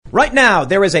Right now,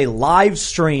 there is a live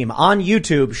stream on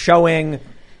YouTube showing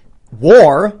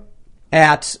war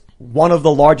at one of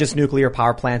the largest nuclear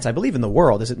power plants, I believe, in the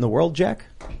world. Is it in the world, Jack?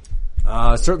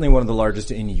 Certainly one of the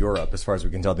largest in Europe, as far as we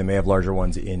can tell. They may have larger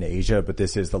ones in Asia, but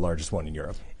this is the largest one in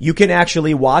Europe. You can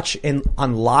actually watch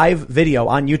on live video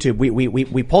on YouTube.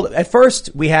 We pulled it. At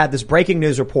first, we had this breaking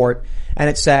news report, and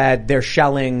it said they're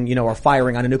shelling, or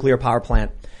firing on a nuclear power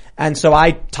plant. And so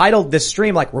I titled this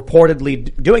stream like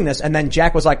reportedly doing this, and then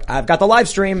Jack was like, I've got the live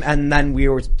stream, and then we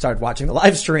started watching the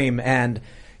live stream, and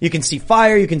you can see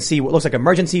fire, you can see what looks like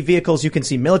emergency vehicles, you can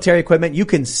see military equipment, you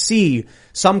can see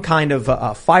some kind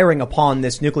of firing upon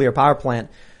this nuclear power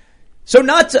plant. So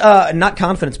not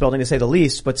confidence building to say the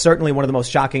least, but certainly one of the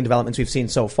most shocking developments we've seen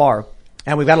so far.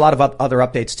 And we've got a lot of other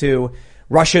updates too.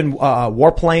 Russian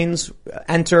warplanes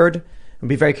entered. And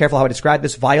be very careful how I describe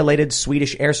this. Violated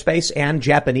Swedish airspace and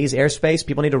Japanese airspace.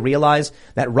 People need to realize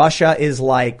that Russia is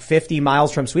like 50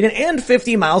 miles from Sweden and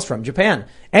 50 miles from Japan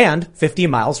and 50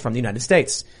 miles from the United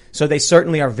States. So they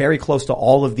certainly are very close to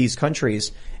all of these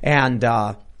countries. And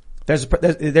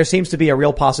there seems to be a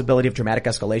real possibility of dramatic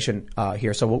escalation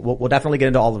here. So we'll definitely get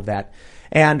into all of that.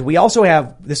 And we also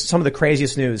have some of the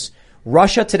craziest news.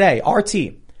 Russia Today,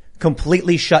 RT,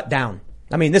 completely shut down.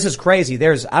 I mean, this is crazy.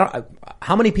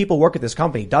 How many people work at this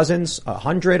company? Dozens,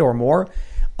 100 or more,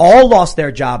 all lost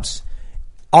their jobs.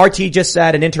 RT just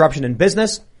said an interruption in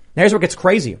business. Here's what gets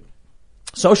crazy.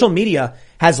 Social media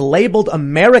has labeled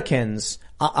Americans,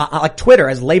 like Twitter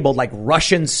has labeled like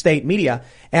Russian state media.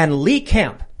 And Lee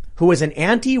Camp, who is an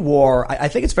anti-war, I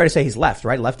think it's fair to say he's left,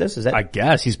 right? Leftist, is it? I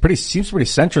guess. Seems pretty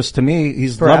centrist to me.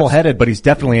 He's Perhaps. Level-headed, but he's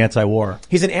definitely anti-war.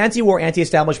 He's an anti-war,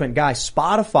 anti-establishment guy.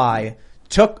 Spotify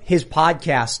took his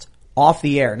podcast off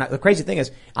the air. Now, the crazy thing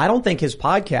is, I don't think his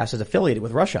podcast is affiliated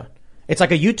with Russia. It's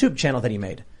like a YouTube channel that he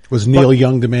made. Was Neil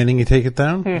Young demanding he take it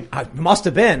down? Must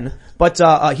have been. But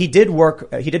he did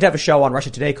have a show on Russia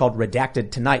Today called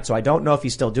Redacted Tonight, so I don't know if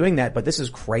he's still doing that, but this is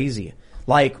crazy.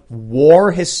 Like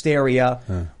war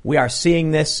hysteria. We are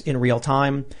seeing this in real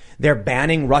time. They're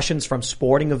banning Russians from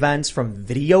sporting events, from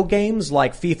video games.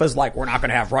 Like FIFA's like, we're not going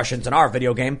to have Russians in our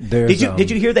video game. Did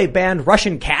you hear they banned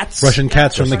Russian cats? Russian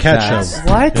cats from the cat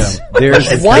show. What?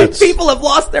 Yeah. White people have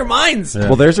lost their minds. Yeah.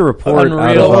 Well, there's a report.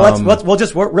 We'll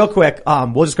just real quick.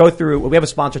 We'll just go through. We have a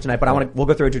sponsor tonight, but we'll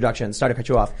go through introductions. Sorry to cut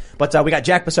you off, but we got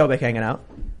Jack Posobiec hanging out.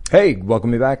 Hey,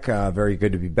 welcome me back. Very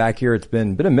good to be back here. It's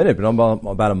been a minute, but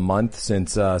about a month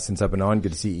since I've been on.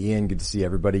 Good to see Ian. Good to see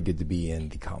everybody. Good to be in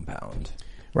the compound.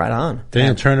 Right on.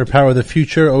 Daniel Turner, Power of the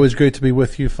Future. Always great to be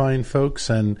with you, fine folks.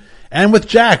 And with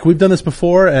Jack. We've done this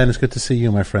before, and it's good to see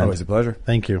you, my friend. Always a pleasure.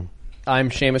 Thank you. I'm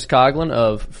Seamus Coughlin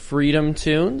of Freedom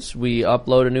Tunes. We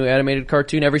upload a new animated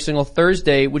cartoon every single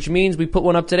Thursday, which means we put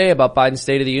one up today about Biden's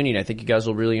State of the Union. I think you guys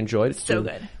will really enjoy it. So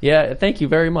good. Yeah, thank you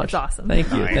very much. It's awesome.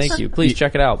 Thank you. Nice. Thank you. Please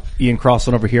check it out. Ian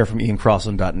Crossland over here from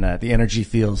iancrossland.net. The energy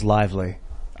feels lively.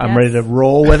 I'm Yes. ready to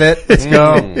roll with it. Let's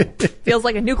go. Feels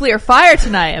like a nuclear fire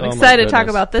tonight. I'm Oh, my excited to talk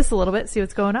goodness. about this a little bit, see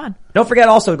what's going on. Don't forget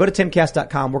also, go to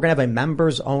timcast.com. We're going to have a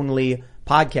members-only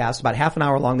podcast, about half an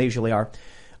hour long, they usually are,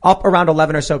 up around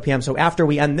 11 or so p.m. So after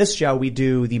we end this show, we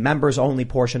do the members-only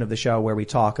portion of the show where we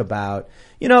talk about,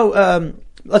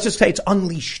 let's just say it's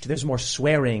unleashed. There's more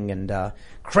swearing and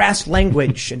crass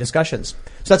language and discussions.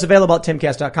 So that's available at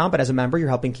timcast.com. But as a member, you're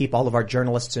helping keep all of our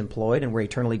journalists employed, and we're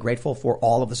eternally grateful for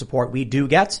all of the support we do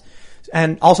get.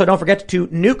 And also, don't forget to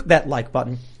nuke that like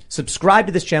button. Subscribe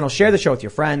to this channel. Share the show with your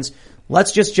friends.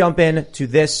 Let's just jump in to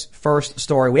this first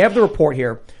story. We have the report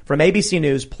here from ABC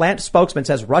News. Plant spokesman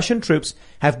says Russian troops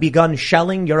have begun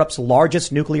shelling Europe's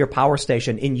largest nuclear power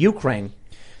station in Ukraine.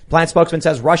 Plant spokesman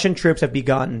says Russian troops have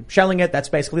begun shelling it. That's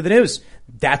basically the news.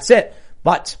 That's it.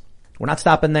 But we're not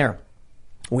stopping there.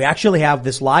 We actually have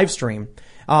this live stream.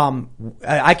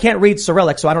 I can't read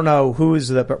Cyrillic, so I don't know who's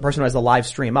the person who has the live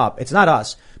stream up. It's not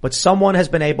us, but someone has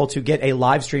been able to get a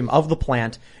live stream of the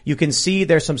plant. You can see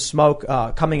there's some smoke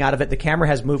coming out of it. The camera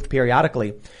has moved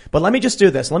periodically. But let me just do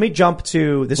this. Let me jump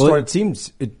to this story. It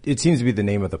seems to be the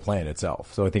name of the plant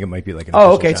itself, so I think it might be like an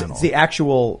Oh, official okay. channel. It's the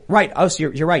actual, right. Oh, so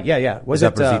you're right. Yeah. Was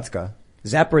Zaporizhzhia. it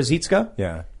Zaporizhzhia?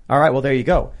 Yeah. All right. Well, there you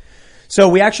go. So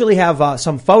we actually have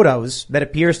some photos that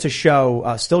appears to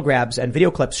show still grabs and video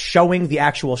clips showing the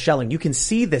actual shelling. You can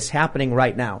see this happening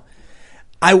right now.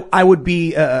 I would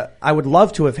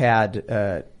love to have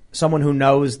had someone who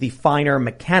knows the finer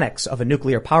mechanics of a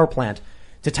nuclear power plant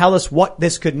to tell us what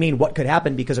this could mean, what could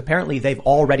happen, because apparently they've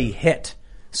already hit.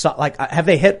 So, have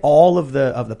they hit all of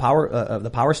the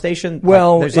power station?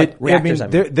 Well, there's reactors.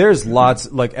 There's lots,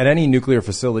 like at any nuclear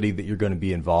facility that you're going to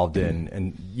be involved in,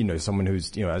 and someone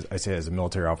who's, as I say, as a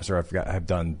military officer, I've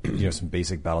done some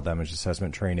basic battle damage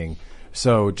assessment training.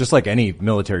 So just like any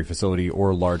military facility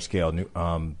or large scale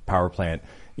power plant,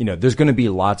 there's going to be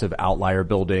lots of outlier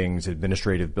buildings,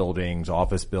 administrative buildings,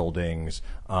 office buildings.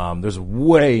 There's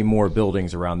way more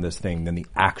buildings around this thing than the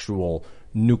actual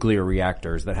nuclear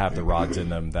reactors that have the rods in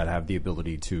them that have the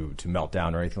ability to melt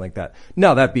down or anything like that.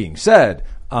 Now, that being said,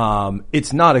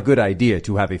 it's not a good idea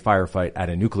to have a firefight at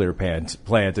a nuclear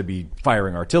plant to be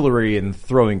firing artillery and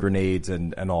throwing grenades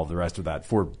and all of the rest of that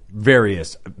for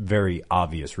various, very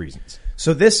obvious reasons.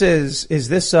 So this is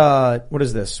this, what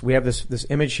is this? We have this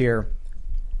image here.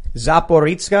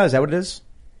 Zaporizhzhia, is that what it is?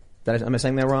 Am I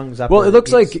saying that wrong? Well, it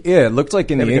looks like in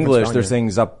the English they're saying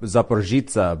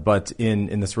Zaporizhzhia, but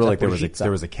in the Cyrillic there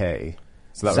was a K.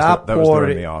 So that was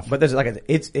throwing me off. But there's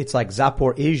it's like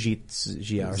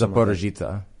Zaporizhzhia or something.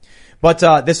 Zaporizhzhia.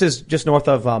 But this is just north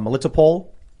of Melitopol,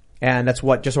 and that's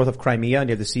just north of Crimea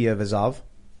near the Sea of Azov.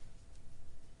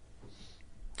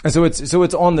 And so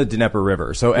it's on the Dnieper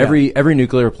River. So every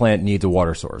nuclear plant needs a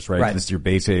water source, right? This is your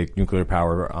basic nuclear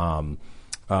power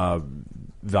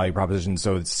value proposition.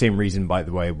 So it's the same reason, by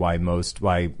the way, why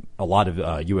a lot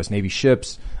of U.S. Navy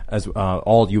ships, as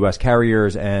all U.S.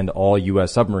 carriers and all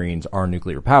U.S. submarines are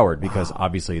nuclear powered, because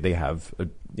obviously they have a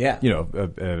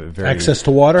very access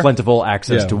to water, plentiful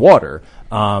access to water.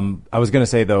 I was going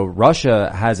to say though, Russia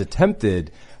has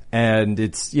attempted, and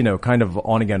it's kind of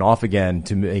on again, off again,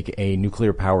 to make a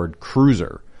nuclear powered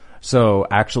cruiser. So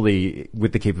actually,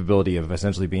 with the capability of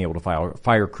essentially being able to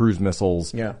fire cruise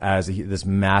missiles as this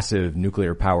massive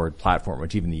nuclear powered platform,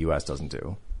 which even the U.S. doesn't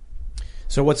do.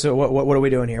 So what are we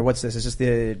doing here? What's this?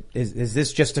 Is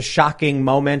this just a shocking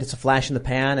moment? It's a flash in the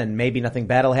pan, and maybe nothing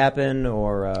bad will happen,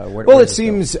 or it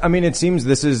seems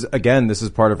this is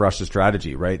part of Russia's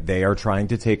strategy, right? They are trying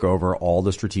to take over all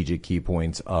the strategic key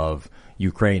points of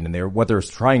Ukraine, and what they're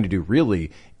trying to do really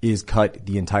is cut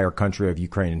the entire country of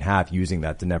Ukraine in half using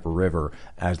that Dnieper River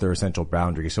as their essential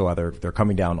boundary. So either they're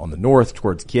coming down on the north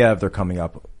towards Kiev, they're coming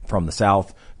up from the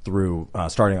south through,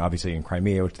 starting obviously in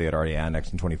Crimea, which they had already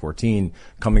annexed in 2014,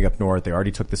 coming up north. They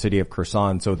already took the city of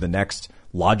Kherson. So the next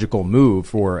logical move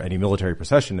for any military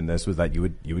procession in this was that you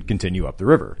would continue up the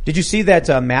river. Did you see that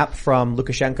map from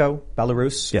Lukashenko,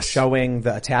 Belarus, yes, showing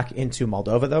the attack into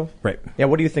Moldova though? Right. Yeah,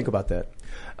 what do you think about that?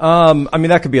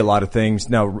 That could be a lot of things.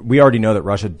 Now, we already know that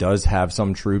Russia does have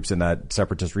some troops in that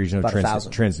separatist region of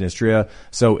Transnistria,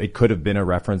 so it could have been a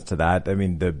reference to that. I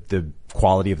mean, the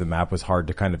quality of the map was hard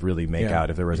to kind of really make out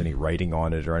if there was any writing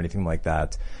on it or anything like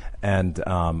that. And,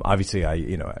 obviously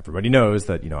everybody knows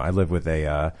that, I live with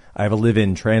I have a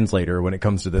live-in translator when it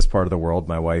comes to this part of the world,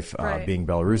 my wife, being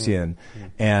Belarusian.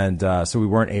 And, so we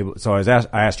weren't able, so I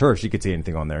asked her if she could see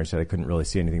anything on there. She said I couldn't really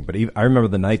see anything. But I remember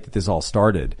the night that this all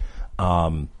started,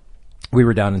 we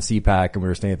were down in CPAC and we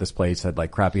were staying at this place, had like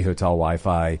crappy hotel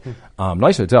Wi-Fi,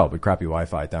 nice hotel, but crappy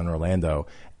Wi-Fi down in Orlando.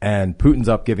 And Putin's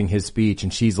up giving his speech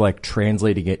and she's like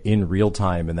translating it in real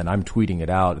time. And then I'm tweeting it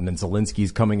out. And then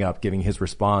Zelensky's coming up giving his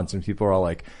response. And people are all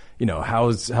like,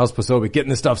 how's Posobiec getting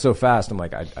this stuff so fast? I'm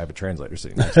like, I have a translator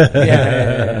sitting next to me.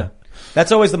 Yeah.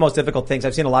 That's always the most difficult things.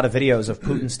 I've seen a lot of videos of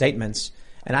Putin's statements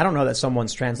and I don't know that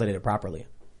someone's translated it properly.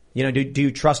 Do you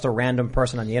trust a random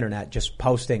person on the internet just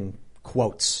posting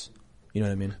quotes? You know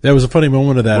what I mean? There was a funny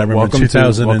moment of that. I remember in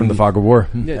 2000. Welcome to the fog of war.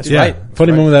 Yeah, right.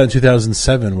 Funny moment of that in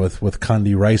 2007 with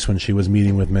Condi Rice when she was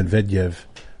meeting with Medvedev.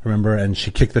 Remember? And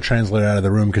she kicked the translator out of the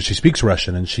room because she speaks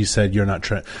Russian and she said, you're not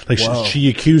she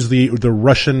accused the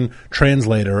Russian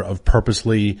translator of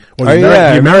purposely, or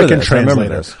the American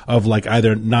translator of like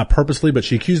either not purposely, but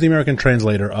she accused the American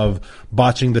translator of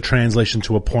botching the translation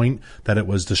to a point that it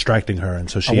was distracting her. And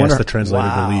so she asked the translator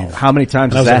to leave. How many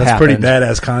times has that happened? That's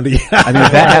pretty badass, Condi. I mean,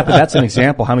 if that happened, that's an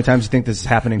example. How many times do you think this is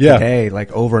happening today?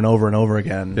 Like over and over and over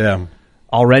again. Yeah.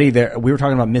 Already we were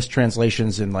talking about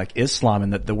mistranslations in like Islam,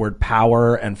 and that the word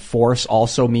power and force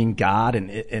also mean God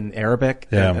in Arabic.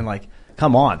 Yeah. And like,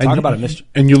 come on, talk about it.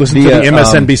 And you listen to the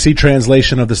MSNBC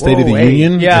translation of the State of the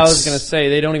Union? Yeah, I was going to say,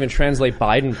 they don't even translate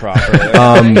Biden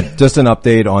properly. Just an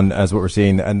update on as what we're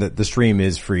seeing, and the stream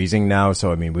is freezing now,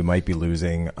 so I mean, we might be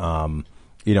losing,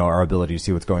 our ability to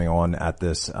see what's going on at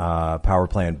this, power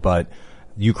plant, but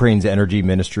Ukraine's energy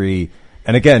ministry,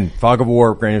 and again, fog of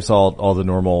war, grain of salt, all the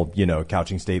normal,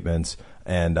 couching statements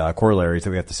and corollaries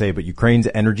that we have to say. But Ukraine's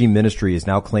energy ministry is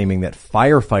now claiming that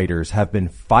firefighters have been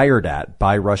fired at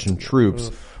by Russian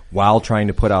troops while trying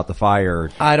to put out the fire.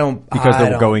 Because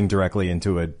they're going directly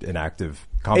into an active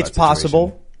combat situation.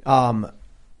 Possible.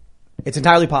 It's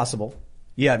entirely possible.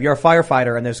 Yeah, if you're a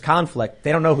firefighter and there's conflict,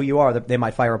 they don't know who you are. They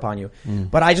might fire upon you.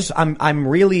 But I'm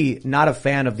really not a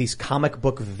fan of these comic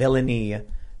book villainy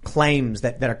claims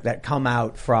that come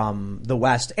out from the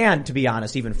West, and to be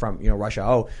honest, even from, Russia.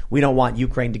 Oh, we don't want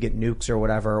Ukraine to get nukes or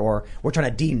whatever, or we're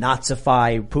trying to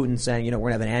denazify Putin, saying,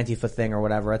 we're gonna have an Antifa thing or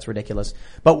whatever. That's ridiculous.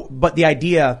 But the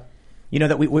idea,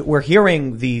 that we're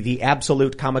hearing the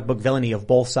absolute comic book villainy of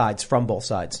both sides, from both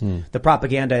sides. The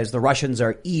propaganda is the Russians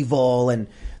are evil, and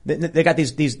they got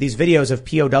these videos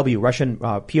of Russian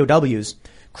POWs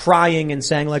crying and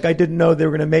saying, like, I didn't know they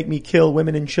were gonna make me kill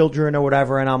women and children or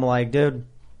whatever. And I'm like, dude,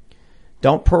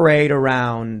 don't parade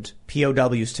around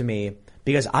POWs to me,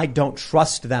 because I don't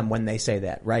trust them when they say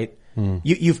that, right?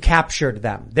 You've captured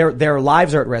them. Their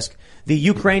lives are at risk. The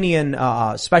Ukrainian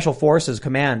Special Forces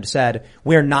Command said,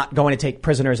 we're not going to take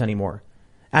prisoners anymore.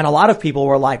 And a lot of people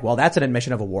were like, well, that's an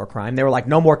admission of a war crime. They were like,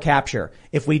 no more capture.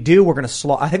 If we do, we're going to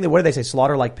slaughter. I think, what did they say?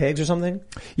 Slaughter like pigs or something?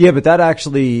 Yeah, but that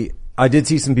actually, I did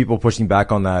see some people pushing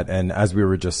back on that. And as we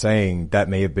were just saying, that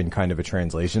may have been kind of a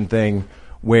translation thing,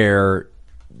 where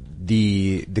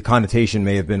the connotation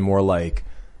may have been more like,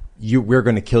 we're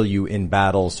going to kill you in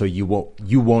battle, so you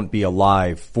won't be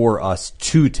alive for us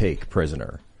to take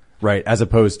prisoner, right? As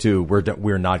opposed to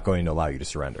we're not going to allow you to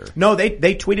surrender. No,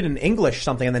 they tweeted in English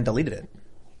something and then deleted it.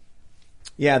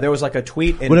 Yeah, there was like a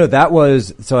tweet.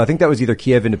 So I think that was either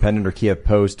Kiev Independent or Kiev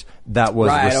Post that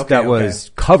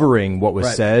was covering what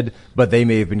was said, but they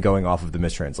may have been going off of the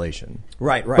mistranslation.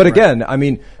 Right. But again, I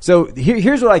mean, so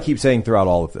here's what I keep saying throughout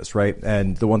all of this, right?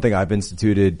 And the one thing I've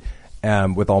instituted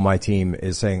with all my team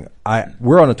is saying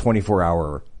we're on a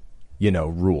 24-hour,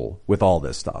 rule with all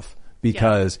this stuff.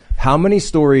 Because how many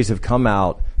stories have come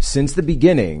out since the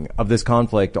beginning of this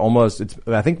conflict?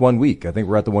 I think 1 week. I think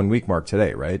we're at the 1 week mark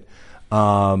today, right?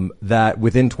 That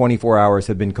within 24 hours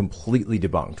have been completely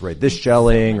debunked, right? This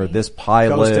shelling or this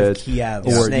pilot Ghost of Kiev,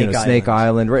 or Snake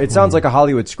Island, right? It sounds like a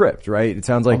Hollywood script, right? It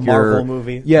sounds like a Marvel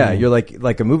movie. Yeah, you're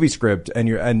like a movie script,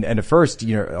 and at first,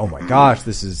 oh my gosh,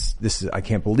 this is I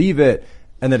can't believe it.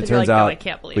 And then it turns out, I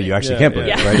can't believe but it. you actually can't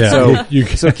believe it, right? Yeah.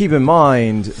 So keep in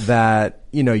mind that,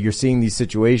 you're seeing these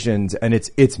situations, and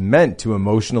it's meant to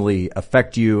emotionally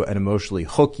affect you and emotionally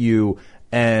hook you.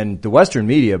 And the Western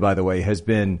media, by the way, has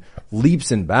been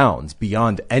leaps and bounds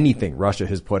beyond anything Russia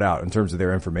has put out in terms of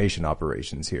their information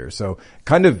operations here. So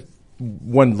kind of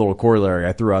one little corollary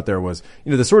I threw out there was,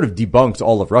 this sort of debunked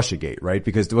all of Russiagate, right?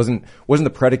 Because it wasn't the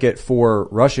predicate for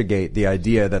Russiagate the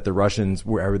idea that the Russians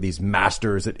were these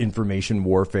masters at information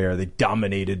warfare. They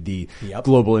dominated the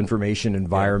global information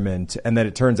environment. And then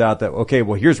it turns out that, okay,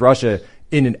 well, here's Russia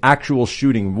in an actual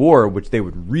shooting war, which they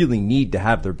would really need to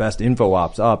have their best info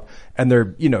ops up. And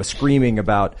they're, screaming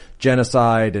about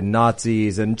genocide and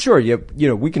Nazis. And sure,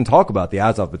 we can talk about the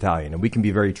Azov battalion and we can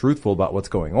be very truthful about what's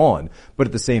going on. But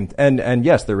at the same, and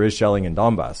yes, there is shelling in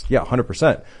Donbass. Yeah,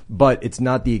 100%. But it's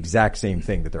not the exact same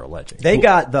thing that they're alleging. They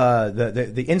got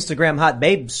the Instagram hot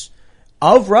babes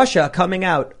of Russia coming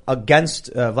out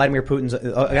against Vladimir Putin's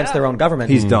against their own government.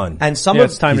 He's done. And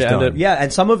it's time to end it. Yeah,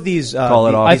 and some of these call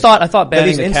it off. I thought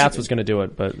banning the cats was going to do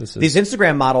it, but these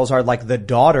Instagram models are like the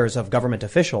daughters of government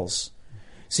officials.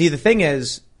 See, the thing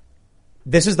is,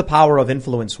 this is the power of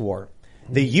influence war.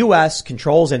 The U.S.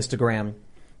 controls Instagram.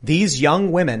 These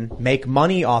young women make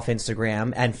money off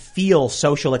Instagram and feel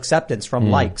social acceptance from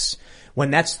likes. When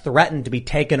that's threatened to be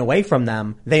taken away from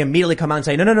them, they immediately come out and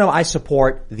say, no, I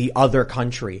support the other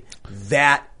country.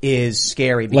 That is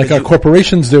scary. Like our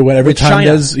corporations do when every time China.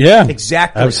 there's, yeah.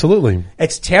 Exactly. Absolutely.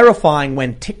 It's terrifying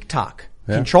when TikTok,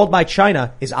 controlled by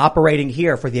China, is operating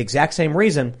here for the exact same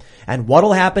reason. And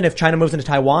what'll happen if China moves into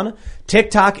Taiwan?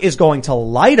 TikTok is going to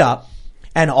light up.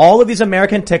 And all of these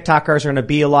American TikTokers are going to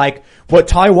be like, but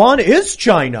Taiwan is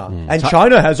China, and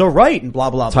China has a right, and blah,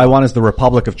 blah, blah. Taiwan is the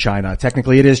Republic of China.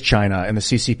 Technically, it is China, and the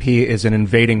CCP is an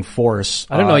invading force.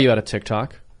 I didn't know you had a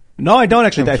TikTok. No, I don't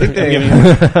actually. I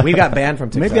think we got banned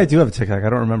from TikTok. Maybe I do have a TikTok. I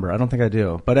don't remember. I don't think I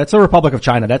do. But it's the Republic of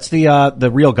China. That's the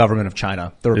real government of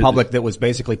China. The republic that was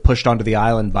basically pushed onto the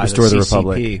island by the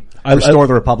CCP. Restore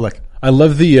the republic. I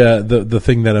love the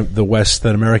thing that the West,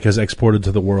 that America has exported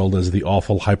to the world as the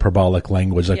awful hyperbolic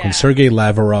language. Like when Sergei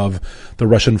Lavrov, the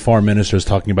Russian foreign minister, is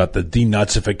talking about the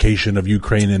denazification of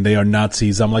Ukraine and they are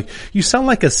Nazis. I'm like, you sound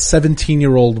like a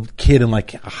 17-year-old kid in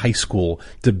like a high school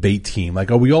debate team.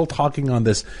 Like, are we all talking on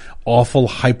this awful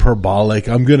hyperbolic,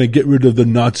 I'm going to get rid of the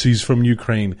Nazis from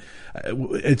Ukraine?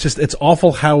 It's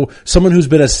awful how someone who's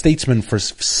been a statesman for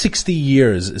 60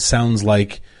 years sounds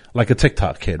like like a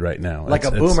TikTok kid right now. Like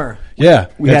a boomer. Yeah.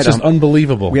 It's just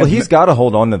unbelievable. Well, he's got to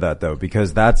hold on to that though,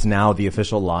 because that's now the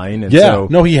official line. And yeah. so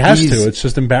No, he has to. It's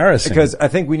just embarrassing. Because I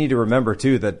think we need to remember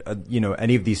too that,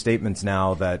 any of these statements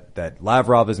now that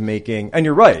Lavrov is making, and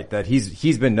you're right, that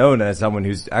he's been known as someone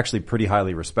who's actually pretty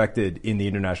highly respected in the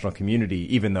international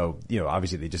community, even though,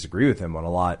 obviously they disagree with him on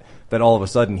a lot, that all of a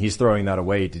sudden he's throwing that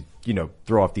away to,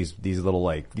 throw off these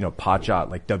little pot shot,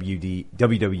 like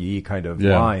WWE kind of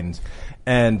lines.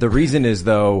 And the reason is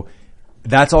though,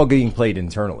 that's all getting played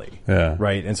internally. Yeah.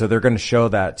 Right. And so they're going to show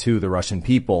that to the Russian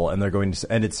people, and they're going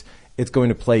to, and it's going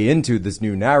to play into this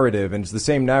new narrative. And it's the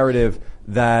same narrative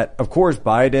that, of course,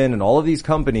 Biden and all of these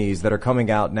companies that are coming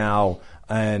out now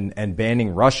and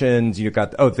banning Russians. I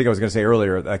think I was going to say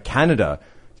earlier, Canada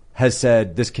has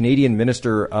said, this Canadian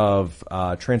Minister of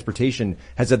Transportation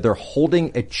has said they're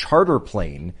holding a charter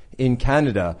plane in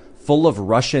Canada full of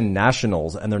Russian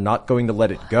nationals, and they're not going to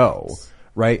let it go.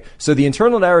 Right? So the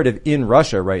internal narrative in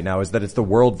Russia right now is that it's the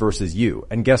world versus you.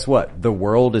 And guess what? The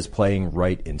world is playing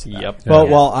right into that. Yep.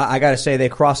 Well, I gotta say they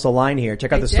crossed the line here.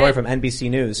 Check out the story from NBC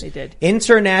News. They did.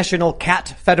 International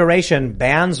Cat Federation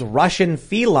bans Russian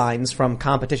felines from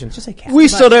competitions. Just say cat. We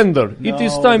surrender. It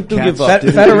is time to give up.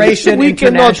 Federation We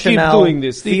cannot keep International doing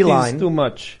this. It Feline, is too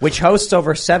much. which hosts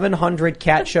over 700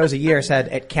 cat shows a year, said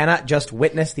it cannot just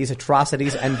witness these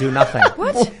atrocities and do nothing.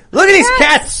 What? Look at these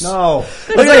cats! No.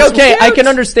 It's like, okay, I can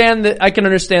understand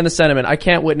the sentiment. I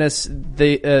can't witness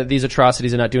these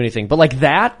atrocities and not do anything. But like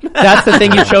that's the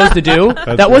thing you chose to do.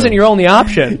 That wasn't your only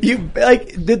option. You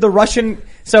did the Russian?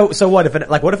 So what if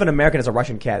an American is a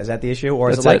Russian cat? Is that the issue, or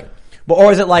is That's it like? it.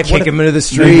 Or is it like Kick him into the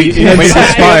street. Get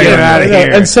out of here.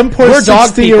 And some poor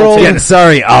 60-year-old.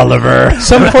 Sorry, Oliver.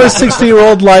 Some poor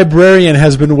 60-year-old librarian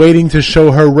has been waiting to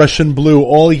show her Russian blue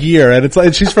all year, and it's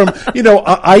like she's from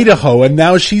Idaho, and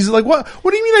now she's like, "What?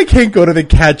 What do you mean I can't go to the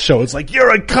cat show?" It's like you're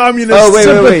a communist. Oh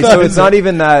wait. So it's not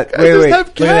even that. Wait.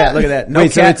 Look at that. No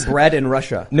cat bred in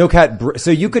Russia. No cat.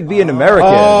 So you could be an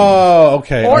American. Oh,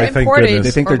 okay. Or thank imported. goodness.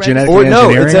 They think they're Or genetically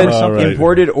engineering it said or something.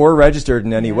 imported or registered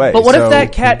in any way. But what So- if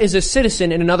that cat is a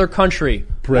citizen in another country?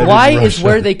 Bred in Why is Russia.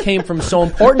 where they came from so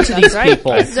important to these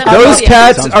people? Those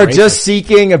cats are just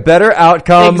seeking a better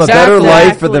outcome, a better Exactly.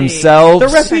 life for themselves. They're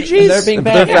refugees. They're being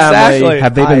Their banned. family. Exactly.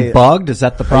 Have they been bugged? Is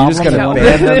that the problem? just gonna No.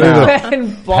 ban them out.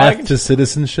 Been Path bugged. to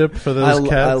citizenship for those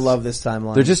cats. I love this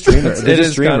timeline. They're just dreamers. They're It just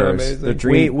is kind of dreamers. amazing. They're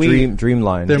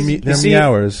dreamlines. They're see-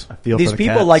 meowers. Feel These for the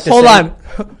people cats. like to Hold say, on.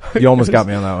 You almost got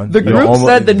me on that one. The You group almost-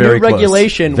 said the new very close.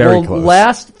 regulation Very will close.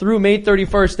 last through May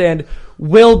 31st and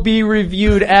will be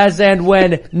reviewed as and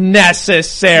when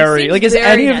necessary. It Like, is seems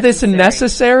any very of this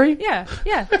necessary? Yeah.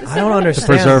 I don't understand.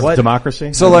 Preserve what-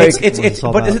 democracy. So like, It's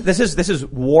but this is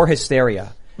war hysteria.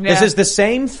 This Yeah. is the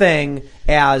same thing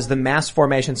as the mass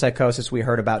formation psychosis we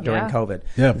heard about during Yeah. COVID.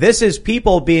 Yeah. This is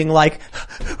people being like,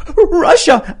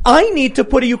 Russia, I need to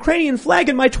put a Ukrainian flag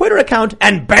in my Twitter account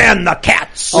and ban the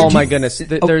cats. Oh my goodness.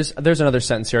 There's another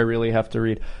sentence here I really have to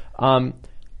read.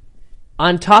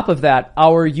 On top of that,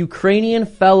 our Ukrainian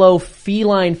fellow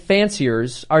feline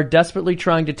fanciers are desperately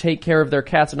trying to take care of their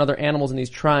cats and other animals in these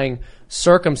trying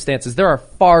circumstances. There are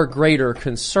far greater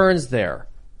concerns there.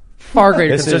 Far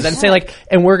greater concerns. And say like,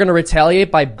 and we're going to retaliate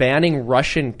by banning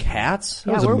Russian cats?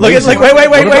 Yeah, we're Look at, like,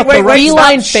 wait,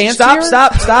 feline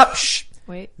stop, stop, shh.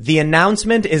 Wait. The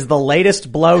announcement is the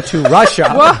latest blow to Russia,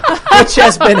 which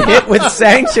has been hit with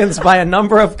sanctions by a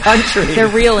number of countries. They're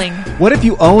reeling. What if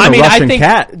you own a Russian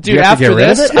cat? Do you have to get rid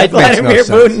of it? Like Vladimir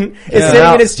Putin is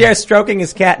sitting in his chair stroking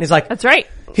his cat, and he's like, That's right.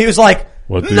 he was like,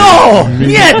 What do no, you mean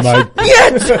yet. What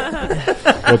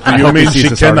do you hope he mean sees she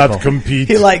this cannot article. compete?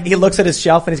 He looks at his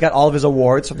shelf and he's got all of his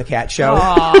awards from the cat show.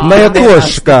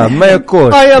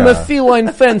 Mayakoshka. I am a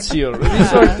feline fancier.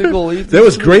 This article. There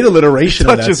was great alliteration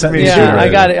in that sentence. Yeah, you I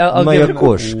read. got it. I'll give him.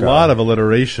 A lot of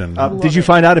alliteration. Did you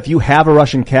find out if you have a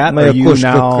Russian cat? Are you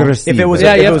now? If it was,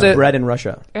 Yeah, if you it have was to- bred in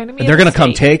Russia, Enemy They're of going the to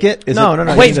come state. take it? Is no, it- no,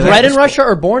 no. Wait, He's bred in Russia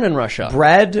or born in Russia?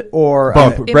 bred or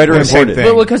Both. Bred or Same imported. thing.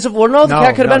 Well, because the No,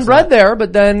 cat could have no, been it's bred not. there,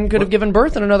 but then could have given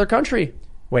birth in another country.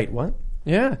 wait, what?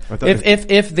 Yeah.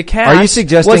 If the cat Are you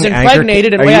suggesting was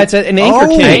impregnated and are you- it's an anchor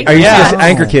kitty. Are you yeah. suggesting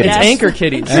anchor kitties? It's Yes. anchor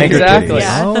kitties. Anchor exactly. kitties.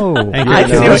 Yeah. Oh, I can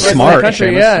see they're what- smart.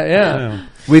 Country, yeah.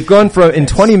 We've gone from, in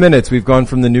 20 minutes, we've gone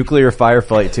from the nuclear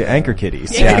firefight to anchor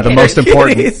kitties. Yeah. Yeah, the most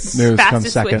important Kitties. news comes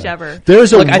Fastest second. switch ever.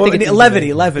 There's a Look, I think it's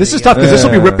levity. This is tough because this will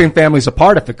be ripping families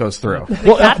apart if it goes through.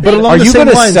 but along Are the you same going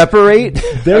to lines, separate?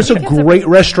 there's a great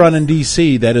restaurant in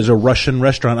DC that is a Russian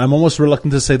restaurant. I'm almost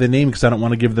reluctant to say the name because I don't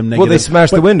want to give them negative. Well, they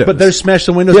smashed the windows. But they smashed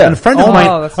the windows. Yeah. And a friend Oh, of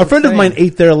mine, that's a friend of insane. mine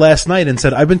ate there last night and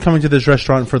said, "I've been coming to this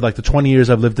restaurant for like the 20 years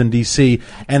I've lived in DC,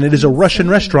 and it is a Russian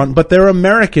restaurant, but they're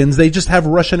Americans. They just have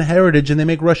Russian heritage and they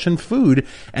make like Russian food,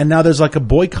 and now there's like a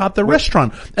boycott the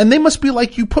restaurant. And they must be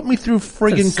like, you put me through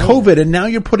friggin' COVID, and now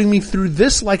you're putting me through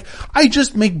this. Like, I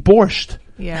just make borscht.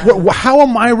 Yeah. How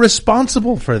am I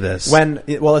responsible for this?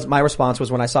 My response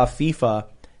was when I saw FIFA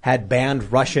had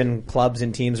banned Russian clubs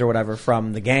and teams or whatever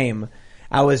from the game,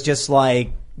 I was just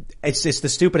like, it's the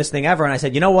stupidest thing ever. And I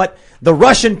said, you know what? The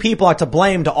Russian people are to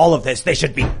blame to all of this. They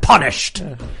should be punished.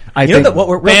 Ban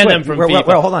them from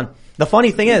FIFA. Hold on. The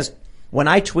funny thing is, when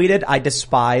I tweeted, I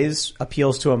despise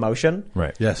appeals to emotion.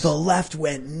 Right. Yes. The left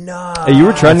went nuts. Hey, you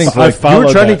were trending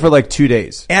for like 2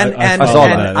 days. And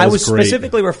I was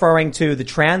specifically referring to the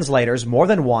translators, more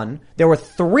than one. There were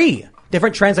 3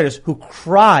 different translators who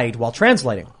cried while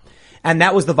translating. And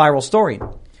that was the viral story.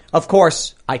 Of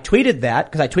course, I tweeted that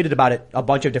because I tweeted about it a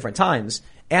bunch of different times,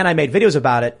 and I made videos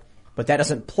about it. But that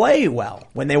doesn't play well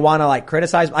when they want to like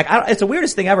criticize. Like, it's the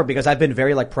weirdest thing ever because I've been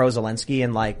very like pro Zelensky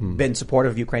and like been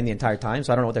supportive of Ukraine the entire time.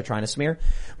 So I don't know what they're trying to smear.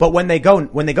 But when they go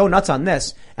nuts on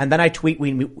this, and then I tweet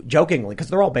jokingly because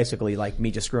they're all basically like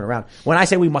me just screwing around. When I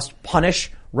say we must punish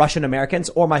Russian Americans,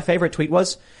 or my favorite tweet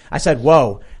was, I said,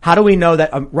 "Whoa, how do we know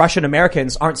that Russian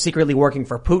Americans aren't secretly working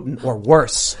for Putin or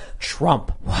worse,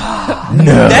 Trump?" Wow. No,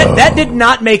 that did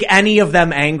not make any of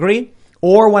them angry.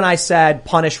 Or when I said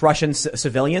punish Russian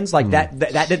civilians, like that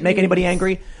didn't make anybody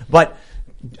angry. But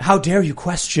how dare you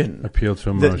question appeal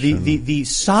to emotion? The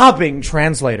sobbing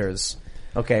translators.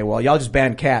 Okay, well, y'all just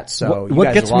banned cats, so you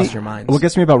guys have lost your minds. What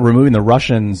gets me about removing the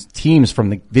Russian teams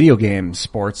from the video game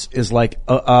sports is like,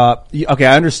 okay,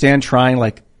 I understand trying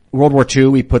like World War II,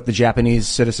 we put the Japanese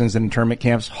citizens in internment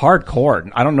camps hardcore.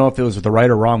 I don't know if it was the right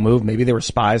or wrong move. Maybe they were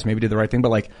spies, maybe did the right thing, but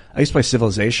like I used to play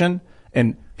Civilization.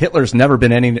 And Hitler's never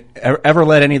been ever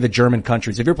led any of the German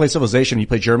countries. If you ever play Civilization and you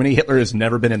play Germany, Hitler has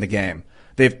never been in the game.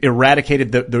 They've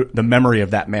eradicated the memory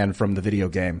of that man from the video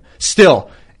game. Still,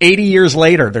 80 years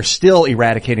later, they're still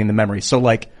eradicating the memory. So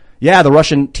like, yeah, the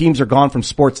Russian teams are gone from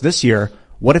sports this year.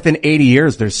 What if in 80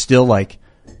 years there's still like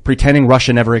pretending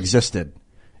Russia never existed?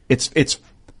 It's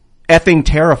effing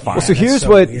terrifying. Well, so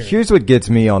here's what gets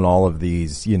me on all of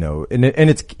these, you know, and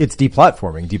it's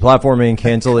deplatforming,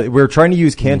 cancel. We're trying to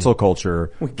use cancel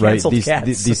culture, right?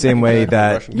 The same way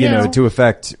that, you know, to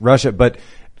affect Russia. But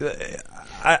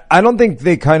I don't think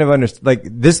they kind of understand, like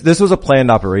this was a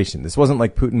planned operation. This wasn't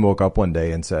like Putin woke up one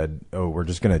day and said, oh, we're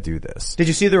just going to do this. Did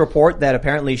you see the report that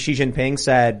apparently Xi Jinping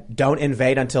said, don't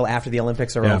invade until after the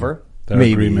Olympics are over?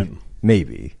 Maybe. I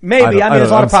mean, there's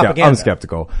a lot of propaganda. I'm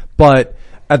skeptical, but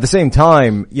at the same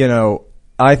time, you know,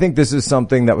 I think this is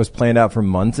something that was planned out for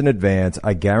months in advance.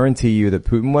 I guarantee you that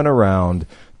Putin went around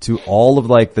to all of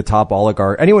like the top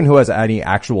oligarch, anyone who has any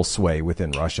actual sway within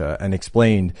Russia, and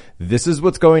explained, this is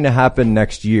what's going to happen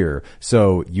next year.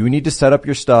 So you need to set up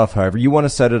your stuff however you want to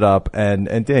set it up. And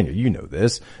Daniel, you know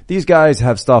this. These guys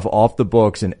have stuff off the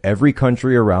books in every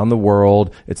country around the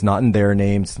world. It's not in their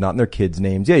names. It's not in their kids'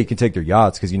 names. Yeah, you can take their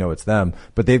yachts because you know it's them,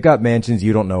 but they've got mansions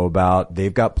you don't know about.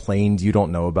 They've got planes you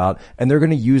don't know about, and they're going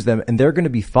to use them and they're going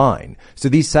to be fine. So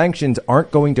these sanctions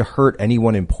aren't going to hurt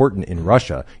anyone important in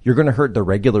Russia. You're going to hurt the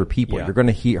regular people. Yeah. You're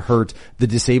going to hurt the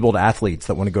disabled athletes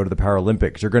that want to go to the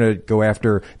Paralympics. You're going to go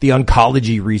after the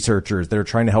oncology researchers that are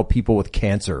trying to help people with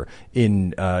cancer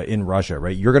in Russia,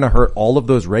 right? You're going to hurt all of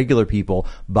those regular people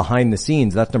behind the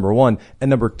scenes. That's number one. And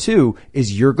number two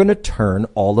is you're going to turn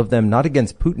all of them not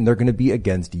against Putin. They're going to be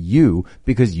against you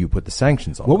because you put the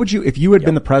sanctions on them. What would you, if you had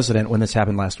been the president when this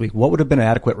happened last week, what would have been an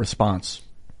adequate response?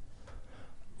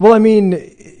 Well, I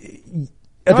mean,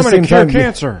 at the same time,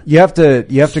 you have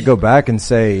to go back and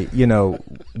say, you know,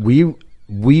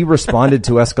 we responded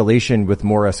to escalation with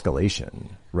more escalation,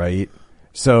 right?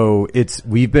 So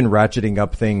we've been ratcheting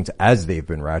up things as they've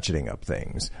been ratcheting up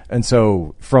things. And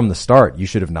so from the start, you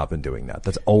should have not been doing that.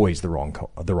 That's always the wrong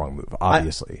move,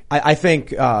 obviously. I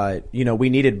think, you know, we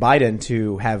needed Biden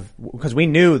to have, because we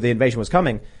knew the invasion was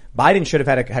coming. Biden should have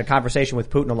had a conversation with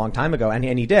Putin a long time ago, and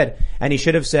he did. And he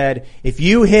should have said, if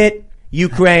you hit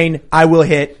Ukraine, I will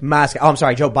hit Moscow. Oh, I'm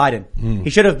sorry, Joe Biden. He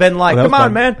should have been like, come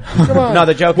on, man. Come on. No,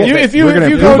 the joke is, if you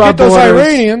go get those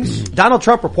Iranians. Donald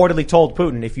Trump reportedly told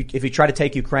Putin, if you try to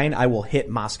take Ukraine, I will hit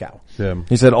Moscow. Yeah.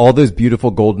 He said all those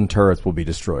beautiful golden turrets will be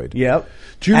destroyed. Yep.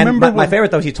 Do you remember my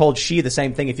favorite though is he told Xi the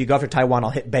same thing. If you go after Taiwan, I'll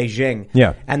hit Beijing.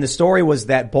 Yeah. And the story was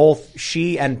that both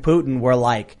Xi and Putin were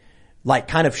like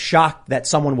kind of shocked that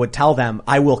someone would tell them,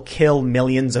 I will kill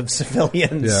millions of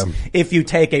civilians if you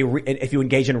if you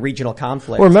engage in regional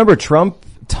conflict. Well, remember, Trump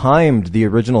timed the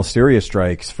original Syria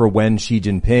strikes for when Xi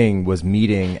Jinping was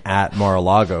meeting at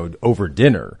Mar-a-Lago over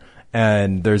dinner.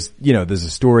 And there's a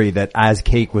story that as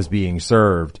cake was being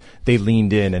served, they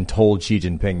leaned in and told Xi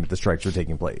Jinping that the strikes were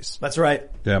taking place. That's right.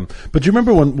 Yeah. But do you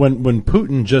remember when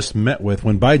Biden just met with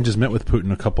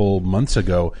Putin a couple months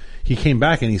ago, he came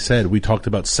back and he said, we talked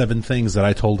about 7 things that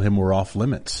I told him were off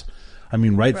limits. I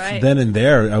mean, right then and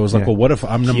there, I was like, well, what if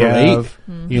I'm number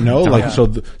 8? You know,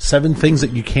 so 7 things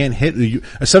that you can't hit.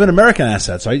 7 American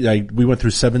assets. We went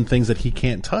through 7 things that he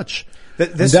can't touch.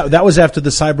 That was after the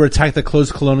cyber attack that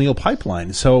closed Colonial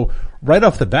Pipeline. So right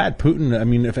off the bat, Putin, I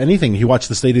mean, if anything, he watched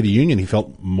the State of the Union, he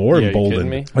felt more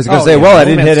emboldened. I was going to say, I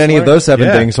didn't hit any of those 7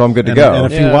 things, so I'm good to go.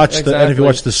 And if you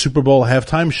watch the Super Bowl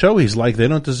halftime show, he's like, they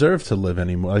don't deserve to live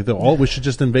anymore. Like we should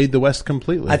just invade the West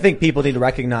completely. I think people need to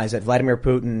recognize that Vladimir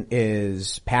Putin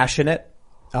is passionate,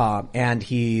 and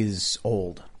he's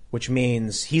old, which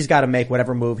means he's got to make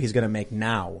whatever move he's going to make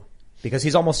now, because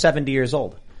he's almost 70 years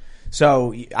old.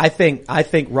 So I think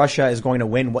Russia is going to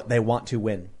win what they want to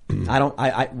win.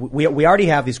 We already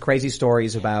have these crazy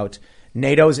stories about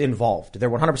NATO's involved. They're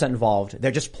 100% involved.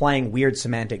 They're just playing weird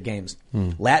semantic games.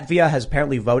 Latvia has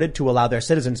apparently voted to allow their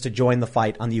citizens to join the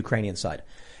fight on the Ukrainian side.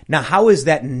 Now, how is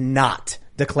that not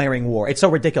declaring war? It's so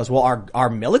ridiculous. Well, our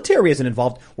military isn't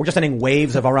involved. We're just sending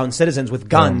waves of our own citizens with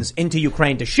guns into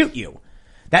Ukraine to shoot you.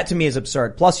 That to me is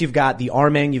absurd. Plus you've got the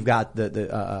arming, you've got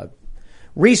the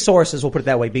resources, we'll put it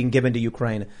that way, being given to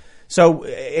Ukraine. So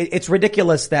it's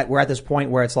ridiculous that we're at this point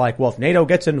where it's like, well, if NATO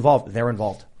gets involved, they're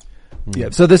involved. Yeah.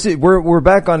 So we're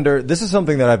back under, this is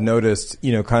something that I've noticed,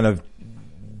 kind of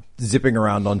zipping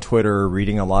around on Twitter,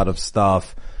 reading a lot of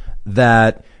stuff,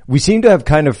 that we seem to have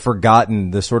kind of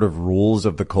forgotten the sort of rules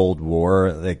of the Cold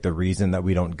War, like the reason that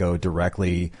we don't go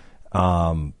directly,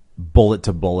 bullet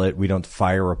to bullet. We don't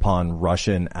fire upon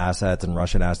Russian assets and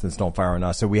Russian assets don't fire on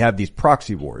us. So we have these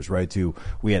proxy wars, right?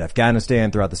 We had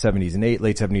Afghanistan throughout the 70s and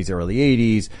late 70s, early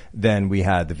 80s. Then we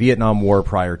had the Vietnam War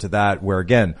prior to that, where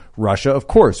again, Russia, of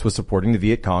course, was supporting the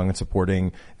Viet Cong and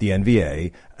supporting the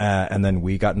NVA. And then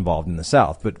we got involved in the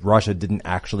South, but Russia didn't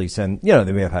actually send,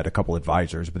 they may have had a couple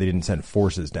advisors, but they didn't send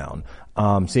forces down.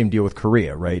 Same deal with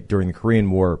Korea, right? During the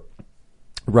Korean War,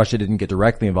 Russia didn't get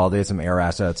directly involved. They had some air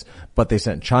assets, but they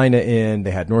sent China in.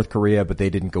 They had North Korea, but they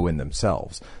didn't go in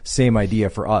themselves. Same idea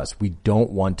for us. We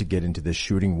don't want to get into this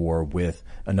shooting war with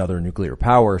another nuclear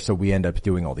power, so we end up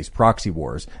doing all these proxy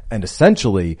wars. And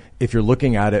essentially, if you're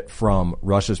looking at it from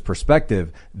Russia's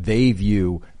perspective, they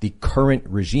view the current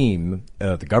regime,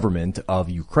 the government of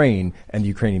Ukraine and the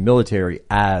Ukrainian military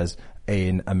as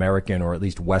an American or at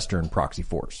least Western proxy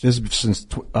force. This is since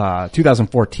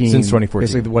 2014. Since 2014.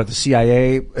 Basically, what the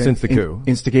CIA since the coup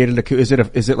instigated a coup. Is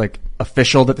it like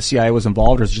official that the CIA was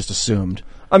involved, or is it just assumed?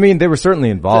 I mean, they were certainly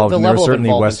involved. The and there level were certainly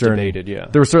of Western. debated, yeah.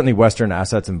 There were certainly Western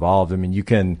assets involved. I mean, you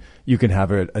can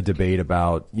have a debate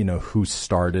about who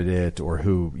started it or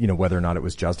who whether or not it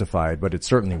was justified, but it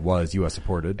certainly was U.S.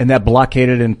 supported. And that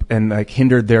blockaded and like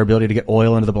hindered their ability to get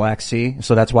oil into the Black Sea.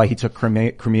 So that's why he took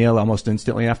Crimea almost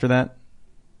instantly after that.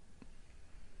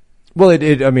 Well,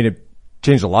 it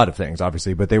changed a lot of things,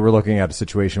 obviously, but they were looking at a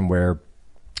situation where,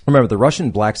 remember, the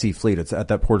Russian Black Sea Fleet, it's at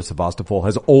that port of Sevastopol,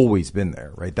 has always been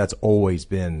there, right? That's always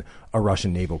been a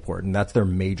Russian naval port, and that's their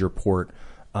major port,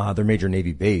 their major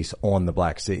Navy base on the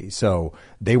Black Sea. So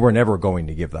they were never going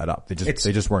to give that up. They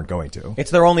just weren't going to.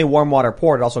 It's their only warm water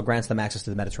port. It also grants them access to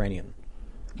the Mediterranean.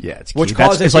 Yeah, it's key. Which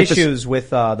causes issues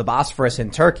with the Bosphorus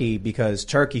in Turkey, because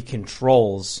Turkey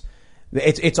controls.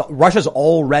 It's Russia's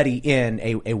already in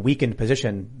a weakened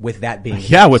position with that being.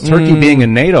 Yeah, with Turkey being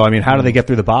in NATO, I mean, how do they get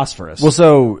through the Bosphorus? Well,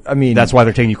 so I mean, that's why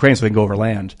they're taking Ukraine, so they can go over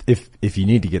land. If you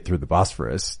need to get through the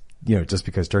Bosphorus, just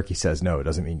because Turkey says no, it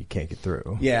doesn't mean you can't get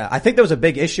through. Yeah, I think there was a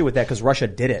big issue with that because Russia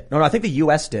did it. No, I think the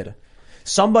U.S. did.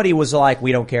 Somebody was like,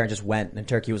 we don't care, and just went. And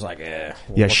Turkey was like,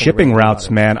 yeah, shipping routes,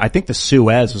 man. I think the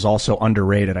Suez was also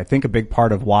underrated. I think a big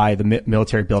part of why the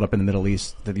military buildup in the Middle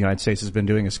East that the United States has been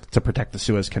doing is to protect the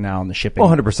Suez Canal and the shipping.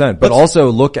 100%. But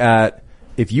also look at,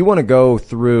 if you want to go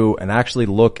through and actually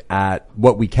look at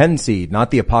what we can see, not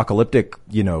the apocalyptic,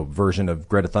 version of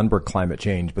Greta Thunberg climate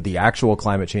change, but the actual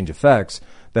climate change effects,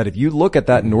 that if you look at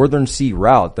that Northern Sea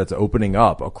route that's opening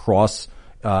up across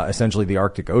essentially the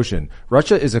Arctic Ocean,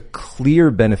 Russia is a clear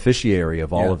beneficiary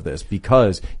of all of this,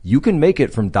 because you can make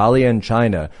it from Dalian,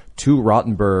 China to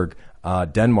Rottenburg,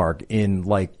 Denmark in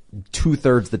like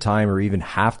 2/3 the time or even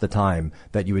half the time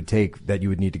that you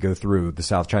would need to go through the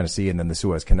South China Sea and then the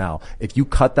Suez Canal. If you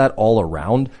cut that all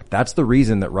around, that's the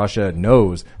reason that Russia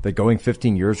knows that going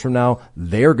 15 years from now,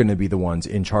 they're going to be the ones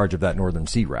in charge of that Northern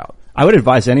Sea route. I would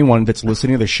advise anyone that's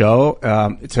listening to the show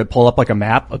to pull up like a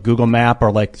map, a Google map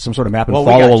or like some sort of map and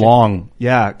follow along.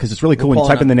 Yeah, because it's really cool when you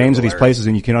type in the names of these places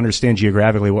and you can understand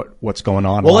geographically what's going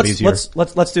on a lot easier.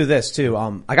 Let's do this too.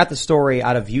 I got the story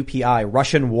out of UPI.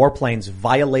 Russian warplanes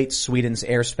violate Sweden's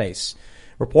airspace.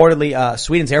 Reportedly,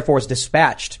 Sweden's Air Force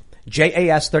dispatched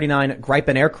JAS-39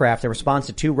 Gripen aircraft in response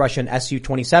to 2 Russian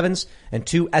Su-27s and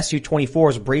 2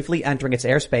 Su-24s briefly entering its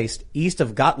airspace east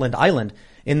of Gotland Island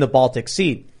in the Baltic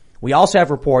Sea. We also have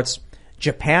reports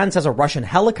Japan says a Russian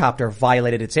helicopter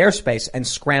violated its airspace and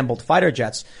scrambled fighter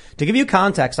jets. To give you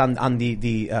context on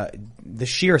the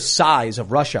sheer size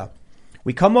of Russia,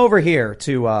 we come over here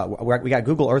to we got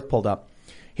Google Earth pulled up.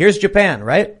 Here's Japan,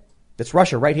 right? That's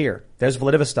Russia right here. There's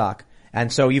Vladivostok.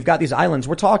 And so you've got these islands.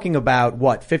 We're talking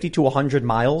about 50 to 100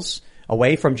 miles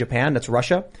away from Japan. That's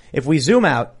Russia. If we zoom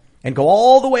out and go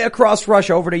all the way across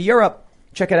Russia over to Europe,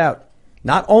 check it out.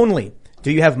 Not only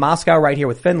do you have Moscow right here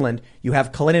with Finland, you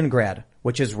have Kaliningrad,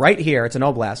 which is right here. It's an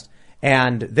oblast.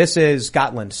 And this is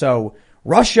Gotland. So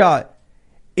Russia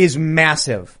is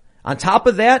massive. On top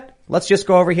of that, let's just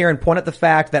go over here and point at the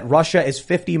fact that Russia is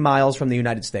 50 miles from the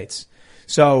United States.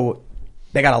 So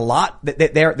they got a lot.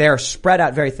 They're spread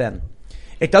out very thin.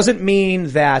 It doesn't mean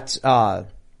that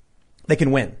they can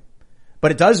win,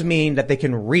 but it does mean that they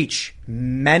can reach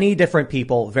many different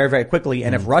people very, very quickly.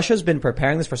 And if Russia's been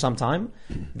preparing this for some time,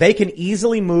 they can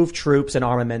easily move troops and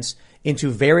armaments into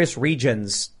various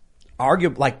regions,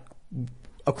 arguably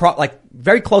across,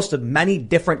 very close to many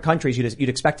different countries you'd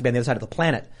expect to be on the other side of the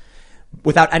planet,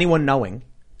 without anyone knowing.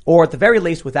 Or at the very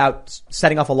least, without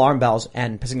setting off alarm bells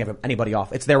and pissing anybody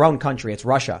off. It's their own country. It's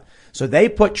Russia. So they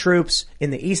put troops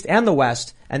in the east and the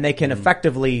west, and they can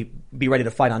effectively be ready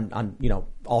to fight on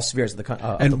all spheres of the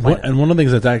planet. And one of the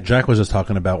things that Jack was just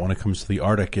talking about when it comes to the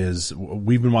Arctic is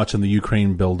we've been watching the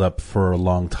Ukraine buildup for a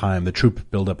long time, the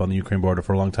troop buildup on the Ukraine border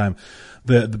for a long time.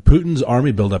 The Putin's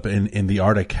army buildup in the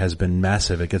Arctic has been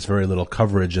massive. It gets very little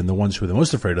coverage, and the ones who are the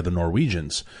most afraid are the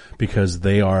Norwegians because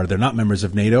they're not members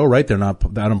of NATO, right? I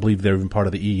don't believe they're even part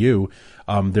of the EU.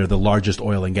 They're the largest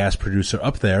oil and gas producer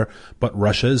up there, but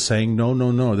Russia is saying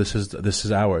no, this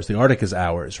is ours. The Arctic is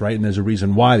ours, right? And there's a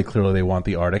reason why clearly they want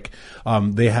the Arctic.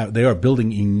 They are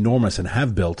building enormous and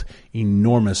have built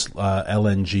enormous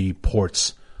LNG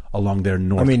ports along their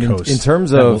north coast. In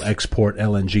terms that of will export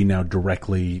LNG now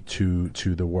directly to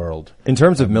the world. In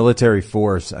terms of military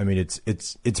force,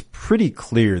 it's pretty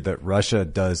clear that Russia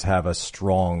does have a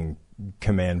strong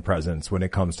command presence when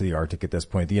it comes to the Arctic at this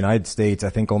point. The United States, I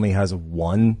think, only has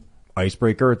one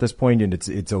icebreaker at this point, and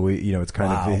it's always, it's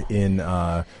kind of in,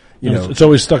 it's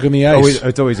always stuck in the ice.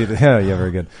 It's always either, yeah,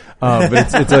 very good. But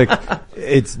it's like,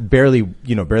 it's barely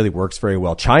works very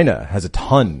well. China has a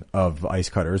ton of ice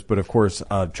cutters, but of course,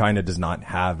 China does not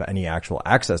have any actual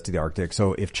access to the Arctic.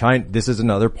 So if this is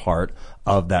another part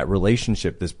of that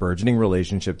relationship, this burgeoning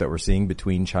relationship that we're seeing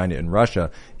between China and Russia.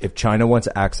 If China wants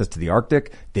access to the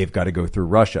Arctic, they've got to go through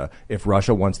Russia. If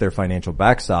Russia wants their financial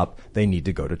backstop, they need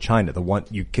to go to China.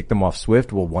 You kick them off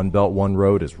SWIFT, well, One Belt, One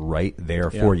Road is right there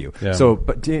for you. Yeah. So,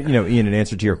 but, Ian, in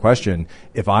answer to your question,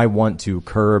 if I want to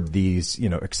curb these,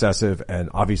 excessive and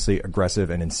obviously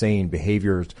aggressive and insane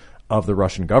behaviors of the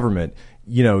Russian government,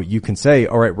 you can say,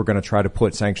 all right, we're going to try to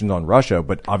put sanctions on Russia,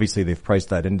 but obviously they've priced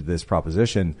that into this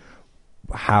proposition.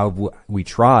 Have we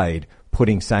tried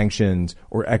putting sanctions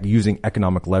or using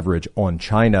economic leverage on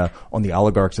China, on the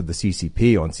oligarchs of the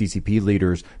CCP, on CCP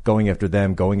leaders, going after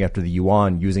them, going after the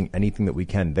yuan, using anything that we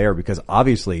can there? Because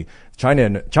obviously China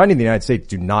and the United States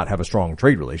do not have a strong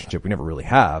trade relationship. We never really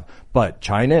have. But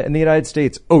China and the United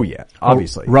States, oh yeah,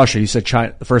 obviously. Russia, you said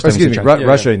China. The first time you said China.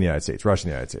 Russia and the United States. Russia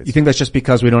and the United States. You think that's just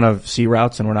because we don't have sea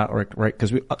routes and we're not right?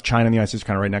 Because China and the United States are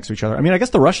kind of right next to each other. I guess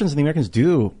the Russians and the Americans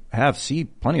do have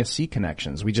plenty of sea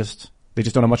connections. They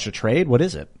just don't have much to trade. What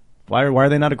is it? Why are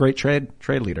they not a great trade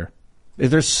leader?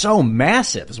 They're so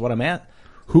massive is what I'm at.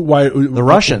 Why the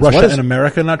Russians? Russia and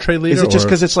America not trade leader? Is it just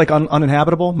because it's like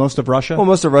uninhabitable? Most of Russia? Well,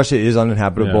 most of Russia is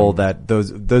uninhabitable.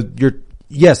 Yeah.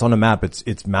 Yes, on a map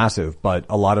it's massive, but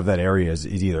a lot of that area is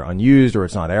either unused or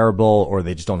it's not arable or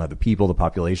they just don't have the people, the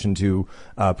population to.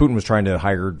 Putin was trying to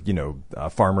hire,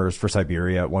 farmers for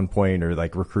Siberia at one point or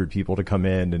recruit people to come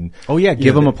in and. Oh yeah,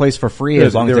 give them a place for free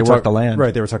as long as they work the land.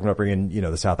 Right, they were talking about bringing,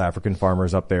 the South African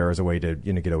farmers up there as a way to,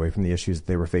 get away from the issues that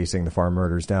they were facing, the farm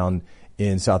murders down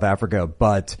in South Africa.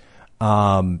 But,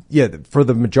 For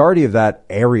the majority of that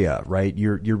area, right,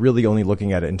 you're really only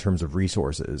looking at it in terms of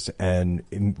resources. And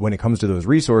when it comes to those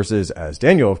resources, as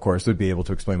Daniel, of course, would be able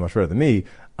to explain much better than me,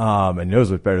 and knows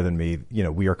it better than me,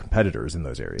 we are competitors in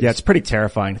those areas. Yeah, it's pretty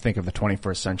terrifying to think of the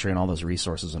 21st century and all those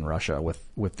resources in Russia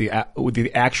with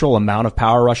the actual amount of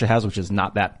power Russia has, which is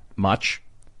not that much.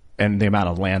 And the amount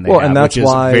of land they have, and that's which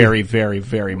why, is very, very,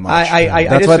 very much.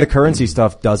 That's why the currency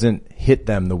stuff doesn't hit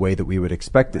them the way that we would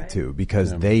expect it to,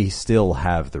 because they still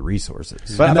have the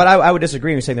resources. But I would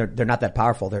disagree with saying they're not that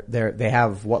powerful. They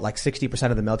have what, like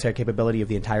 60% of the military capability of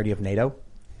the entirety of NATO.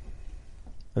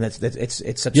 And it's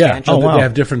substantial. Yeah. Oh, wow. They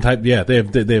have different type. Yeah, they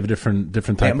have different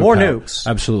type. They have more nukes.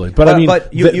 Absolutely. But I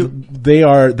mean, they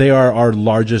are our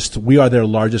largest. We are their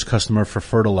largest customer for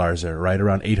fertilizer. Right,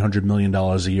 around $800 million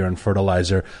a year in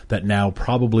fertilizer that now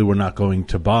probably we're not going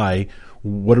to buy.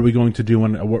 What are we going to do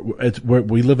when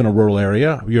we live in a rural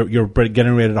area? You're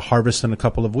getting ready to harvest in a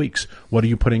couple of weeks. What are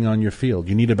you putting on your field?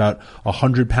 You need about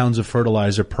 100 pounds of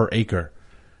fertilizer per acre.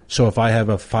 So if I have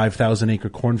a 5,000 acre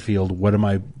cornfield, do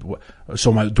I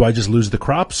just lose the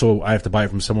crop? So I have to buy it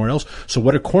from somewhere else. So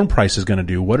what are corn prices going to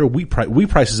do? What are wheat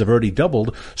prices have already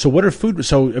doubled. So what are food?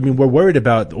 So, I mean, we're worried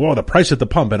about, the price at the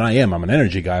pump. And I'm an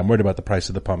energy guy. I'm worried about the price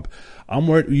of the pump. I'm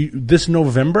worried this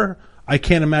November. I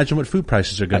can't imagine what food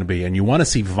prices are going to be. And you want to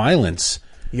see violence.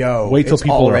 Wait till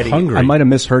people are hungry. I might have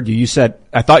misheard you.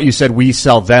 I thought you said we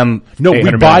sell them. No,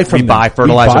 we buy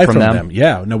fertilizer from them.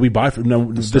 Yeah, no, we buy from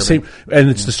the same. And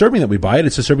it's disturbing that we buy it.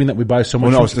 It's disturbing that we buy so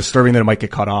much. No, it's disturbing that it might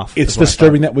get cut off. It's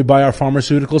disturbing that we buy our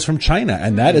pharmaceuticals from China,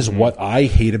 and that is what I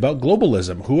hate about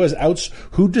globalism.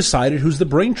 Who decided? Who's the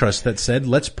brain trust that said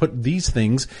let's put these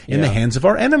things in the hands of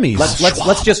our enemies?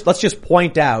 Let's just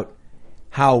point out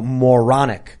how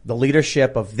moronic the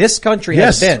leadership of this country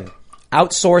has been.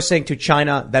 Outsourcing to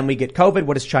China, then we get COVID.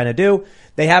 What does China do?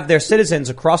 They have their citizens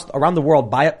around the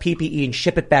world buy up PPE and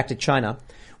ship it back to China.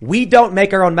 We don't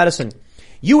make our own medicine.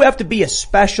 You have to be a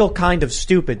special kind of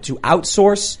stupid to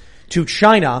outsource to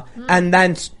China and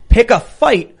then pick a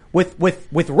fight with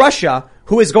Russia,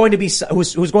 who is going to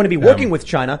be working with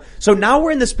China. So now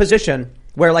we're in this position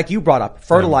where, like you brought up,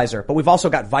 fertilizer, but we've also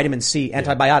got vitamin C,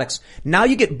 antibiotics. Now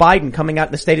you get Biden coming out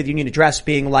in the State of the Union address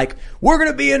being like, we're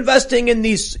going to be investing in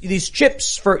these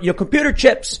chips for computer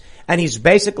chips. And he's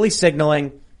basically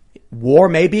signaling war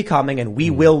may be coming and we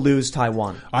will lose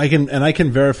Taiwan. I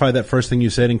can verify that first thing you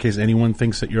said in case anyone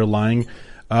thinks that you're lying.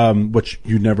 Which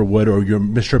you never would, or you're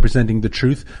misrepresenting the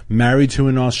truth. Married to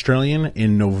an Australian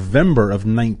in November of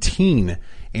 19.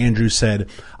 Andrew said,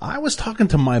 I was talking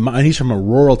to my mom, and he's from a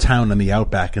rural town in the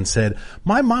outback, and said,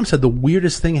 my mom said the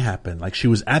weirdest thing happened. Like, she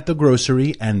was at the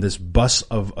grocery and this bus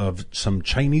of some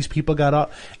Chinese people got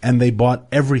out and they bought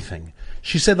everything.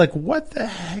 She said, like, what the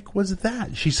heck was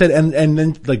that? She said, and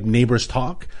then, like, neighbors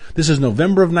talk. This is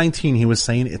November of 19. He was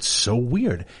saying, it's so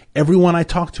weird. Everyone I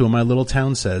talk to in my little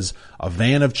town says a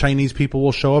van of Chinese people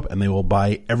will show up and they will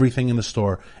buy everything in the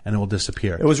store and it will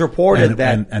disappear. It was reported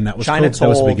that that was China that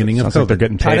was the beginning of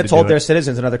COVID. China told their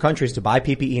citizens in other countries to buy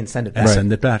PPE and send it back.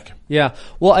 Send it back. Yeah.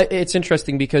 Well, it's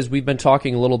interesting because we've been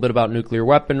talking a little bit about nuclear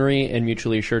weaponry and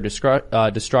mutually assured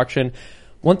destruction.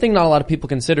 One thing not a lot of people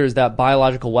consider is that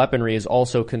biological weaponry is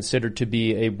also considered to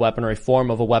be a weapon or a form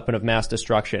of a weapon of mass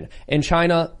destruction. And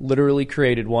China literally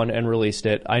created one and released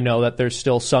it. I know that there's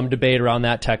still some debate around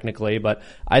that technically, but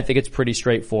I think it's pretty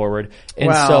straightforward.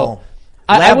 And so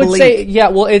I would say,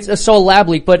 it's a lab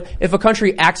leak, but if a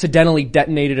country accidentally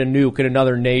detonated a nuke in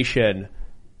another nation,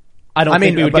 I don't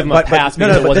think we would give them a pass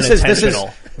because it wasn't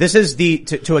intentional. This is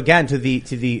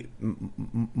the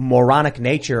moronic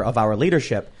nature of our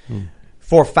leadership.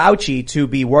 For Fauci to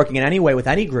be working in any way with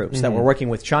any groups that were working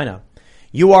with China,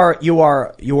 you are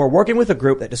working with a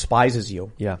group that despises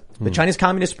you. Yeah. The Chinese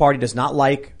Communist Party does not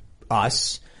like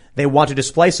us. They want to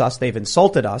displace us. They've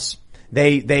insulted us.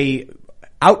 They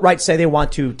outright say they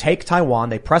want to take Taiwan.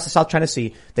 They press the South China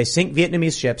Sea. They sink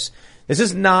Vietnamese ships. This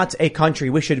is not a country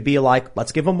we should be like,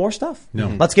 let's give them more stuff. No.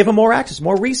 Let's give them more access,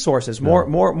 more resources,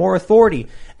 more authority.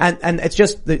 And it's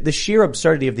just the sheer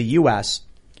absurdity of the U.S.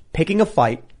 picking a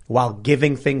fight while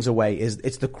giving things away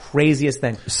it's the craziest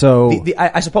thing. So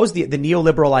I suppose the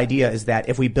neoliberal idea is that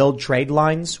if we build trade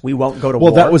lines, we won't go to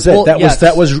war. Well, that was it.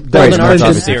 That was Golden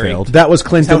Arches theory. That was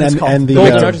Clinton and the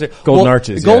Golden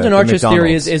Arches. Golden Arches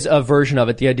theory is a version of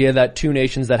it. The idea that two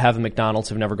nations that have a McDonald's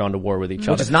have never gone to war with each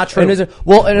other. Which is not true.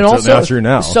 And also not true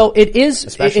now. So it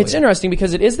is. It's interesting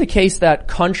because it is the case that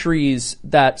countries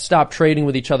that stop trading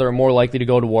with each other are more likely to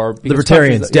go to war.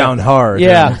 Libertarians down hard.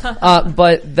 Yeah.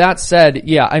 But that said,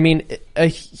 I mean, a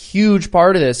huge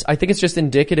part of this, I think it's just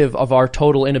indicative of our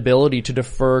total inability to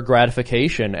defer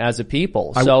gratification as a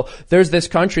people. So there's this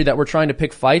country that we're trying to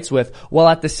pick fights with, while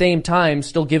at the same time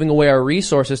still giving away our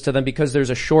resources to them because there's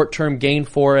a short-term gain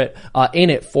for it, in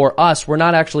it for us. We're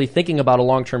not actually thinking about a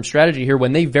long-term strategy here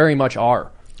when they very much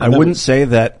are. I wouldn't say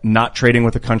that not trading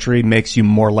with a country makes you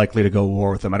more likely to go to war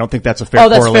with them. I don't think that's a fair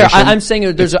correlation. That's fair. I'm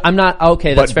saying I'm not,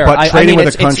 okay, that's fair. But trading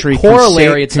with a country it's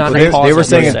corollary, it's not causal. They were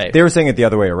saying it the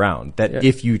other way around, that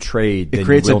if you trade, then it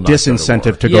creates you a will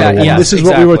disincentive to go to war. And this is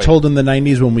what we were told in the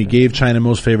 90s when we gave China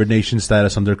most favored nation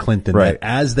status under Clinton, that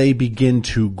as they begin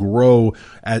to grow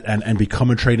and become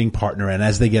a trading partner, and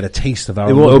as they get a taste of our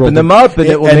it will open them up, and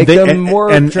it will make them more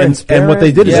transparent. And what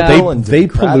they did is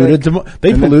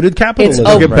they polluted capitalism.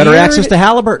 They'll get better access to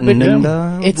Halliburton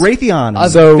and it's Raytheon.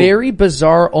 A very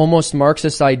bizarre, almost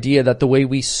Marxist idea that the way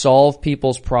we solve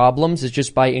people's problems is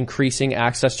just by increasing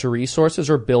access to resources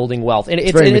or building wealth. And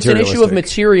it's an issue of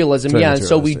materialism, and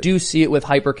so we do see it with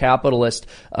hyper-capitalist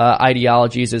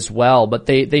ideologies as well. But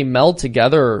they meld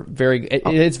together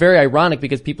it's very ironic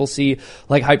because people see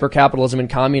like hyper-capitalism and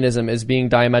communism as being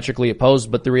diametrically opposed,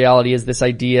 but the reality is this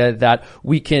idea that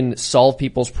we can solve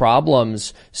people's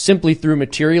problems simply through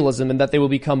materialism and that they will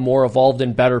become more evolved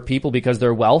and better people because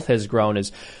their wealth has grown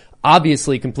is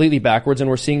obviously completely backwards, and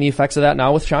we're seeing the effects of that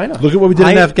now with China. Look at what we did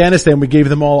in Afghanistan. We gave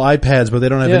them all iPads, but they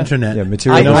don't have internet. Yeah,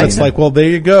 material. It's like, well, there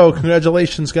you go.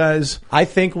 Congratulations, guys. I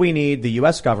think we need the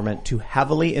U.S. government to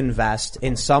heavily invest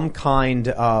in some kind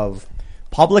of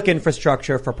public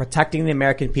infrastructure for protecting the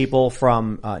American people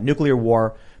from nuclear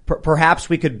war. Perhaps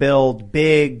we could build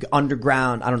big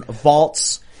underground,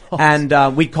 vaults.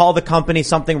 And we'd call the company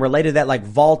something related to that, like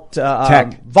Vault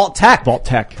Tech.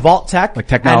 Like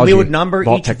technology. And we would number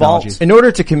each vault. In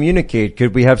order to communicate,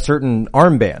 could we have certain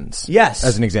armbands? Yes.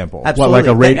 As an example. Absolutely.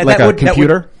 What, like a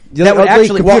computer? That would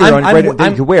actually, you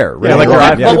could wear. Right?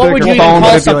 What would you even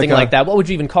call something like that? What would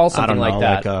you even call something like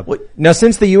that? Now,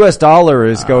 since the U.S. dollar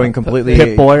is going completely,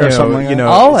 Pip-Boy or something,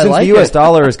 since the U.S.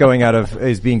 dollar is going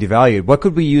is being devalued, what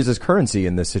could we use as currency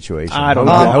in this situation? I don't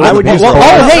know. I would use. No!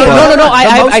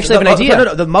 I actually have an idea.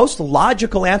 No. The most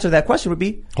logical answer to that question would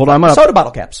be soda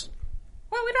bottle caps.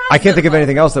 I can't think of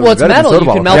anything else that would be better metal. than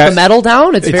soda You can bottles. melt the metal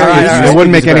down. It's very easy. It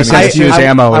wouldn't make any sense to use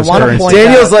ammo as currency.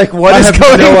 Daniel's like, what is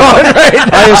going on right now?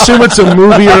 I assume it's a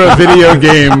movie or a video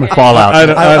game. Fallout.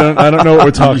 I don't know what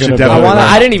we're talking about.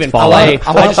 I didn't even play.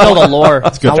 I just know the lore. I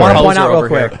want to point out real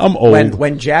quick. I'm old.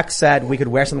 When Jack said we could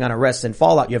wear something on our wrists in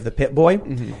Fallout, you have the Pip-Boy,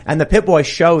 and the Pip-Boy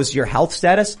shows your health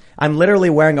status. I'm literally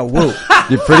wearing a Whoop.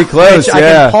 You're pretty close. I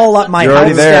can pull up my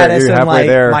health status and like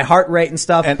my heart rate and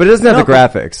stuff. But it doesn't have the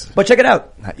graphics. But check it out.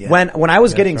 When I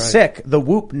was getting sick, the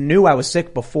Whoop knew I was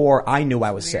sick before I knew I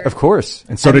was sick. Of course.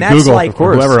 And so did Google, of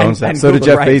course. Whoever owns that. So did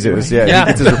Jeff Bezos.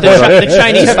 Yeah. The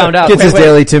Chinese found out. Gets his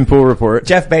daily Tim Pool report.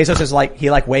 Jeff Bezos is like, he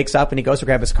wakes up and he goes to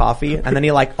grab his coffee and then he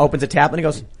opens a tap and he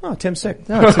goes, oh, Tim's sick.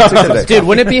 No, Tim's sick today. Dude,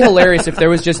 wouldn't it be hilarious if there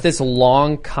was just this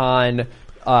long con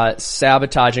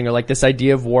sabotaging or like this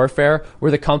idea of warfare where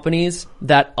the companies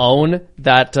that own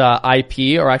that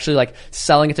IP are actually like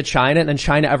selling it to China, and then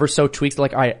China ever so tweaks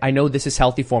like, all right, I know this is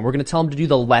healthy for him. We're going to tell him to do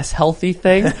the less healthy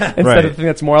thing instead of the thing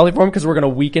that's more healthy for him because we're going to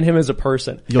weaken him as a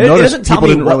person. You'll notice people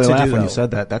didn't really laugh when you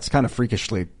said that. That's kind of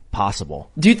freakishly possible.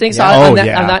 Do you think so?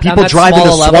 Yeah. People drive into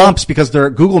swamps because their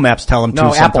Google Maps tell them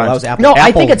to sometimes. That was Apple. No,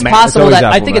 I think it's possible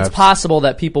it's possible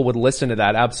that people would listen to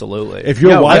that. Absolutely. If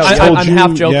your watch told I'm you,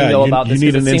 half joking though about this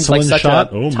because it seems like such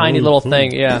a tiny little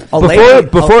thing. Yeah.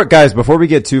 Before we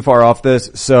get too far off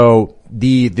this, so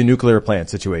the nuclear plant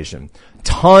situation.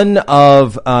 Ton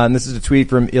of, and this is a tweet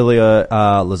from Ilya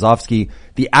Lazovsky.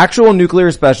 The actual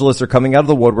nuclear specialists are coming out of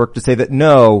the woodwork to say that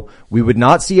no, we would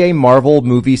not see a Marvel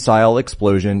movie style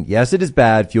explosion. Yes, it is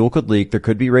bad. Fuel could leak. There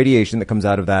could be radiation that comes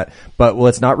out of that. But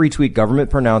let's not retweet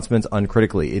government pronouncements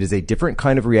uncritically. It is a different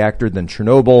kind of reactor than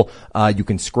Chernobyl. You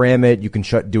can scram it. You can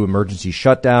do emergency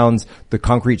shutdowns. The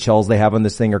concrete shells they have on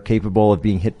this thing are capable of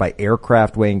being hit by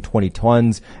aircraft weighing 20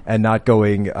 tons and not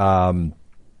going,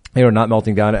 not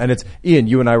melting down. And it's, Ian,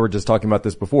 you and I were just talking about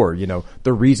this before.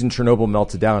 The reason Chernobyl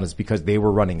melted down is because they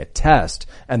were running a test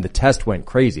and the test went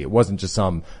crazy. It wasn't just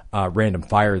some random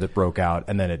fire that broke out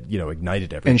and then it,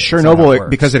 ignited everything. And Chernobyl,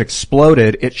 because it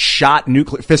exploded, it shot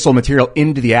fissile material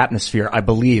into the atmosphere, I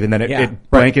believe, and then it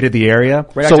blanketed the area.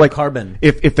 So like carbon.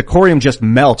 If the corium just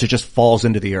melts, it just falls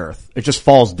into the earth. It just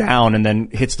falls down and then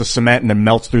hits the cement and then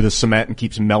melts through the cement and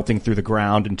keeps melting through the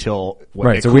ground until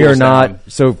it so we are not, down.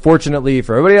 So fortunately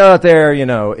for everybody out there,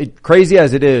 crazy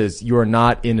as it is, you are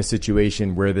not in a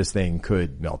situation where this thing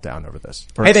could melt down over this.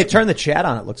 Hey, they turned the chat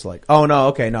on, it looks like. Oh no,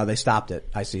 okay, no, they stopped it.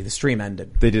 I see. The stream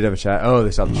ended. They did have a chat. Oh,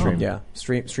 they stopped the stream. Yeah,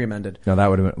 stream ended. No, that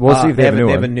would have been. We'll see if they have a new one.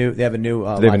 They have a new.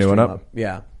 Do they have a new one up?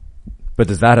 Yeah. But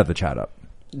does that have the chat up?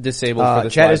 Disabled for the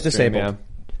chat is stream, disabled.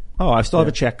 Yeah. Oh, I still have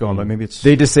a chat going, but maybe it's...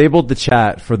 They disabled the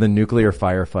chat for the nuclear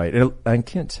firefight. I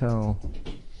can't tell.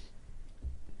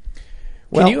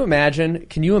 Can you imagine?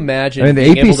 I mean,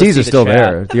 the APCs are still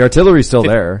there. The artillery's still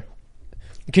there.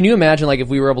 Can you imagine, like, if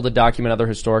we were able to document other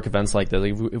historic events like this,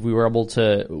 like, if we were able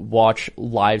to watch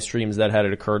live streams that had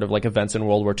occurred of, like, events in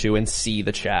World War II and see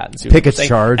the chat and see what Pickets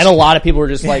charged. And a lot of people were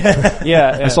just like,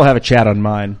 yeah. I still have a chat on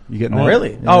mine. You getting that?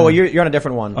 Really? Yeah. Oh, well, you're on a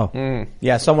different one. Oh.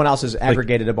 Yeah, someone else has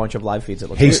aggregated a bunch of live feeds. It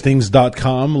looks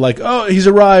Hastings.com, like, oh, he's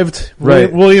arrived.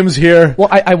 Right. William's here. Well,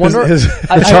 I wonder.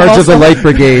 The charge of the light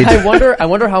brigade. I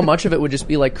wonder how much of it would just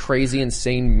be like crazy,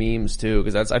 insane memes too,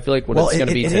 because I feel like what it's going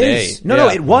to be today. No,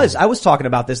 it was. I was talking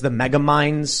about this. The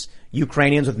Megamind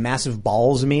Ukrainians with massive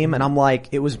balls meme, and I'm like,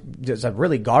 it's a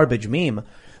really garbage meme.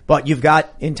 But you've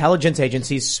got intelligence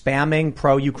agencies spamming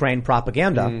pro-Ukraine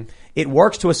propaganda. It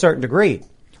works to a certain degree.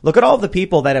 Look at all of the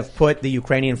people that have put the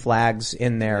Ukrainian flags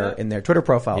in their Twitter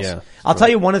profiles. Yeah, I'll tell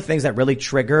you one of the things that really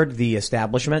triggered the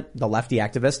establishment, the lefty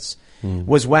activists,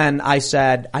 was when I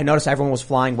said, I noticed everyone was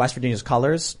flying West Virginia's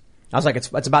colors. I was like,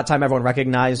 it's about time everyone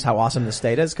recognized how awesome the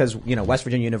state is, because, West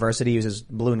Virginia University uses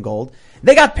blue and gold.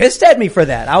 They got pissed at me for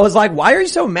that. I was like, why are you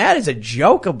so mad? It's a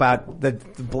joke about the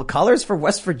colors for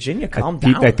West Virginia. Calm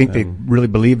down. I think they really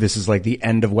believe this is like the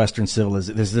end of Western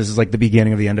civilization. This is like the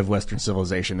beginning of the end of Western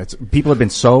civilization. People have been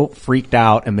so freaked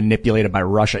out and manipulated by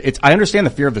Russia. I understand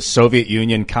the fear of the Soviet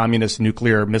Union communist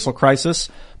nuclear missile crisis,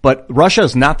 but Russia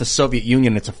is not the Soviet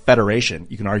Union. It's a federation.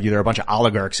 You can argue there are a bunch of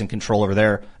oligarchs in control over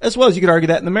there, as well as you could argue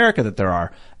that in America that there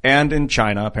are. And in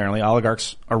China, apparently,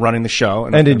 oligarchs are running the show.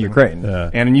 And in Ukraine.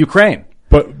 And in Ukraine.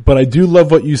 But I do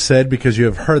love what you said, because you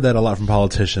have heard that a lot from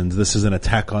politicians. This is an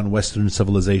attack on Western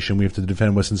civilization. We have to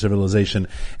defend Western civilization.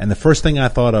 And the first thing I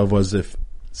thought of was, if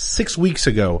 6 weeks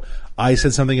ago I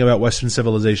said something about Western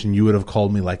civilization, you would have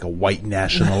called me like a white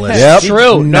nationalist. Yep.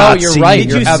 True. No, Nazi, you're right.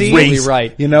 You're absolutely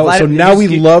right. So now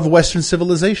we love Western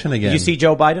civilization again. Did you see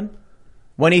Joe Biden?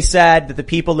 When he said that the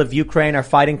people of Ukraine are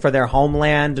fighting for their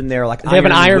homeland and they're like, they have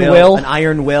an iron will. An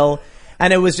iron will.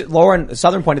 And it was, Lauren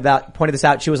Southern pointed this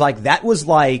out. She was like, that was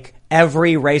like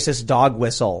every racist dog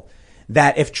whistle.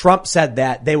 That if Trump said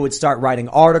that, they would start writing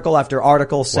article after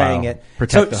article saying it.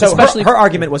 So her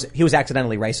argument was he was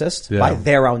accidentally racist by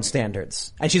their own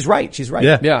standards. And she's right.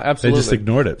 Yeah, absolutely. They just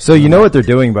ignored it. So you know what they're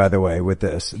doing, by the way, with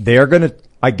this?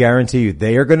 I guarantee you,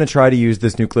 they are going to try to use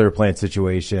this nuclear plant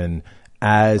situation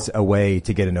as a way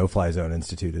to get a no-fly zone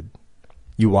instituted.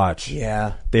 You watch.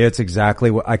 Yeah. That's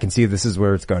exactly what I can see. This is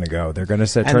where it's going to go. They're going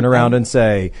to turn around and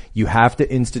say, you have to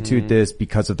institute this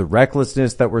because of the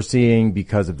recklessness that we're seeing,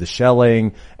 because of the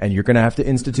shelling, and you're going to have to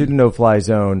institute a no-fly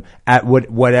zone at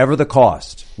whatever the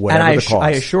cost. I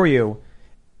assure you,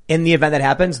 in the event that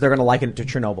happens, they're going to liken it to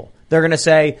Chernobyl. They're going to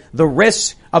say the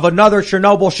risk of another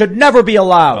Chernobyl should never be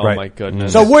allowed. Oh my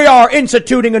goodness. So we are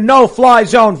instituting a no-fly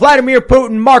zone. Vladimir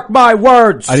Putin, mark my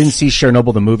words. I didn't see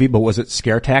Chernobyl the movie, but was it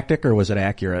scare tactic or was it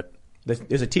accurate? It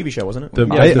was a TV show, wasn't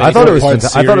it? I thought it was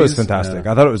fantastic.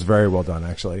 Yeah. I thought it was very well done,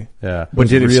 actually. Yeah. But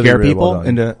did it really, scare really people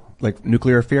into like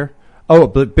nuclear fear? Oh,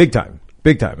 but big time.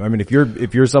 Big time. I mean, if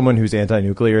you're someone who's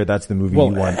anti-nuclear, that's the movie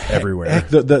you want everywhere. Heck,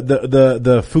 the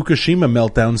Fukushima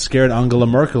meltdown scared Angela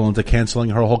Merkel into canceling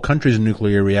her whole country's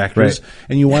nuclear reactors. Right.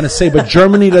 And you want to say, but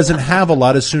Germany doesn't have a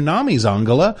lot of tsunamis,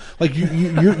 Angela. Like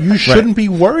you shouldn't be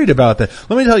worried about that.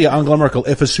 Let me tell you, Angela Merkel,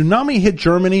 if a tsunami hit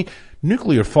Germany,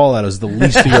 nuclear fallout is the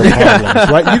least of your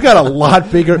problems, right? You got a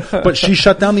lot bigger, but she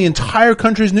shut down the entire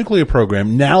country's nuclear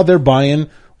program. Now they're buying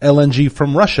LNG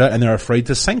from Russia, and they're afraid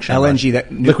to sanction LNG, Russia.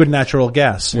 Liquid natural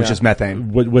gas, which is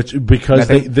methane. Which because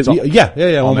methane?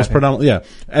 Almost methane. predominantly,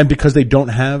 and because they don't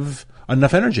have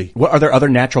enough energy. What are there other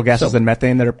natural gases than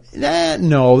methane that are?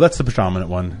 No, that's the predominant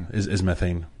one is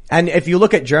methane. And if you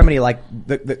look at Germany, like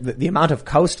the amount of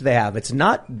coast they have, it's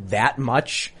not that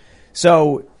much.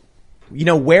 So,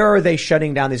 where are they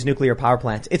shutting down these nuclear power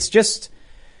plants? It's just.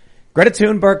 Greta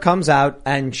Thunberg comes out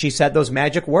and she said those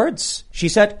magic words. She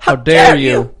said, how dare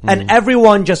you? And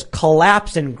everyone just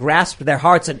collapsed and grasped their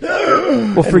hearts and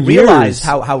realized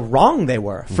how wrong they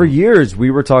were. For years, we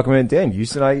were talking about, Dan, you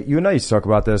and I used to talk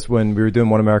about this when we were doing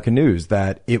One American News,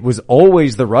 that it was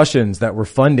always the Russians that were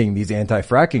funding these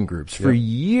anti-fracking groups for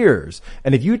years.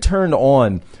 And if you turned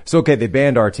on, they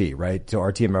banned RT, right? So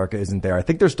RT America isn't there. I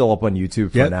think they're still up on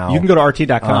YouTube for now. You can go to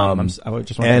RT.com.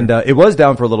 It was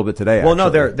down for a little bit today. Well,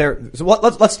 actually. no, they're so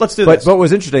let's do this. But what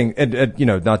was interesting, and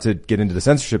not to get into the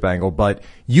censorship angle, but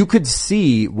you could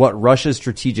see what Russia's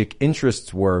strategic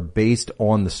interests were based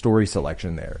on the story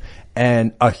selection there.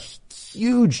 And a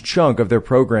huge chunk of their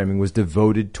programming was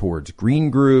devoted towards green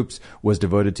groups, was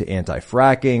devoted to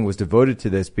anti-fracking, was devoted to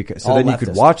this because, so then you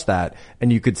could watch that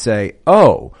and you could say,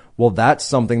 oh, well, that's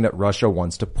something that Russia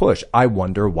wants to push. I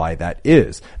wonder why that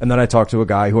is. And then I talked to a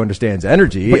guy who understands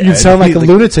energy. But you'd sound like a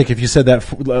lunatic if you said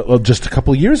that just a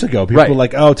couple years ago. People were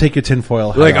like, oh, take your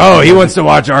tinfoil hat. Like, oh, he wants to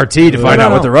watch RT to find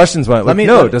out what the Russians want. Like,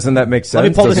 doesn't that make sense? Let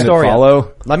me pull the story.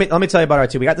 Follow? Let me tell you about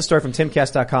RT. We got the story from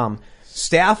timcast.com.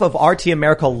 Staff of RT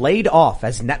America laid off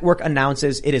as network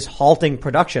announces it is halting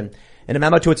production. In a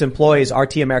memo to its employees,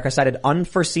 RT America cited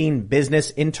unforeseen business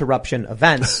interruption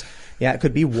events. Yeah, it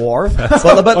could be war. But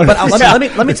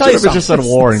let me tell you something. Just said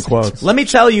war in quotes. Let me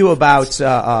tell you about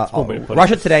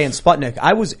Russia Today and Sputnik.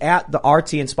 I was at the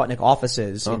RT and Sputnik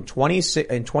offices in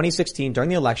 2016 during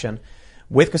the election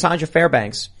with Cassandra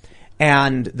Fairbanks,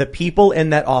 and the people in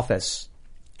that office,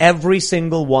 every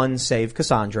single one save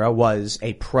Cassandra, was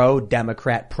a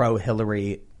pro-Democrat,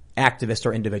 pro-Hillary activist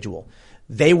or individual.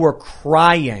 They were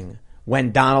crying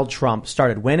when Donald Trump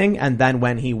started winning and then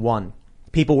when he won.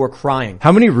 People were crying.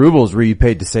 How many rubles were you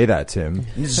paid to say that, Tim?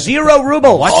 0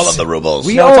 rubles. All of the rubles.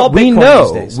 We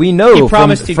know he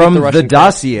promised from the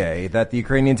dossier that the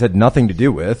Ukrainians had nothing to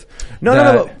do with.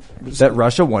 That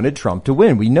Russia wanted Trump to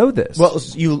win. We know this. Well,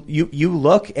 you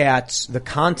look at the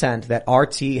content that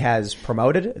RT has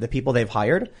promoted, the people they've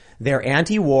hired. They're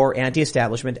anti-war,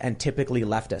 anti-establishment, and typically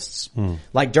leftists.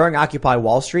 Like during Occupy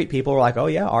Wall Street, people were like, "Oh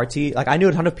yeah, RT." Like I knew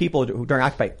a ton of people who during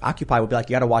Occupy would be like,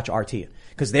 "You got to watch RT."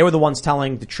 Because they were the ones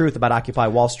telling the truth about Occupy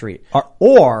Wall Street.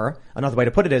 Or, another way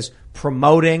to put it is,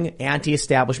 promoting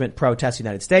anti-establishment protests in the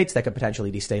United States that could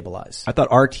potentially destabilize. I thought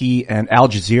RT and Al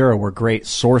Jazeera were great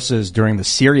sources during the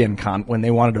Syrian when they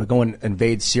wanted to go and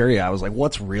invade Syria. I was like,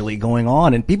 what's really going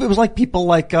on? And it was like people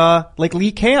like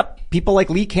Lee Camp. People like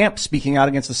Lee Camp speaking out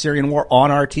against the Syrian war on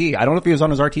RT. I don't know if he was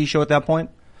on his RT show at that point.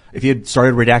 If he had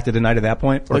started Redacted Tonight at that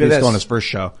point, or if he was still on his first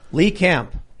show. Lee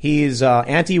Camp. He's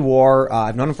anti-war.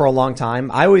 I've known him for a long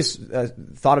time. I always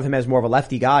thought of him as more of a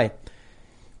lefty guy.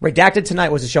 Redacted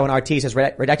Tonight was a show on RT. It says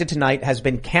Redacted Tonight has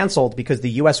been canceled because the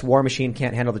U.S. war machine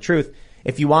can't handle the truth.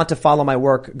 If you want to follow my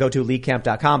work, go to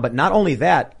leecamp.com. But not only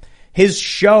that, his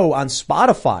show on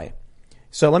Spotify.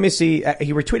 So let me see.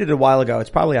 He retweeted it a while ago. It's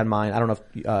probably on mine. I don't know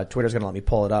if Twitter's going to let me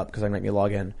pull it up because I make me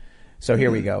log in. So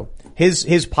here we go. His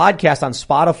podcast on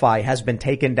Spotify has been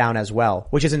taken down as well,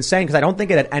 which is insane because I don't think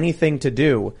it had anything to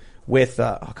do with,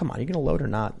 oh, come on. Are you going to load or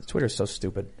not? Twitter's so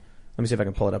stupid. Let me see if I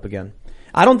can pull it up again.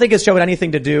 I don't think his show had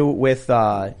anything to do with,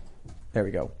 there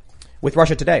we go, with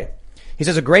Russia Today. He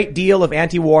says a great deal of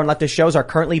anti-war and leftist shows are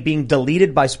currently being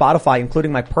deleted by Spotify,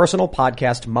 including my personal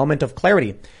podcast, Moment of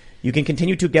Clarity. You can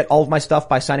continue to get all of my stuff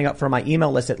by signing up for my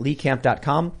email list at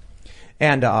leecamp.com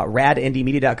and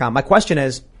radindiemedia.com. My question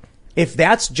is, if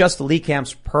that's just Lee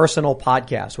Camp's personal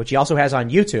podcast, which he also has on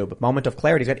YouTube, Moment of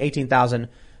Clarity, he's got 18,000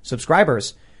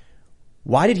 subscribers,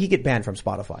 why did he get banned from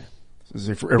Spotify? This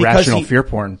is irrational fear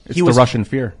porn. It's the Russian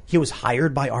fear. He was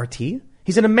hired by RT?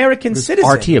 He's an American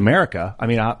citizen. RT America. I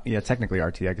mean, yeah, technically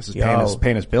RT, I guess, is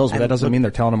paying his bills, but that doesn't mean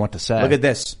they're telling him what to say. Look at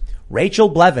this. Rachel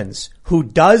Blevins, who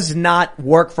does not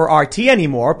work for RT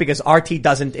anymore because RT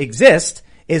doesn't exist,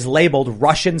 is labeled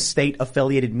Russian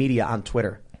state-affiliated media on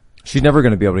Twitter. She's never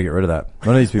going to be able to get rid of that.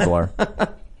 None of these people are.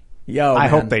 I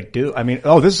hope they do. I mean,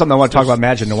 this is something I want to talk about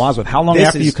Maajid Nawaz with. How long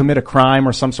after you commit a crime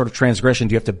or some sort of transgression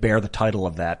do you have to bear the title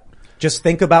of that? Just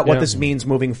think about what this means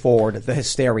moving forward, the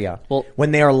hysteria. Well,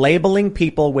 when they are labeling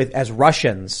people as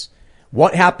Russians,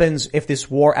 what happens if this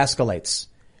war escalates?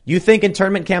 You think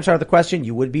internment camps are out of the question?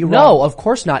 You would be wrong. No, of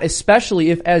course not. Especially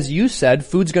if, as you said,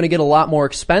 food's going to get a lot more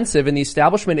expensive and the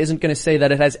establishment isn't going to say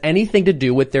that it has anything to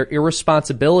do with their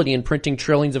irresponsibility in printing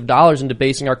trillions of dollars and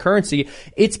debasing our currency.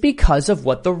 It's because of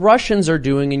what the Russians are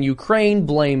doing in Ukraine.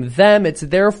 Blame them. It's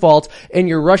their fault. And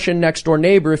your Russian next door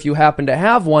neighbor, if you happen to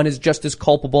have one, is just as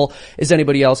culpable as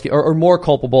anybody else, or more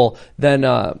culpable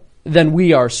than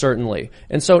we are, certainly.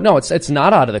 And so, no, it's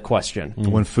not out of the question.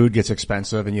 When food gets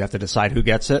expensive and you have to decide who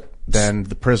gets it, then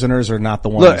the prisoners are not the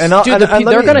ones. Look,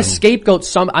 they're going to scapegoat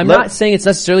some. I'm not saying it's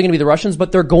necessarily going to be the Russians,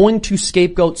 but they're going to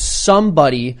scapegoat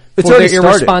somebody for their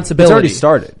irresponsibility. It's already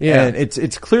started. Yeah. And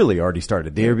it's clearly already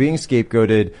started. They are being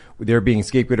scapegoated. They're being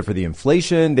scapegoated for the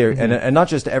inflation. And not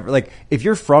just if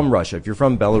you're from Russia, if you're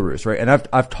from Belarus, right? And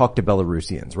I've talked to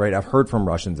Belarusians, right? I've heard from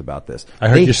Russians about this. I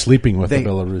heard you're sleeping with a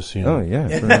Belarusian. Oh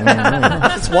yeah.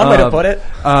 That's one way to put it.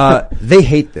 They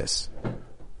hate this.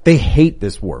 They hate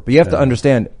this war. But you have to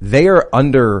understand, they are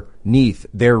underneath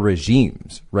their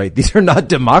regimes, right? These are not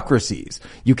democracies.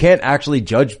 You can't actually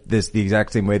judge this the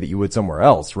exact same way that you would somewhere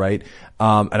else, right?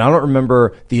 And I don't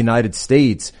remember the United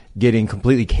States getting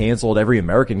completely canceled, every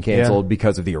American canceled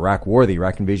because of the Iraq war, the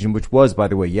Iraq invasion, which was, by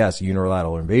the way, yes, a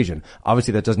unilateral invasion.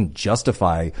 Obviously that doesn't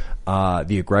justify,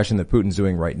 the aggression that Putin's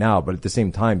doing right now. But at the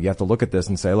same time, you have to look at this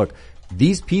and say, look,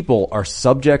 these people are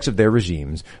subjects of their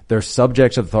regimes. They're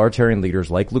subjects of authoritarian leaders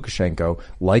like Lukashenko,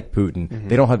 like Putin. Mm-hmm.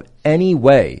 They don't have any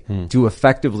way to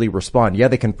effectively respond. Yeah,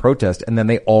 they can protest and then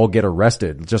they all get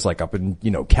arrested, just like up in,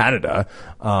 Canada,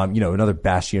 another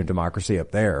bastion of democracy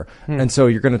up there. And so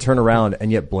you're going to turn around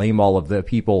and yet blame all of the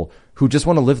people who just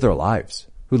want to live their lives,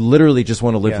 who literally just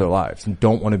want to live their lives and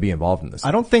don't want to be involved in this.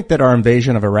 I don't think that our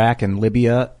invasion of Iraq and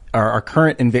Libya, our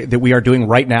current that we are doing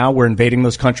right now, we're invading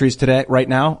those countries today, right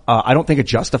now. I don't think it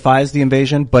justifies the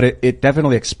invasion, but it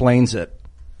definitely explains it.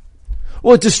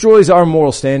 Well, it destroys our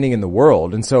moral standing in the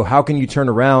world. And so how can you turn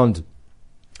around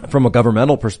from a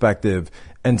governmental perspective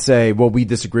and say, well, we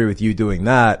disagree with you doing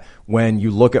that, when you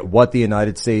look at what the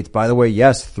United States, by the way,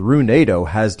 yes, through NATO,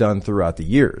 has done throughout the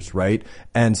years, right?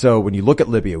 And so when you look at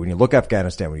Libya, when you look at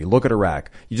Afghanistan, when you look at Iraq,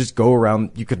 you just go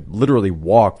around, you could literally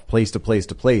walk place to place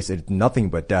to place. It's nothing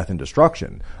but death and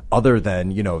destruction, other than,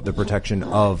 the protection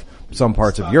of some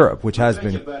parts of Europe, which has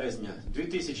been...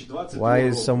 Why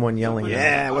is someone yelling?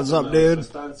 Yeah, what's up, dude?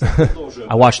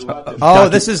 I watched...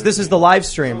 this is the live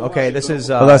stream. Okay, this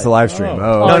is... oh, that's the live stream.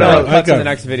 No, that's in the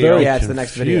next video. Yeah, it's the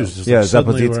next video. Yeah,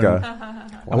 Zapotitska.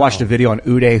 I watched a video on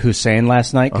Uday Hussein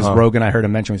last night because Rogan, I heard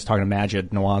him mention, he was talking to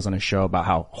Majid Nawaz on his show about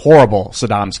how horrible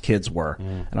Saddam's kids were.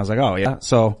 And I was like, oh yeah.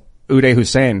 So Uday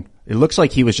Hussein, it looks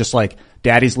like he was just like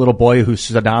daddy's little boy who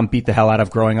Saddam beat the hell out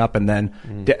of growing up. And then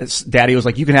daddy was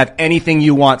like, you can have anything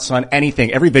you want, son,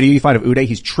 anything. Every video you find of Uday,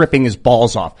 he's tripping his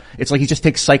balls off. It's like he just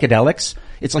takes psychedelics.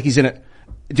 It's like he's in a,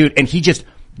 dude, and he just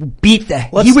beat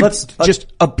he would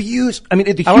just abuse. I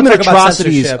mean, the human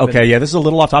atrocities. Okay, yeah, this is a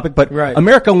little off topic, but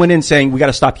America went in saying we got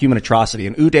to stop human atrocity,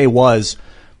 and Uday was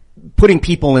putting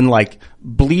people in like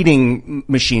bleeding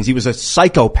machines. He was a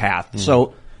psychopath.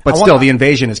 So, but still, the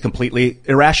invasion is completely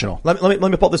irrational. Let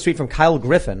me pull this tweet from Kyle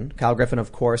Griffin. Kyle Griffin,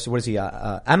 of course, what is he?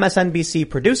 MSNBC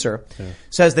producer,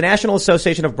 says the National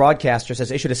Association of Broadcasters has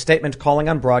issued a statement calling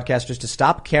on broadcasters to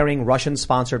stop carrying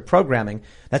Russian-sponsored programming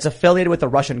that's affiliated with the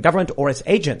Russian government or its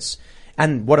agents.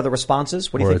 And what are the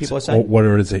responses? What do you think people are saying? Who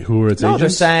are its agents? No, they're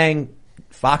saying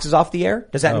Fox is off the air.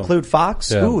 Does that include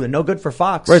Fox? Yeah. Ooh, no good for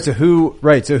Fox. Right. So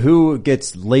who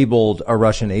gets labeled a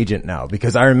Russian agent now?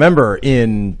 Because I remember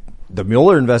in the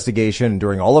Mueller investigation,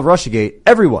 during all of Russiagate,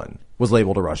 everyone was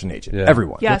labeled a Russian agent. Yeah.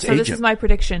 Everyone. Yeah, so this is my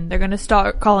prediction. They're going to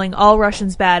start calling all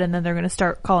Russians bad, and then they're going to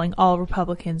start calling all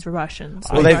Republicans Russians.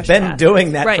 Well, they've been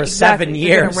doing that for 7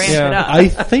 years. Ramp it up. I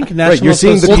think National you're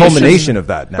seeing the culmination of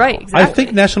that now. Right, exactly. I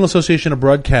think National Association of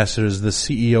Broadcasters, the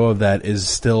CEO of that is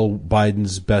still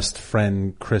Biden's best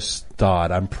friend, Chris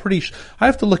Dodd. I'm pretty sure. I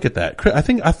have to look at that.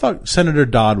 I thought Senator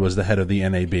Dodd was the head of the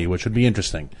NAB, which would be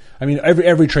interesting. I mean,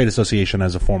 every trade association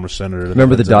has a former senator.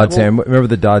 Remember the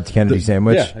Dodd Kennedy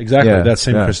sandwich? Yeah, exactly. That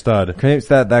same Chris Dodd. It's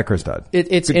that Chris Dodd.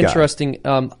 It's good interesting.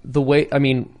 The way, I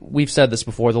mean, we've said this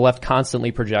before, the left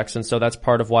constantly projects, and so that's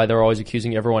part of why they're always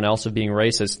accusing everyone else of being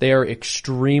racist. They are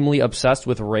extremely obsessed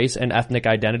with race and ethnic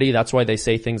identity. That's why they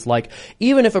say things like,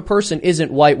 even if a person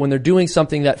isn't white, when they're doing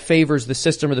something that favors the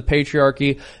system or the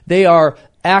patriarchy, they are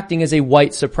acting as a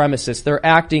white supremacist. They're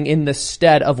acting in the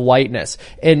stead of whiteness.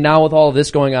 And now with all of this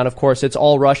going on, of course, it's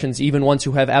all Russians, even ones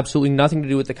who have absolutely nothing to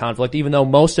do with the conflict, even though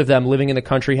most of them living in the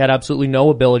country had absolutely no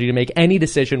ability to make any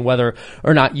decision whether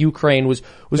or not Ukraine was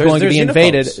going to be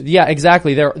invaded. Yeah,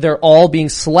 exactly. They're all being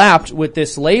slapped with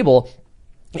this label.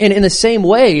 And in the same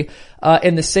way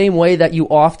that you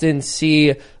often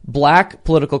see black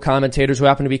political commentators who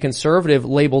happen to be conservative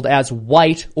labeled as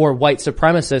white or white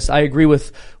supremacists, I agree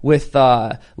with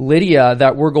Lydia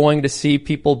that we're going to see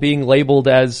people being labeled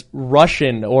as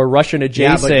Russian or Russian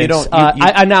adjacent. Yeah,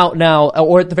 but now,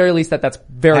 or at the very least that's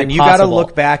very possible. And you gotta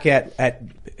look back at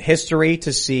history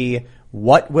to see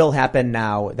what will happen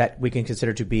now that we can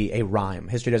consider to be a rhyme.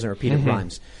 History doesn't repeat, it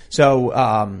rhymes.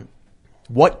 So,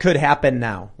 what could happen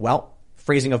now? Well,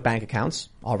 freezing of bank accounts.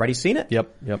 Already seen it.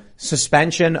 Yep.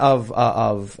 Suspension of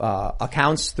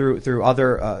accounts through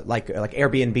other, like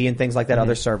Airbnb and things like that,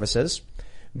 other services.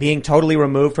 Being totally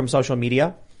removed from social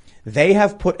media. They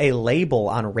have put a label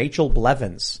on Rachel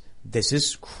Blevins. This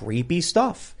is creepy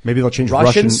stuff. Maybe they'll change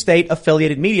Russian state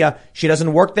affiliated media. She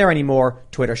doesn't work there anymore.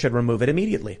 Twitter should remove it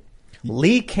immediately.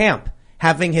 Lee Camp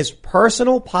having his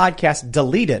personal podcast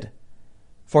deleted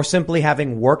for simply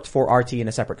having worked for RT in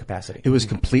a separate capacity. It was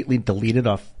completely deleted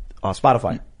off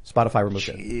Spotify. Spotify removed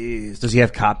it. Does he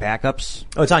have cop backups?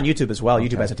 Oh, it's on YouTube as well. Okay.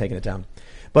 YouTube hasn't taken it down.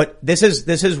 But this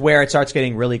is where it starts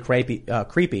getting really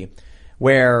creepy,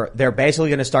 where they're basically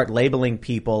going to start labeling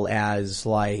people as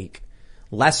like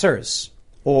lessers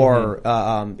or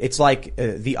it's like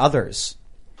the others.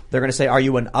 They're going to say, "Are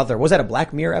you an other?" Was that a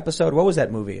Black Mirror episode? What was that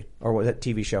movie or was that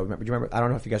TV show? Do you remember? I don't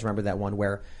know if you guys remember that one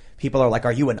where people are like,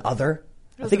 "Are you an other?"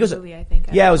 I think it was a movie. I think.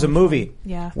 Yeah, it was a movie.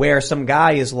 Yeah. Where some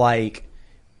guy is like,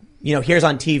 here's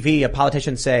on TV a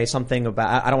politician say something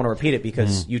about. I don't want to repeat it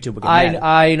because YouTube would get mad.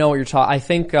 I know what you're talking. I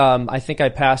think I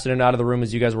passed it in and out of the room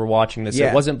as you guys were watching this. Yeah.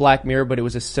 It wasn't Black Mirror, but it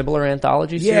was a similar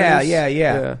anthology series.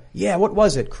 Yeah, what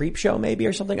was it? Creep Show maybe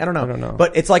or something? I don't know.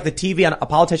 But it's like the TV a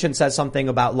politician says something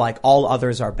about like all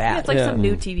others are bad. Yeah, it's like some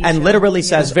new TV show. And literally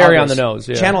says It's very others. on the nose.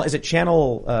 Yeah. Is it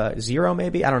Channel 0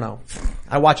 maybe? I don't know.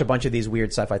 I watch a bunch of these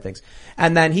weird sci-fi things.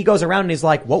 And then he goes around and he's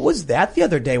like, "What was that the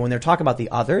other day when they're talking about the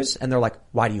others?" And they're like,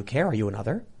 "Why do you care? Are you an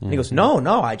other?" And he goes, No,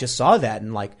 I just saw that.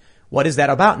 And like, what is that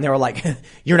about? And they were like,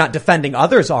 "You're not defending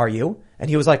others, are you?" And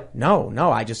he was like, No,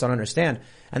 I just don't understand.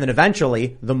 And then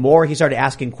eventually, the more he started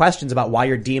asking questions about why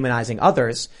you're demonizing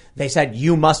others, they said,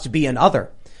 "You must be an other."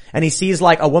 And he sees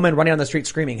like a woman running on the street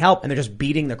screaming help, and they're just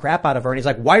beating the crap out of her. And he's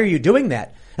like, "Why are you doing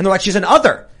that?" And they're like, "She's an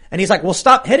other." And he's like, "Well,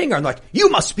 stop hitting her." And they're like, "You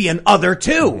must be an other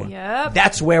too." Yep.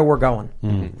 That's where we're going.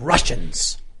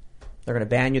 Russians. They're going to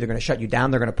ban you. They're going to shut you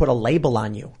down. They're going to put a label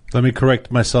on you. Let me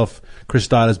correct myself. Chris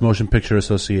Dodd is Motion Picture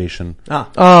Association.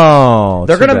 Oh,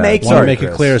 they're going to make. Want to make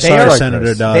it clear. Sorry,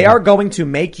 Senator Dodd. They are going to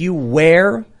make you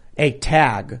wear a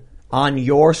tag on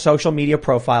your social media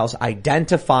profiles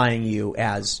identifying you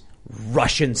as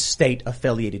Russian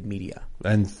state-affiliated media.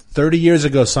 And 30 years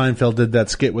ago, Seinfeld did that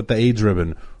skit with the AIDS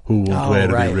ribbon. Who won't wear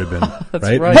the ribbon?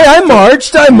 right? Hey, I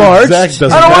marched. I don't want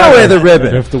to wear the ribbon.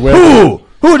 You have to wear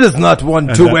Who does not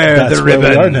want to wear the ribbon?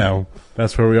 Where we are now.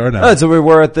 That's where we are now. So we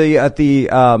were at the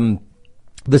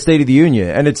State of the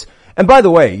Union, and by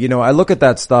the way, I look at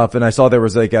that stuff and I saw there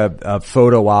was like a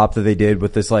photo op that they did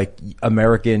with this like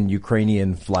American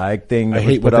Ukrainian flag thing. I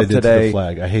hate what they did to the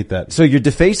flag. I hate that. So you're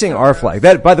defacing our flag.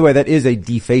 That, by the way, that is a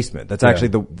defacement. That's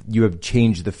actually you have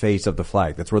changed the face of the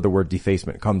flag. That's where the word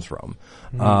defacement comes from,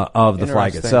 of the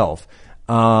flag itself.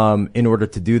 In order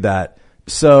to do that.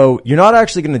 So you're not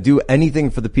actually going to do anything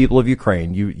for the people of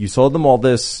Ukraine. You sold them all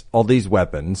these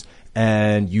weapons,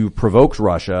 and you provoked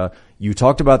Russia. You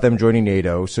talked about them joining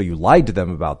NATO, so you lied to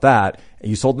them about that, and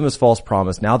you sold them this false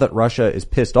promise. Now that Russia is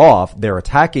pissed off, they're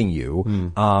attacking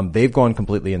you. They've gone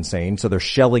completely insane, so they're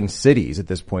shelling cities at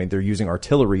this point. They're using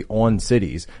artillery on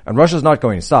cities, and Russia's not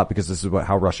going to stop because this is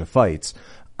how Russia fights.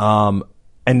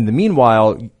 And in the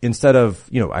meanwhile, instead of,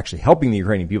 actually helping the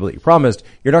Ukrainian people that you promised,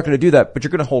 you're not going to do that, but you're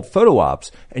going to hold photo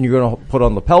ops and you're going to put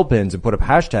on lapel pins and put up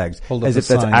hashtags as if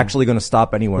that's actually going to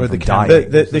stop anyone from dying.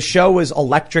 The show is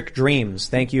Electric Dreams.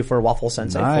 Thank you for Waffle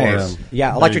Sensei. Nice.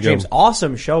 Yeah, Electric Dreams.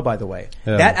 Awesome show, by the way.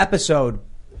 Yeah. That episode,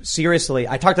 seriously,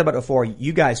 I talked about it before.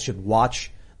 You guys should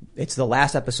watch. It's the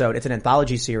last episode. It's an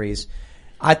anthology series.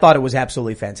 I thought it was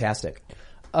absolutely fantastic.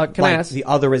 Can I ask the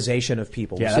otherization of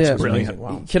people? Yeah, that's brilliant.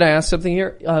 Wow. Can I ask something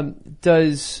here?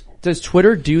 Does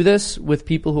Twitter do this with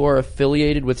people who are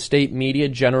affiliated with state media,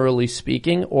 generally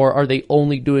speaking, or are they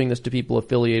only doing this to people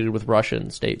affiliated with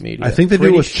Russian state media? I think they do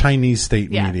it with Chinese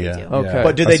state media. They do. Okay,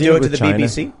 but do they do it to the China?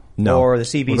 BBC? No. Or the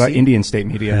CBC? What about Indian state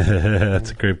media?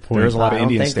 That's a great point. There's a lot of I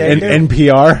don't Indian think state they media.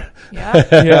 do. NPR?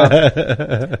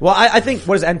 Yeah. Well, I think,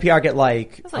 what does NPR get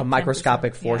like like a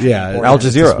microscopic 10%. portion? Yeah. Al it's a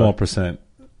Jazeera. small percent.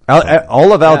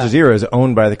 All of Al Jazeera is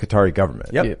owned by the Qatari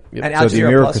government. Yep. Yep. And So Al the Jazeera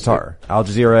Emir of Plus, Qatar, Al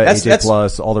Jazeera, AJ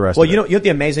Plus, all the rest Well, of it. you know what the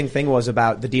amazing thing was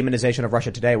about the demonization of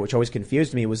Russia Today, which always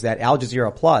confused me, was that Al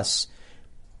Jazeera Plus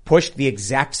pushed the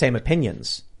exact same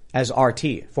opinions as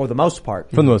RT for the most part.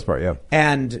 For the most part, yeah.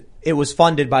 And it was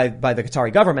funded by the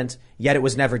Qatari government, yet it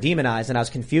was never demonized, and I was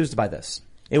confused by this.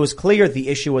 It was clear the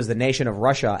issue was the nation of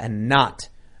Russia and not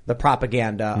the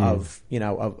propaganda of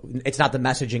it's not the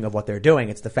messaging of what they're doing,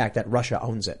 it's the fact that Russia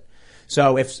owns it.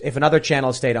 So if another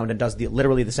channel is state-owned and does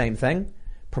literally the same thing,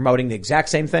 promoting the exact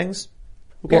same things,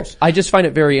 who cares? I just find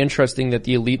it very interesting that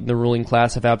the elite and the ruling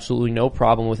class have absolutely no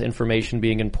problem with information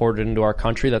being imported into our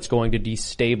country that's going to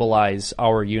destabilize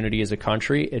our unity as a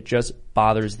country. It just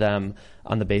bothers them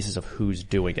on the basis of who's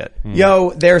doing it. Yo,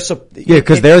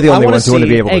 because they're the only ones who want to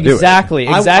be able to do it. Exactly.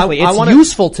 It's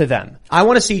useful to them. I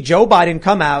want to see Joe Biden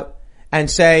come out and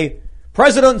say,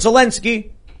 President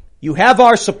Zelensky, you have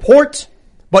our support,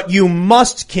 but you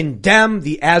must condemn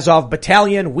the Azov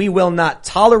battalion. We will not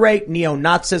tolerate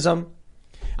neo-Nazism.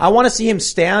 I want to see him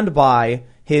stand by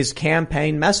his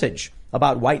campaign message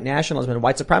about white nationalism and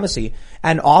white supremacy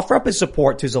and offer up his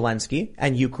support to Zelensky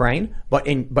and Ukraine,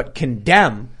 but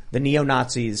condemn the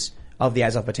neo-Nazis of the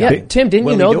Azov battalion. Yeah, Tim, didn't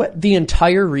Will you he know do it? the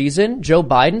entire reason Joe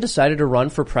Biden decided to run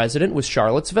for president was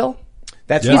Charlottesville?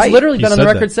 That's He's right. literally He been on the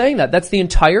said record that. saying that. That's the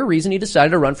entire reason he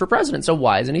decided to run for president. So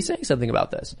why isn't he saying something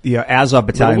about this? Yeah, Azov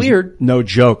Battalion. Weird. No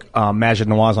joke. Majid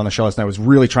Nawaz on the show last night was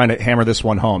really trying to hammer this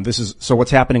one home. So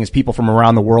what's happening is people from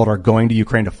around the world are going to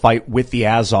Ukraine to fight with the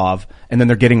Azov, and then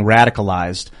they're getting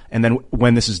radicalized. And then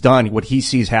when this is done, what he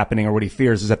sees happening or what he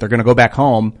fears is that they're going to go back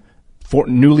home for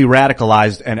newly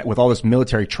radicalized and with all this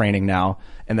military training now,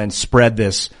 and then spread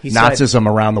this Nazism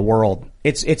around the world.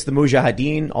 It's the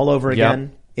Mujahideen all over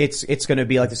again. It's going to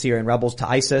be like the Syrian rebels to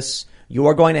ISIS. You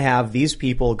are going to have these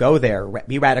people go there,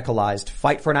 be radicalized,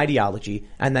 fight for an ideology,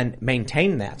 and then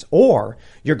maintain that. Or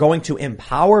you're going to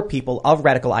empower people of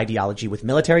radical ideology with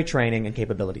military training and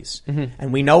capabilities. Mm-hmm.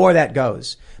 And we know where that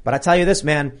goes. But I tell you this,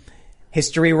 man,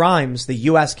 history rhymes. The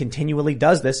U.S. continually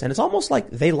does this, and it's almost like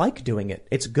they like doing it.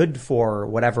 It's good for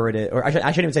whatever it is. Or I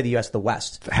shouldn't even say the U.S., the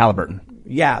West. Halliburton.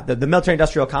 Yeah, the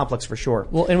military-industrial complex for sure.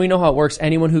 Well, and we know how it works.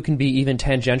 Anyone who can be even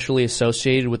tangentially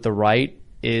associated with the right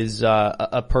is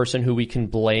a person who we can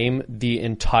blame the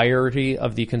entirety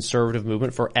of the conservative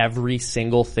movement for every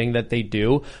single thing that they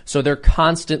do. So they're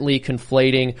constantly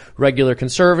conflating regular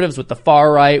conservatives with the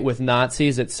far right, with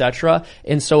Nazis, etc.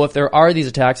 And so if there are these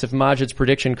attacks, if Majid's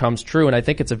prediction comes true, and I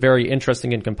think it's a very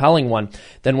interesting and compelling one,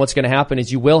 then what's going to happen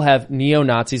is you will have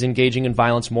neo-Nazis engaging in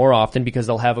violence more often because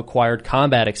they'll have acquired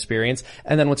combat experience.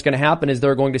 And then what's going to happen is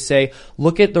they're going to say,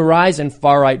 look at the rise in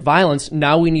far-right violence.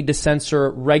 Now we need to censor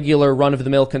regular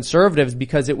run-of-the-mill conservatives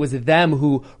because it was them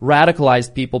who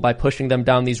radicalized people by pushing them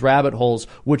down these rabbit holes,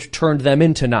 which turned them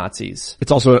into Nazis.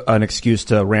 It's also an excuse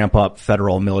to ramp up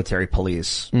federal military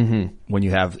police when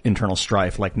you have internal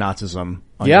strife like Nazism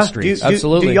on the streets.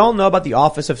 Absolutely. Do y'all know about the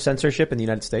Office of Censorship in the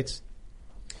United States?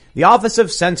 The Office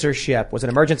of Censorship was an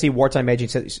emergency wartime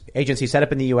agency set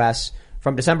up in the U.S.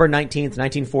 from December 19th,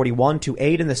 1941 to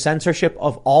aid in the censorship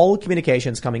of all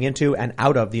communications coming into and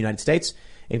out of the United States,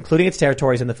 including its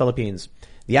territories in the Philippines.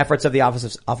 The efforts of the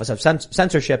Office of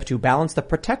Censorship to balance the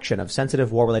protection of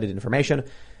sensitive war-related information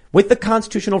with the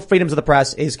constitutional freedoms of the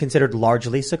press is considered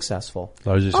largely successful.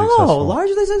 Largely successful.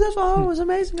 Largely successful. Oh, it was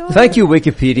amazing. Oh. Thank you,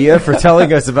 Wikipedia, for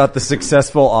telling us about the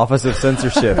successful Office of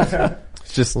Censorship.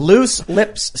 It's just loose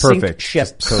lips perfect. sink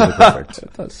ships. Just totally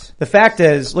perfect. The fact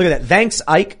is, look at that. Thanks,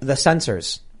 Ike, the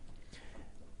censors.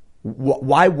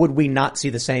 Why would we not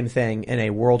see the same thing in a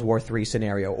World War III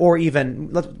scenario? Or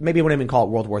even, maybe we wouldn't even call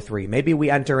it World War III. Maybe we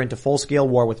enter into full-scale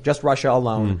war with just Russia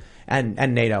alone and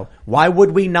NATO. Why would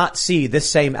we not see this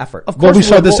same effort? Of course, Well, we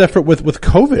saw this effort with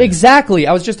COVID. Exactly.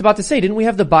 I was just about to say, didn't we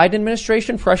have the Biden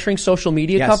administration pressuring social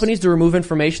media companies to remove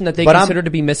information that they consider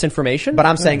to be misinformation? But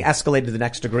I'm saying escalate to the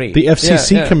next degree. The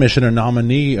FCC commissioner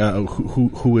nominee,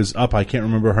 who is up, I can't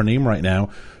remember her name right now,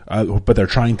 but they're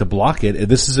trying to block it.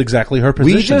 This is exactly her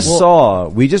position.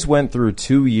 We just went through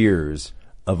 2 years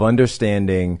of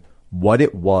understanding what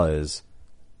it was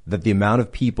that the amount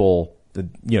of people,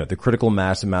 the critical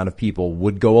mass amount of people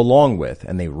would go along with,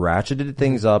 and they ratcheted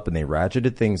things up and they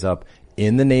ratcheted things up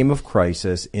in the name of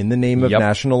crisis, in the name of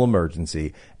national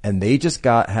emergency, and they just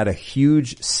had a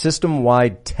huge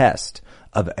system-wide test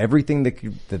of everything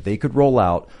that they could roll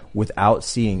out without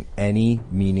seeing any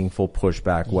meaningful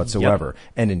pushback whatsoever.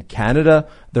 And in Canada,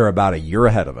 they're about a year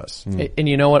ahead of us. And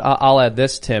you know what? I'll add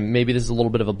this, Tim. Maybe this is a little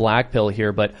bit of a black pill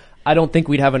here, but I don't think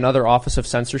we'd have another Office of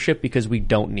Censorship because we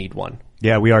don't need one.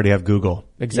 Yeah, we already have Google.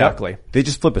 Exactly. They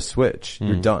just flip a switch.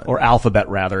 You're done. Or Alphabet,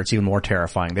 rather. It's even more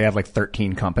terrifying. They have like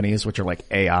 13 companies, which are like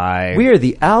AI. We are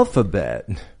the Alphabet.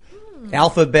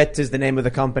 Alphabet is the name of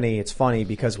the company. It's funny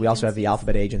because we also have the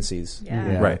Alphabet agencies.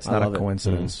 Yeah. Right. It's not a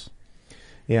coincidence.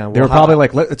 Yeah. Well, They were probably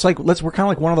like, we're kind of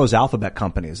like one of those alphabet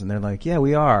companies. And they're like, yeah,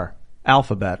 we are.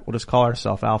 Alphabet. We'll just call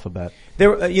ourselves Alphabet.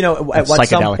 There, at some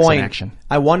psychedelics in point, action.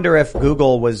 I wonder if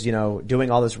Google was,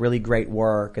 doing all this really great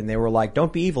work, and they were like,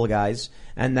 "Don't be evil, guys."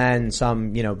 And then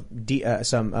some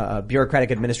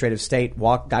bureaucratic administrative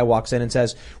guy walks in and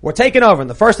says, "We're taking over." And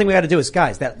the first thing we got to do is,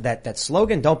 guys, that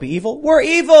slogan, "Don't be evil." We're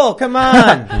evil. Come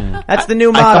on, that's the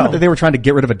new motto. I thought that they were trying to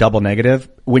get rid of a double negative.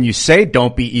 When you say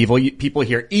 "don't be evil," people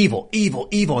hear evil, evil,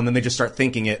 evil, and then they just start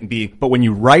thinking it and be. But when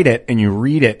you write it and you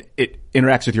read it, it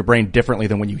interacts with your brain differently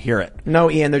than when you hear it. No,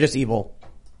 Ian, they're just evil.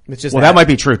 It's just that might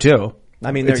be true too.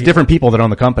 I mean, it's different people that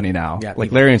own the company now. Yeah,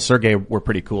 like Larry and Sergey were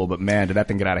pretty cool, but man, did that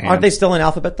thing get out of hand. Aren't they still in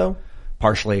Alphabet though?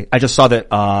 Partially. I just saw that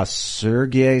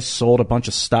Sergey sold a bunch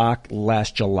of stock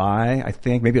last July, I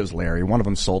think. Maybe it was Larry. One of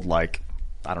them sold like,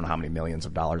 I don't know how many millions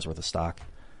of dollars worth of stock.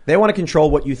 They want to control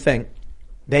what you think.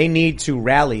 They need to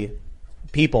rally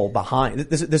people behind.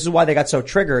 This is why they got so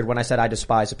triggered when I said I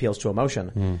despise appeals to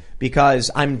emotion. Because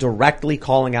I'm directly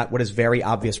calling out what is very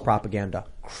obvious propaganda.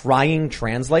 Crying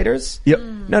translators? Yep.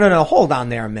 No. Hold on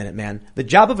there a minute, man. The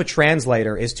job of a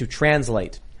translator is to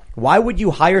translate Why would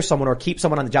you hire someone or keep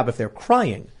someone on the job if they're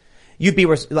crying? You'd be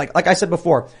like I said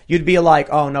before, you'd be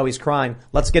like, oh no, he's crying.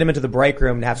 Let's get him into the break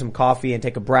room and have some coffee and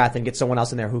take a breath and get someone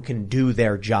else in there who can do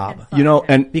their job.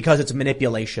 And because it's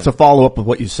manipulation. To follow up with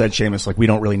what you said, Seamus, like we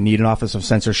don't really need an Office of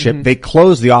Censorship. They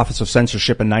closed the Office of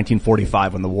Censorship in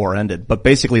 1945 when the war ended, but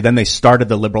basically then they started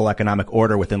the liberal economic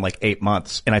order within like 8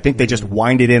 months. And I think they just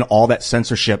winded in all that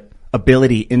censorship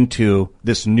ability into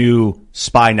this new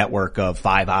spy network of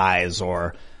Five Eyes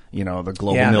or, the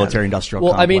global military industrial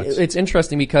complex. I mean, it's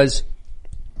interesting because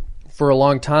for a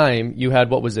long time, you had,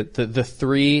 what was it, the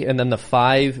 3 and then the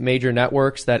 5 major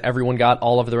networks that everyone got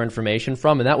all of their information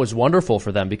from, and that was wonderful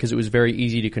for them because it was very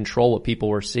easy to control what people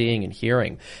were seeing and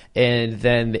hearing. And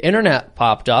then the internet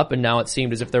popped up, and now it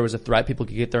seemed as if there was a threat. People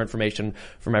could get their information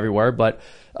from everywhere, but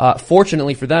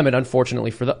fortunately for them and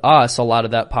unfortunately for us, a lot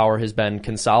of that power has been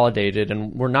consolidated,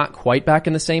 and we're not quite back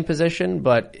in the same position,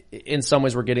 but in some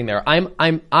ways we're getting there.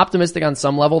 I'm optimistic on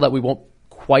some level that we won't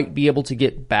quite be able to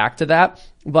get back to that.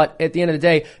 But at the end of the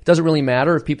day, it doesn't really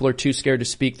matter if people are too scared to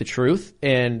speak the truth,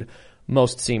 and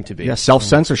most seem to be. Yeah,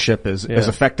 self-censorship is as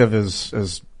effective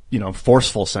as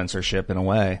forceful censorship in a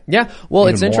way. Yeah, well,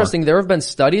 Even it's more. interesting. There have been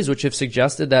studies which have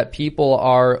suggested that people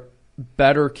are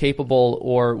better capable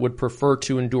or would prefer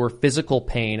to endure physical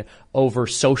pain over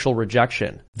social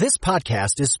rejection. This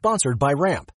podcast is sponsored by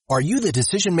Ramp. Are you the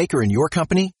decision maker in your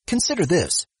company? Consider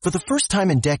this. For the first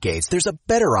time in decades, there's a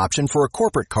better option for a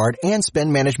corporate card and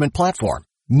spend management platform.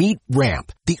 Meet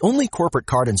Ramp, the only corporate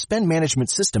card and spend management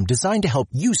system designed to help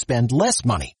you spend less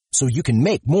money so you can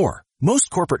make more. Most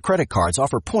corporate credit cards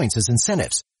offer points as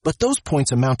incentives, but those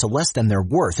points amount to less than their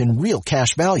worth in real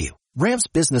cash value. Ramp's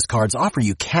business cards offer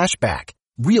you cash back,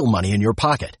 real money in your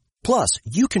pocket. Plus,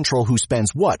 you control who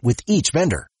spends what with each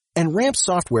vendor. And Ramp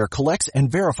software collects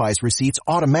and verifies receipts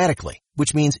automatically,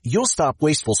 which means you'll stop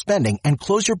wasteful spending and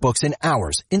close your books in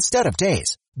hours instead of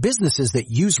days. Businesses that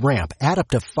use Ramp add up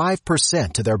to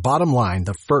 5% to their bottom line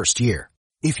the first year.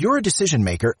 If you're a decision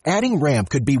maker, adding Ramp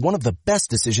could be one of the best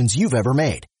decisions you've ever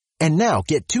made. And now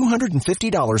get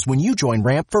 $250 when you join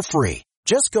Ramp for free.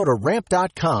 Just go to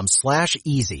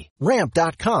ramp.com/easy.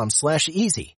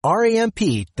 Ramp.com/easy.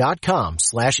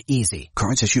 RAMP.com/easy.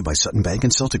 Cards issued by Sutton Bank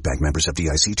and Celtic Bank, members of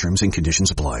FDIC. Terms and conditions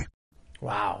apply.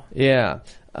 Wow. Yeah.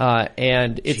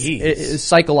 And it's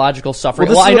psychological suffering.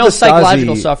 Well, I know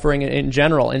psychological suffering in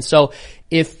general. And so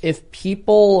if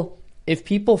people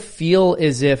feel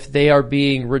as if they are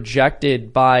being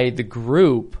rejected by the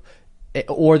group,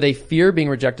 or they fear being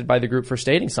rejected by the group for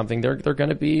stating something, they're going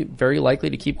to be very likely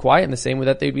to keep quiet in the same way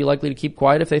that they'd be likely to keep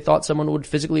quiet if they thought someone would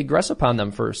physically aggress upon them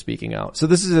for speaking out. So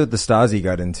this is what the Stasi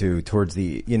got into towards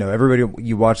the, everybody,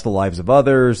 you watch The Lives of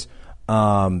Others,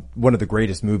 one of the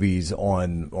greatest movies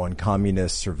on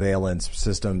communist surveillance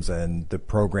systems and the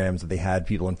programs that they had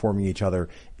people informing each other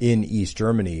in East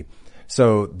Germany.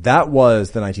 So that was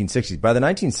the 1960s. By the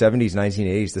 1970s,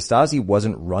 1980s, the Stasi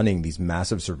wasn't running these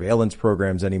massive surveillance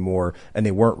programs anymore, and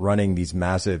they weren't running these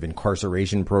massive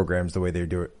incarceration programs the way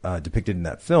they're depicted in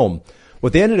that film.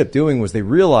 What they ended up doing was they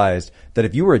realized that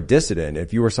if you were a dissident,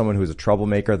 if you were someone who was a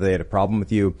troublemaker, they had a problem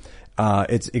with you,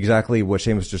 it's exactly what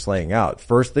Shane was just laying out.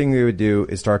 First thing they would do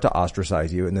is start to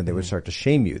ostracize you, and then they would start to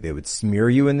shame you. They would smear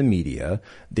you in the media.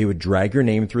 They would drag your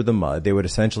name through the mud. They would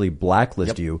essentially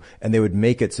blacklist you, and they would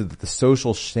make it so that the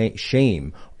social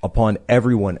shame upon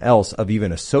everyone else of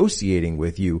even associating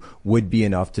with you would be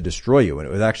enough to destroy you. And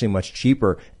it was actually much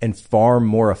cheaper and far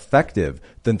more effective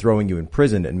than throwing you in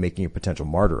prison and making a potential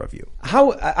martyr of you.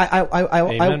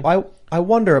 I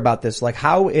wonder about this. Like,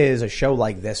 how is a show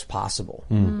like this possible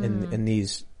in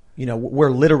these, we're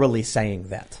literally saying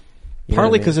that.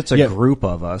 Partly because it's a group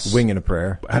of us. Winging a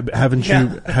prayer. Haven't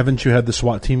you had the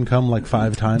SWAT team come like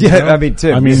 5 times? Yeah, now? I mean,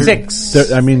 Tim. 6.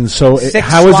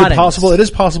 How is it possible? It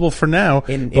is possible for now, but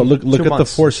look at 2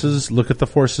 months. Look at the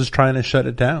forces trying to shut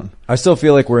it down. I still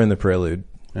feel like we're in the prelude.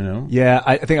 Yeah,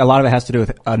 I think a lot of it has to do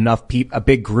with a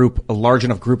big group, a large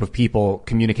enough group of people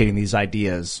communicating these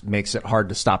ideas makes it hard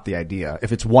to stop the idea.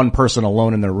 If it's one person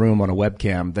alone in their room on a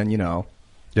webcam, then, you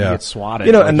get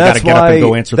swatted. And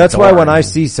that's why when I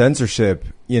see censorship,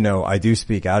 I do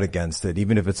speak out against it,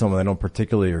 even if it's someone I don't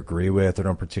particularly agree with or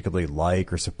don't particularly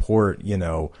like or support,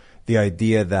 the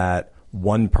idea that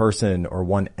one person or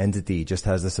one entity just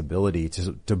has this ability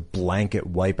to blanket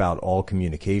wipe out all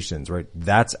communications, right?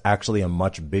 That's actually a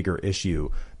much bigger issue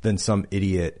than some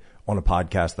idiot on a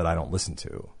podcast that I don't listen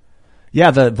to.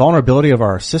 Yeah, the vulnerability of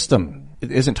our system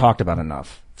isn't talked about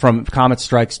enough. From comet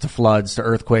strikes to floods to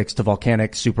earthquakes to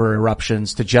volcanic super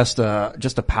eruptions to just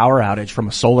a power outage from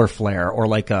a solar flare or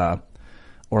like a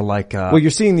Or like, well,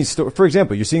 you're seeing these, for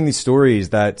example, you're seeing these stories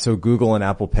that, so Google and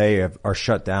Apple Pay are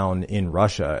shut down in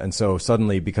Russia. And so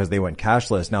suddenly, because they went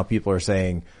cashless, now people are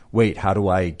saying, wait, how do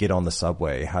I get on the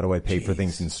subway? How do I pay for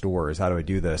things in stores? How do I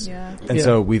do this? Yeah. And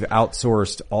so we've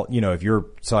outsourced all, if you're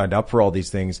signed up for all these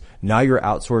things, now you're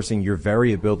outsourcing your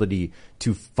very ability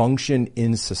to function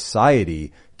in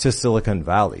society to Silicon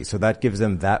Valley. So that gives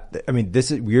them that,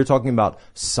 we're talking about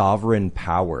sovereign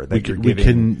power that you're giving. We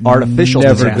can artificial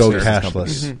never go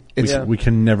disasters. cashless. Mm-hmm. We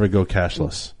can never go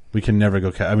cashless. We can never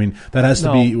go that has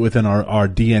to be within our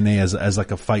DNA as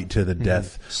like a fight to the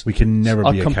death. We can never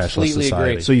be a cashless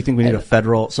society. Agree. So you think we need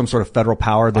some sort of federal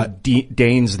power that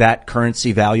deigns that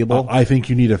currency valuable? I think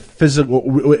you need a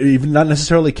physical, even not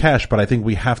necessarily cash, but I think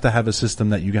we have to have a system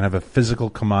that you can have a physical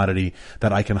commodity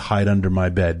that I can hide under my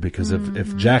bed. Because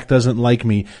if Jack doesn't like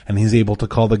me and he's able to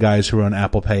call the guys who are on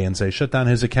Apple Pay and say, shut down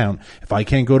his account, if I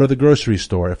can't go to the grocery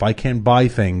store, if I can't buy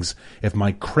things, if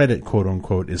my credit, quote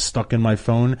unquote, is stuck in my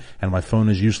phone, and my phone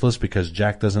is useless because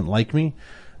Jack doesn't like me,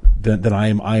 then I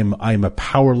am a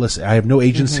powerless. I have no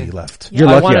agency left. You're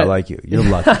lucky. I like you. You're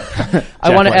lucky.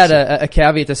 I want to add a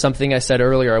caveat to something I said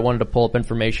earlier. I wanted to pull up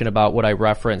information about what I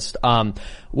referenced.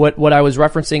 What I was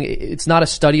referencing, it's not a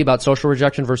study about social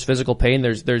rejection versus physical pain.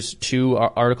 There's two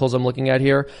articles I'm looking at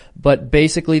here, but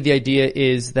basically the idea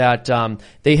is that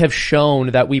they have shown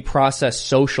that we process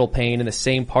social pain in the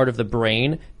same part of the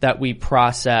brain that we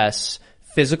process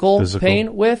physical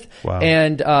pain with. Wow.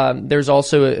 And there's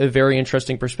also a very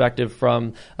interesting perspective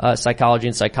from psychology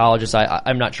and psychologists.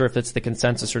 I'm not sure if it's the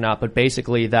consensus or not, but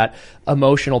basically that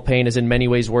emotional pain is in many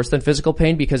ways worse than physical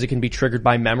pain because it can be triggered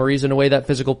by memories in a way that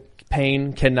physical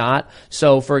pain cannot.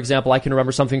 So, for example, I can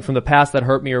remember something from the past that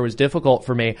hurt me or was difficult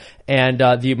for me, and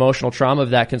the emotional trauma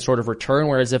of that can sort of return,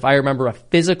 whereas if I remember a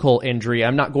physical injury,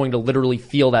 I'm not going to literally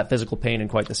feel that physical pain in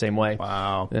quite the same way.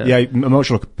 Wow. Yeah,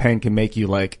 emotional pain can make you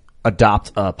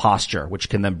adopt a posture, which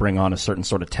can then bring on a certain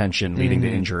sort of tension leading to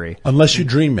injury. Unless you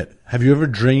dream it. Have you ever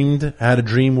had a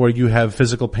dream where you have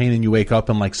physical pain and you wake up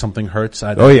and something hurts?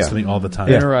 I do something all the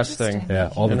time. Interesting.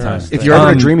 Yeah, all the time. If you're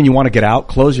having a dream and you want to get out,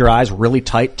 close your eyes really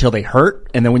tight till they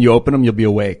hurt, and then when you open them, you'll be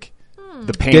awake.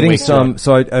 The pain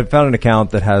So I found an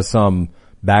account that has some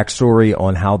backstory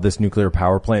on how this nuclear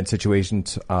power plant situation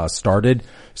started.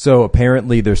 So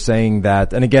apparently they're saying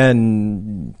that, and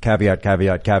again, caveat,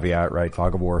 right?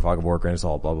 Fog of war, grain of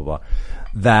salt, blah, blah, blah.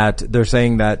 That they're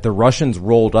saying that the Russians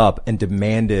rolled up and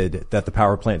demanded that the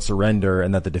power plant surrender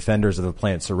and that the defenders of the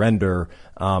plant surrender.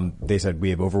 They said, we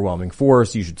have overwhelming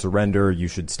force. You should surrender. You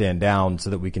should stand down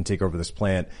so that we can take over this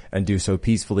plant and do so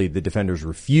peacefully. The defenders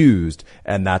refused,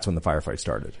 and that's when the firefight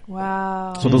started.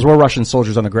 Wow. So those were Russian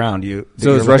soldiers on the ground. It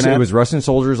was Russian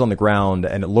soldiers on the ground,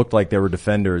 and it looked like they were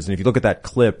defenders. And if you look at that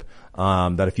clip,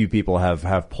 that a few people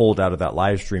have pulled out of that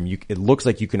live stream, it looks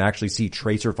like you can actually see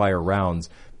tracer fire rounds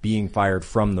being fired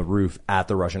from the roof at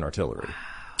the Russian artillery.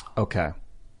 Okay.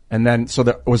 And then,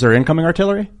 was there incoming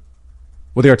artillery?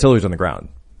 Well, the artillery's on the ground.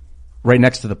 Right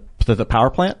next to the power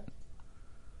plant?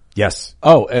 Yes.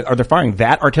 Oh, are they firing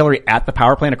that artillery at the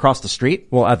power plant across the street?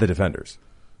 Well, at the defenders.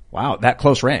 Wow, that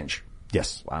close range.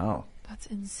 Yes. Wow. That's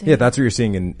insane. Yeah, that's what you're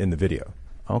seeing in the video.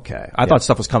 Okay. I thought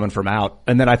stuff was coming from out,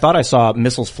 and then I thought I saw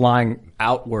missiles flying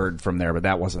outward from there, but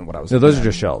that wasn't what I was No, those are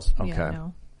just shells. Okay. Yeah,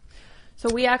 no. So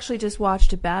we actually just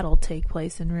watched a battle take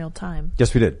place in real time.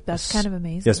 Yes, we did. That's kind of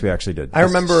amazing. Yes, we actually did. I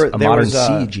remember a there modern was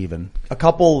siege even. a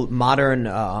couple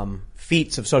modern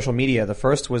feats of social media. The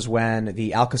first was when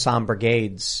the Al-Qassam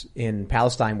brigades in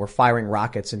Palestine were firing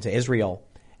rockets into Israel,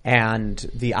 and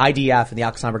the IDF and the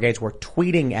Al-Qassam brigades were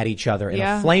tweeting at each other in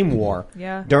a flame war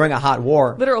during a hot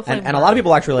war. Literal flame war. And a lot of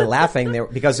people actually laughing there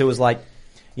because it was like,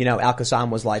 Al-Qassam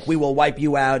was like, we will wipe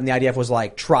you out, and the IDF was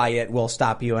like, try it, we'll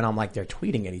stop you. And I'm like, they're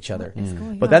tweeting at each other.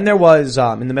 But then there was,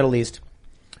 in the Middle East,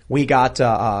 we got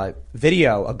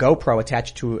video, a GoPro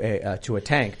attached to a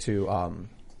tank, to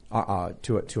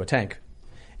a tank.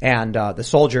 And the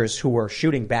soldiers who were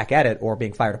shooting back at it or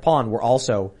being fired upon they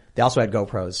also had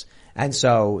GoPros. And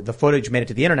so the footage made it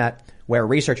to the internet where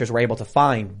researchers were able to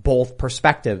find both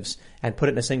perspectives and put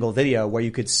it in a single video where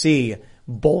you could see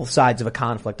both sides of a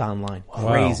conflict online. Wow.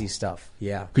 Crazy stuff.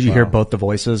 Yeah. Could you hear both the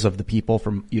voices of the people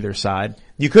from either side?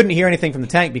 You couldn't hear anything from the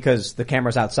tank because the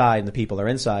camera's outside and the people are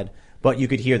inside, but you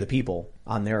could hear the people.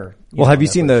 on their. Well, have you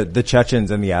seen the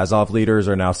Chechens and the Azov leaders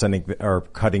are now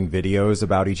cutting videos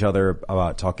about each other,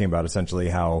 about talking about essentially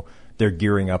how they're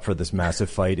gearing up for this massive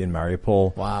fight in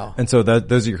Mariupol. Wow. And so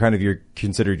those are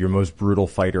considered your most brutal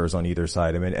fighters on either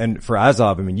side. I mean, and for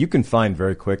Azov, I mean, you can find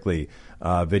very quickly,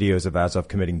 videos of Azov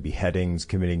committing beheadings,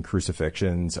 committing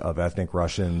crucifixions of ethnic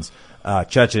Russians.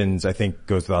 Chechens, I think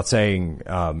goes without saying,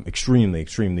 extremely,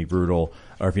 extremely brutal.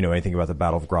 Or if you know anything about the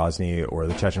Battle of Grozny or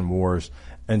the Chechen Wars.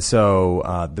 And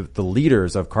so, the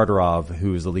leaders of Kadyrov,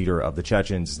 who is the leader of the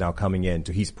Chechens, is now coming in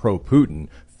he's pro-Putin,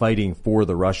 fighting for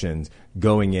the Russians,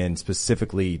 going in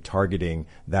specifically targeting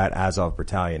that Azov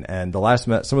battalion. And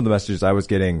some of the messages I was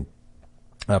getting,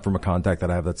 from a contact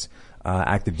that I have that's,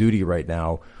 active duty right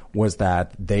now was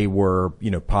that they were,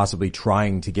 possibly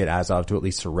trying to get Azov to at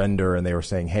least surrender. And they were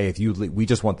saying, hey, we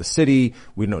just want the city.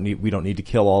 We don't need to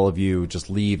kill all of you. Just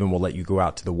leave and we'll let you go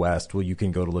out to the west. Well, you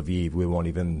can go to Lviv. We won't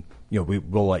even,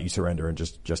 we'll let you surrender and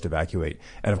just evacuate.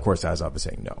 And of course, Azov is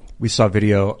saying no. We saw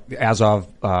video, Azov,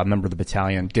 member of the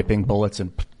battalion, dipping bullets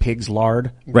in pig's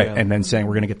lard. Right. And then saying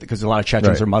we're going to because a lot of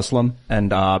Chechens are Muslim.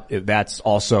 And, that's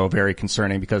also very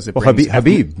concerning because it brings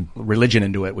Habib religion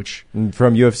into it, which.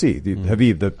 From UFC,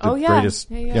 Habib, the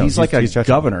greatest. Yeah. He's like a Chechen.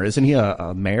 governor. Isn't he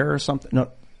a mayor or something? No,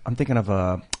 I'm thinking of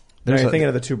You're thinking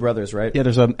of the two brothers, right? Yeah,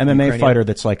 there's a MMA fighter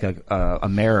that's like a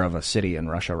mayor of a city in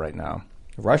Russia right now.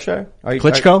 Russia?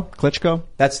 Klitschko?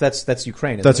 That's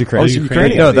Ukraine. That's Ukraine. Oh, it's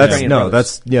Ukrainian.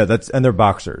 That's and they're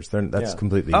boxers. That's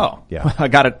completely. Oh, yeah. I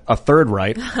got it a third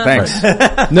right. Thanks.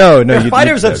 No, they're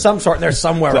fighters of some sort. And they're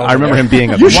somewhere. I remember him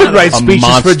being You should write speeches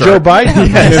monster. for Joe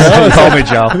Biden. Call me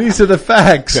Joe. These are the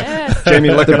facts.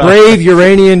 Jamie, look the it up. brave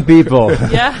Iranian people.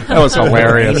 Yeah. That was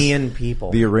hilarious. Iranian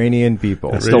people. The Iranian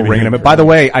people. It's still ringing him. By the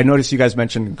way, I noticed you guys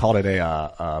called it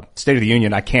a State of the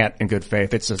Union. I can't in good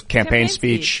faith. It's a campaign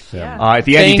speech. Yeah. At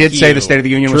the end, he did say the State of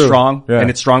the Union was strong, and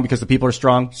it's strong because the people are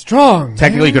strong. Strong.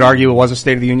 Technically, you could argue it was a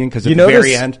State of the Union because at the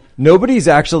very end. Nobody's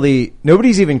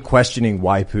even questioning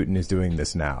why Putin is doing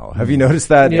this now. Have you noticed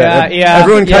that? Yeah,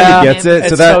 Everyone kind of gets it.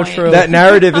 It's so so true. that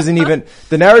narrative isn't even,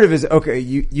 the narrative is, okay,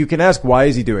 you can ask why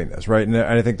is he doing this, right? And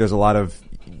I think there's a lot of,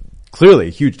 clearly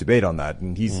a huge debate on that,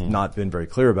 and he's not been very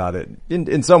clear about it.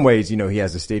 In some ways, he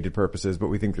has his stated purposes, but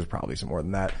we think there's probably some more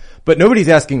than that. But nobody's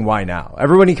asking why now.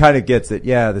 Everybody kind of gets that,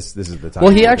 this is the time.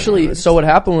 Well, he actually, so what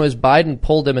happened was Biden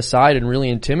pulled him aside and really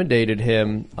intimidated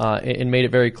him, and made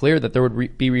it very clear that there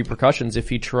would be repercussions if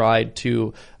he tried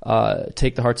to,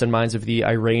 take the hearts and minds of the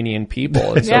Iranian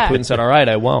people. And so Putin said, all right,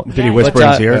 I won't. Did he whisper in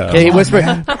his ear? Yeah, he whispered.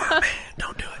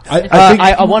 Don't do it.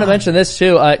 I want to mention this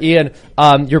too, Ian.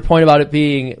 Your point about it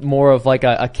being more of like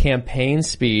a campaign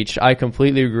speech, I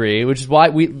completely agree. Which is why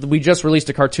we just released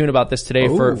a cartoon about this today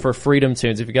for Freedom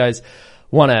Tunes. If you guys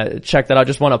want to check that out,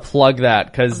 just want to plug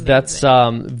that because that's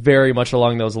very much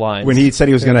along those lines. When he said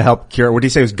he was going to help cure, what did he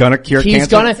say? He was going to cure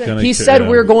cancer? He said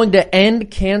we're going to end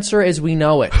cancer as we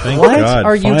know it. What God,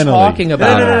 are you talking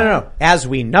about? No. As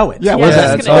we know it. Yeah,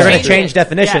 they're going to change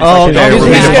definitions. Oh,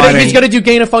 okay. he's going to do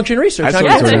gain of function research. I thought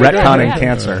it was retconning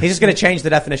cancer. He's just going to change the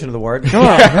definition of the word. He's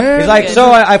like,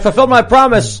 so I fulfilled my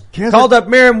promise. Called up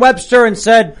Merriam-Webster and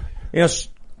said,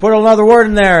 put another word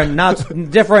in there, and now it's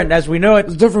different as we know it.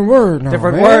 It's a different word now,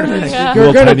 Different man. word. Yeah.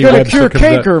 You're gonna Webster cure comes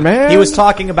canker, up. man. He was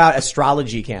talking about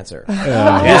astrology cancer. He was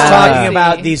talking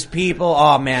about these people.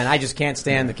 Oh man, I just can't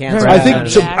stand the cancer. I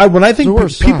think when I think The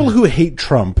worst people sign. who hate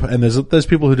Trump, and there's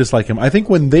people who dislike him, I think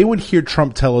when they would hear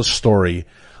Trump tell a story,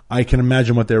 I can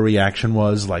imagine what their reaction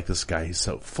was. Like, this guy, he's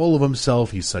so full of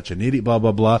himself, he's such an idiot, blah,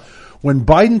 blah, blah. When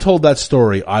Biden told that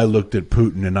story, I looked at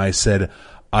Putin and I said,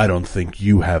 I don't think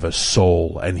you have a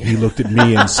soul. And he looked at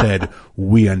me and said,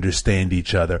 we understand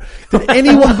each other. Did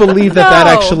anyone believe that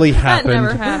actually happened? That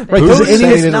never happened. Right, Who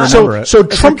didn't remember it? so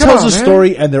Trump come tells on, a man.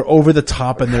 story and they're over the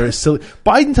top and they're silly.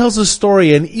 Biden tells a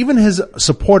story and even his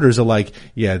supporters are like,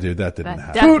 yeah, dude, that didn't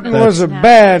happen. Putin was a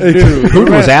bad dude.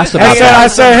 Putin was asked about I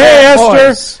that. said, hey,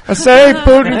 Esther. I said, hey,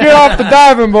 Putin, get off the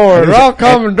diving board or I'll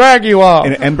come and drag you off.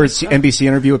 In an NBC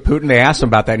interview with Putin, they asked him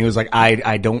about that, and he was like,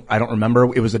 "I don't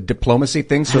remember. It was a diplomacy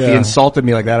thing. So if he insulted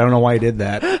me like that, I don't know why he did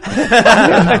that."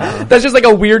 That's just like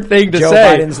a weird thing to Joe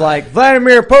say. Biden's like,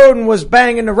 Vladimir Putin was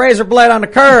banging the razor blade on the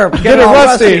curb. Get it all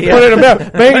rusty. Put it in a barrel.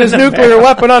 Banging his nuclear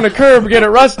weapon on the curb. Get it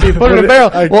rusty. Put it in a barrel.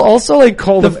 Well, also like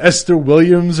Called him Esther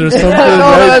Williams or something.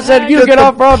 I said, you get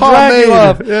off, or I'll drag you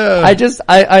up. Yeah.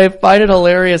 I find it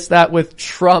hilarious that with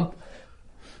Trump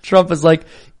is like,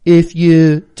 if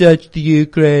you touch the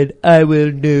Ukraine, I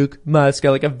will nuke Moscow.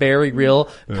 Like a very real,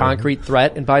 concrete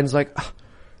threat. And Biden's like,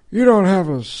 You don't have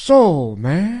a soul,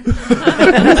 man. okay.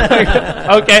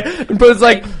 And Putin's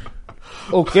like,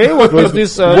 Okay, what was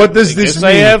this? What does this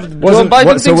mean? Joe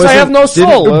Biden thinks I have no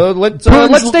soul.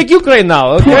 Let's take Ukraine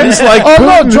now. Okay.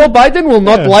 Joe Biden will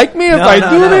not like me if I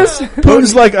do this.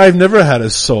 Putin's like, I've never had a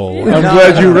soul. I'm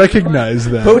glad you recognize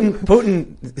that.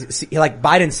 Putin, like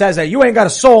Biden says that you ain't got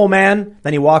a soul, man.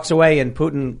 Then he walks away, and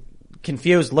Putin,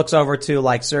 confused, looks over to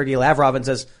like Sergei Lavrov and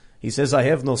says, "He says I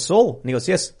have no soul." And he goes,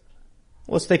 "Yes,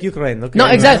 let's take Ukraine." Okay. No,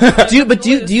 exactly.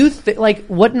 Do you think, like,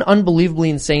 what an unbelievably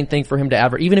insane thing for him to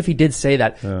ever, even if he did say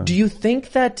that, do you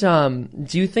think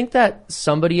that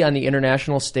somebody on the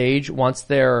international stage wants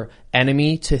their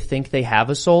enemy to think they have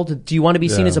a soul? Do you want to be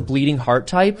seen as a bleeding heart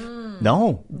type?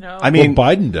 No. I mean,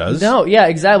 Biden does. No, yeah,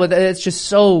 exactly. It's just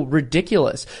so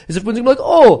ridiculous. As if one's like,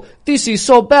 oh, this is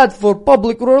so bad for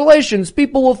public relations.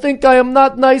 People will think I am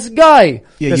not nice guy.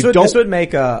 Yeah, this would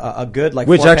make a good, like,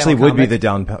 which actually would be comic.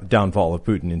 the downfall of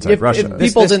Putin inside Russia. If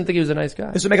people didn't think he was a nice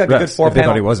guy. This would make like a good If they four-panel.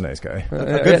 thought he was a nice guy.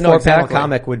 A good four-panel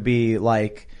comic would be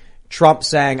like Trump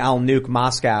saying, "I'll nuke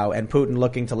Moscow," and Putin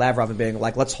looking to Lavrov and being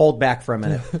like, "Let's hold back for a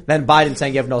minute." Then Biden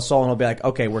saying, "You have no soul," and he'll be like,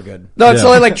 "Okay, we're good." No, it's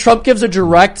only like Trump gives a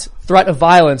direct threat of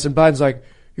violence, and Biden's like,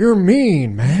 "You're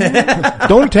mean, man.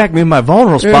 Don't attack me in my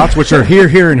vulnerable spots, which are here,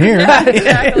 here, and here." Yeah,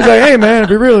 exactly. He's like, "Hey, man, it'd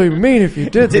be really mean if you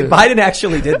did this." Biden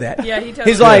actually did that. Yeah, he totally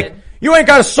He's like, did. "You ain't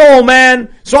got a soul, man,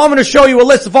 so I'm going to show you a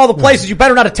list of all the places you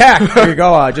better not attack." Here you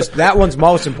go. Just that one's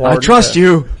most important. I trust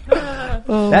you.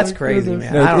 That's crazy,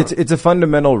 man. No, it's a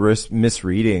fundamental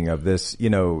misreading of this,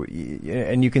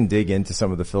 and you can dig into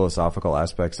some of the philosophical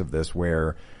aspects of this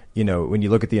where, when you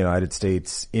look at the United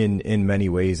States in many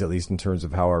ways, at least in terms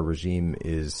of how our regime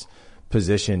is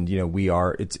positioned,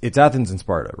 it's Athens and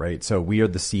Sparta, right? So we are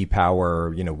the sea power,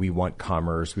 we want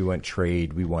commerce, we want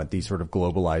trade, we want these sort of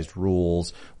globalized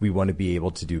rules, we want to be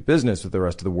able to do business with the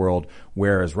rest of the world,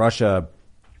 whereas Russia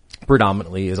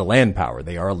predominantly is a land power.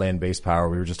 They are a land-based power.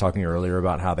 We were just talking earlier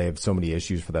about how they have so many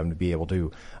issues for them to be able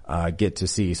to get to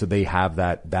sea. So they have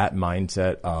that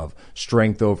mindset of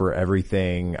strength over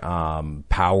everything,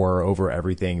 power over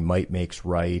everything, might makes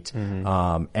right.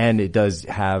 And it does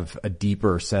have a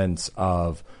deeper sense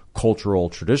of cultural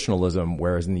traditionalism,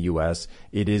 whereas in the U.S.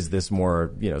 it is this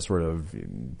more, sort of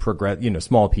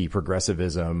small p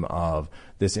progressivism of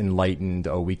this enlightened,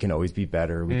 we can always be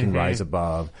better, we can rise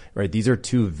above, right? These are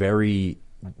two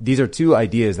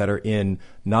ideas that are in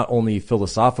not only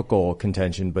philosophical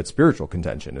contention, but spiritual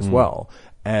contention as well.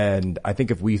 And I think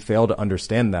if we fail to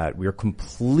understand that, we are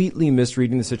completely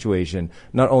misreading the situation.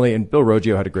 Not only, and Bill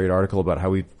Roggio had a great article about how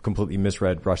we've completely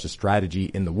misread Russia's strategy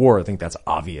in the war. I think that's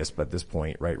obvious, but at this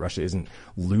point, right, Russia isn't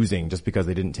losing just because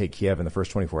they didn't take Kiev in the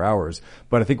first 24 hours.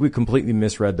 But I think we completely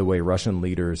misread the way Russian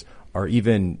leaders are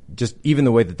even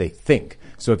the way that they think.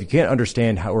 So if you can't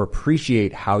understand how or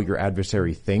appreciate how your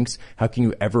adversary thinks, how can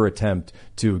you ever attempt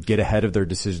to get ahead of their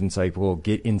decision cycle,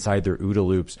 get inside their OODA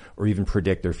loops, or even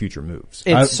predict their future moves?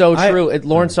 It's so true.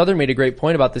 Lawrence Southern made a great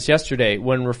point about this yesterday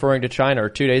when referring to China, or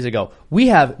 2 days ago. We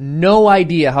have no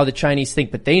idea how the Chinese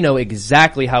think, but they know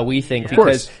exactly how we think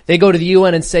because they go to the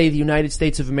UN and say the United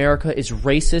States of America is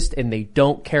racist and they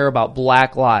don't care about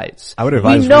black lives. I would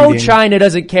advise we know China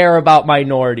doesn't care about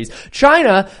minorities.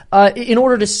 China, in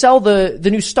order to sell the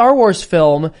new Star Wars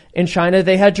film in China,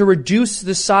 they had to reduce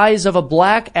the size of a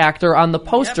black actor on the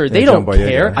poster. They don't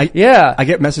care. I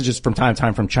get messages from time to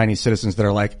time from Chinese citizens that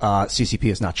are like, CCP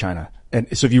is not China.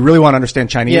 And so if you really want to understand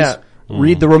Chinese,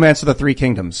 read The Romance of the Three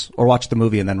Kingdoms or watch the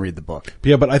movie and then read the book.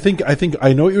 Yeah, but I think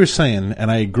I know what you're saying, and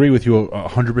I agree with you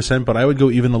 100%, but I would go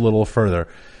even a little further.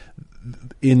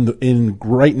 In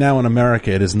right now in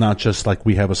America, it is not just like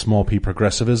we have a small p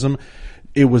progressivism.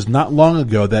 It was not long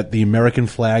ago that the American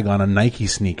flag on a Nike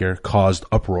sneaker caused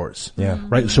uproars. Yeah.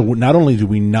 Right? So not only do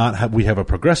we have a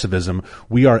progressivism,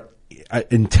 we are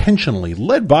intentionally,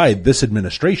 led by this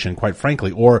administration, quite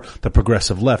frankly, or the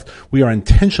progressive left, we are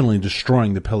intentionally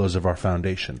destroying the pillars of our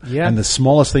foundation. Yeah. And the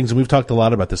smallest things, and we've talked a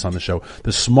lot about this on the show,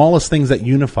 the smallest things that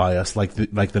unify us, like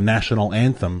the national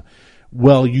anthem,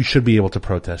 well, you should be able to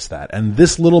protest that. And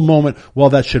this little moment, well,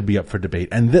 that should be up for debate.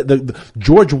 And the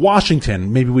George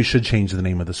Washington, maybe we should change the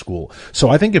name of the school. So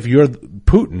I think if you're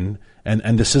Putin,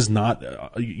 and this is not,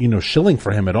 shilling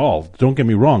for him at all, don't get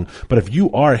me wrong, but if you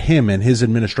are him and his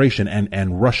administration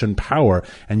and Russian power,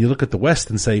 and you look at the West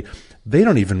and say, they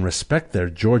don't even respect their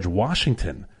George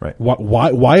Washington. Right.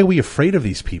 Why are we afraid of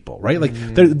these people? Right? Like,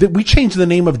 we changed the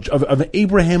name of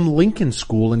Abraham Lincoln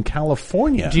School in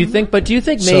California. Do you think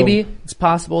maybe it's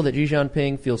possible that Xi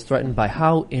Jinping feels threatened by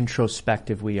how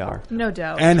introspective we are? No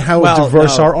doubt. And how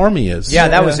diverse our army is. Yeah,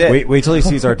 that was it. Wait till he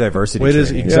sees our diversity.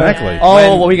 Exactly. Yeah.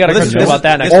 Oh, we got to talk about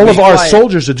that next all week. Of our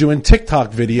soldiers are doing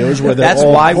TikTok videos where that's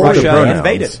all why Russia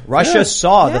invaded. Russia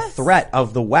saw Yes. the threat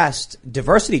of the West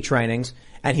diversity trainings,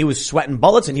 and he was sweating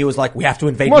bullets, and he was like, we have to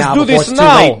invade Must now do before this it's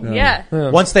now. too late.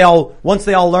 Yeah. Once they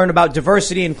all learn about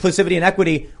diversity, inclusivity, and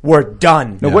equity, we're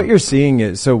done. Now, what you're seeing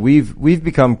is, so we've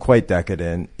become quite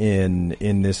decadent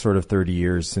in this sort of 30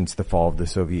 years since the fall of the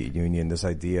Soviet Union, this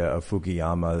idea of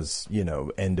Fukuyama's,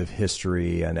 end of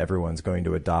history and everyone's going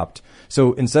to adopt.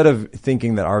 So instead of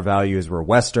thinking that our values were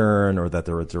Western or that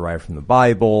they were derived from the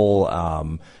Bible,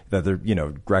 that they're,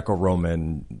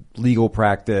 Greco-Roman legal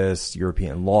practice,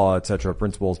 European law, etc.,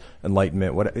 principles,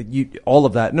 enlightenment, all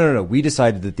of that. No. We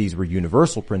decided that these were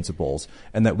universal principles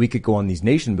and that we could go on these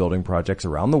nation building projects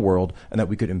around the world and that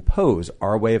we could impose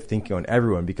our way of thinking on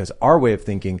everyone because our way of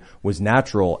thinking was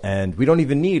natural and we don't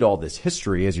even need all this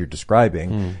history as you're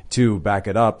describing to back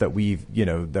it up that we've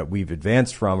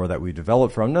advanced from or that we've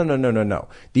developed from. No.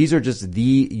 These are just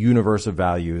the universal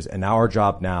values and our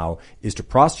job now is to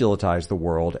proselytize the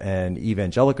world and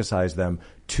evangelicalize them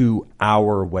to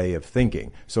our way of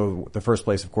thinking. So the first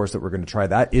place, of course, that we're going to try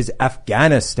that is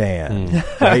Afghanistan,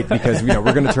 right? Because,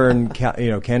 we're going to turn,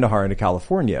 Kandahar into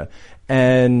California.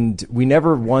 And we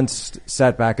never once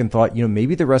sat back and thought,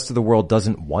 maybe the rest of the world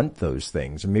doesn't want those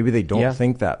things, or maybe they don't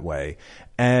think that way.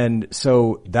 And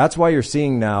so that's why you're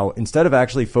seeing now, instead of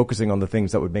actually focusing on the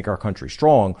things that would make our country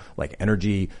strong, like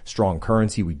energy, strong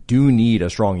currency, we do need a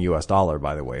strong U.S. dollar,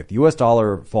 by the way. If the U.S.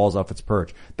 dollar falls off its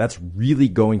perch, that's really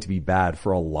going to be bad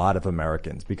for a lot of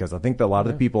Americans, because I think that a lot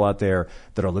of the people out there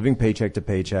that are living paycheck to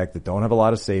paycheck, that don't have a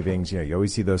lot of savings, you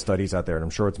always see those studies out there, and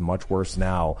I'm sure it's much worse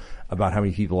now about how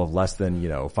many people have less than,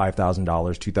 $5,000,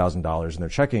 $2,000 in their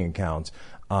checking accounts.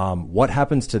 What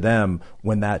happens to them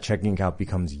when that checking account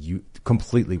becomes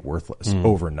completely worthless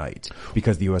overnight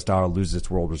because the U.S. dollar loses its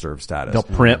world reserve status? They'll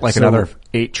print another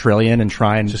 $8 trillion and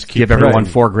try and just give everyone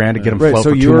 $4,000 to get them float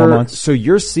for 2 more months. So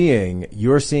you're seeing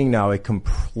now a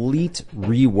complete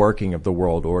reworking of the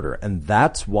world order, and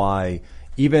that's why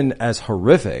even as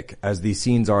horrific as these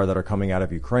scenes are that are coming out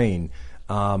of Ukraine,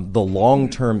 the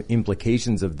long-term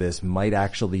implications of this might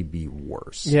actually be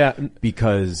worse. Yeah.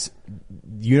 Because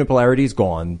unipolarity is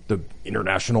gone. The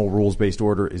international rules-based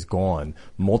order is gone.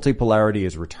 Multipolarity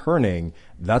is returning.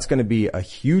 That's going to be a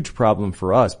huge problem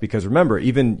for us because remember,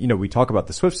 even, we talk about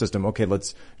the SWIFT system. Okay,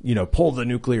 let's, pull the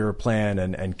nuclear plan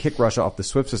and kick Russia off the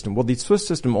SWIFT system. Well, the SWIFT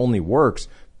system only works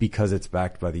because it's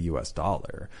backed by the U.S.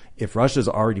 dollar. If Russia's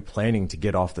already planning to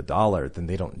get off the dollar, then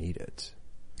they don't need it.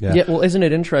 Yeah. Well, isn't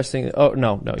it interesting? Oh,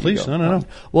 no. Please, no.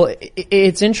 Well,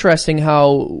 it's interesting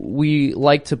how we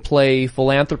like to play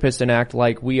philanthropist and act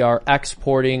like we are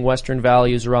exporting Western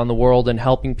values around the world and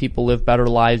helping people live better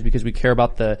lives because we care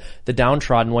about the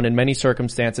downtrodden, when in many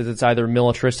circumstances it's either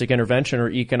militaristic intervention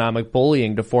or economic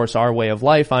bullying to force our way of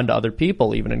life onto other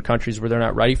people, even in countries where they're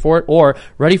not ready for it, or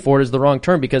ready for it is the wrong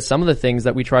term because some of the things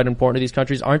that we try to import into these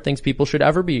countries aren't things people should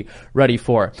ever be ready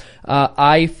for.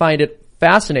 I find it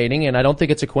fascinating, and I don't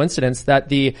think it's a coincidence that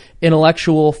the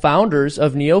intellectual founders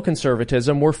of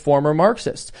neoconservatism were former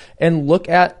Marxists. And look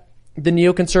at the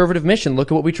neoconservative mission.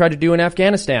 Look at what we tried to do in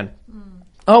Afghanistan.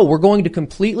 Oh, we're going to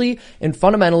completely and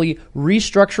fundamentally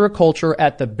restructure a culture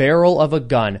at the barrel of a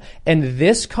gun. And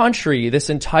this country, this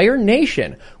entire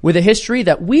nation, with a history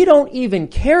that we don't even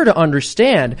care to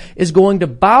understand, is going to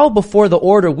bow before the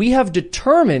order we have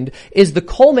determined is the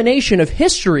culmination of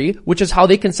history, which is how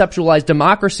they conceptualize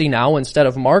democracy now instead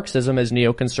of Marxism as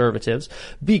neoconservatives,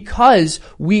 because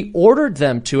we ordered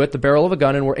them to at the barrel of a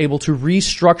gun and were able to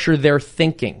restructure their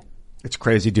thinking. It's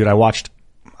crazy, dude.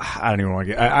 I don't even want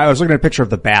to get, I was looking at a picture of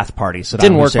the Ba'ath Party. Saddam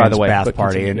Didn't work, by the way. Ba'ath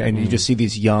Party, and you just see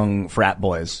these young frat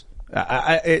boys.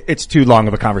 It's too long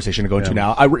of a conversation to go into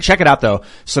now. Check it out though.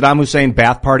 Saddam Hussein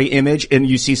Ba'ath Party image, and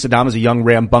you see Saddam as a young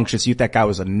rambunctious youth. That guy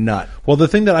was a nut. Well, the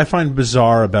thing that I find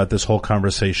bizarre about this whole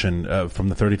conversation, from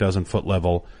the 30,000 foot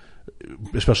level,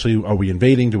 especially are we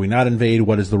invading, do we not invade,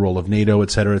 what is the role of NATO,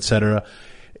 et cetera, et cetera.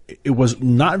 It was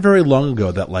not very long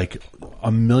ago that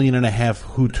 1.5 million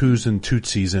Hutus and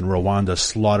Tutsis in Rwanda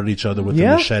slaughtered each other with a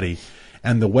machete.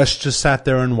 And the West just sat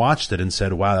there and watched it and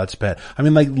said, wow, that's bad. I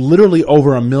mean, literally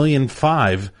over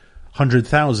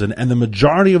 1,500,000, and the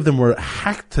majority of them were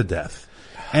hacked to death.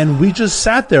 And we just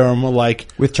sat there and were like,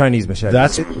 with Chinese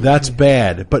machetes. That's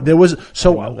bad. But there was,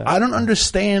 I don't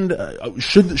understand,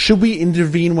 should we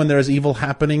intervene when there's evil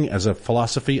happening as a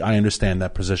philosophy? I understand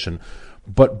that position.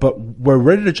 But we're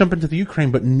ready to jump into the Ukraine,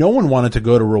 but no one wanted to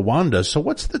go to Rwanda. So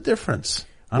what's the difference?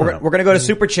 We're going to go to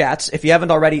Super Chats. If you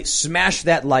haven't already, smash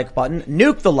that like button,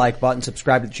 nuke the like button,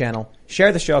 subscribe to the channel,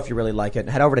 share the show if you really like it, and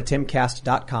head over to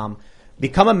timcast.com.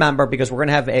 Become a member because we're going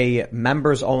to have a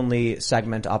members only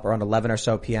segment up around 11 or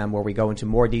so p.m. where we go into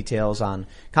more details on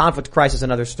conflict, crisis,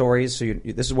 and other stories. So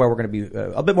this is where we're going to be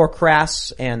a bit more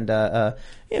crass and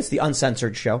it's the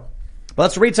uncensored show. But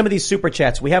let's read some of these super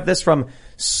chats. We have this from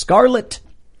Scarlett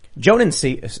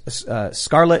Jonancy.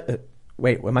 Scarlett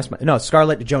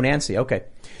Jonancy. Okay.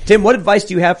 Tim, what advice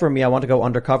do you have for me? I want to go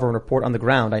undercover and report on the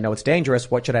ground. I know it's dangerous.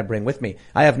 What should I bring with me?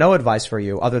 I have no advice for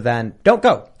you other than don't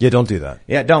go. Yeah, don't do that.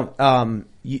 Yeah, don't.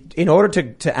 In order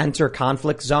to enter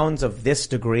conflict zones of this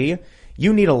degree,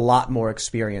 you need a lot more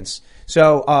experience.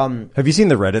 So, have you seen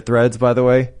the Reddit threads, by the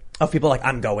way? Of people like,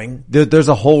 I'm going. There's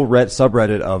a whole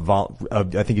subreddit of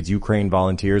I think it's Ukraine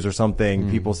volunteers or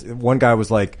something. One guy was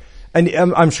like, and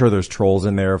I'm sure there's trolls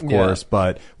in there, of course,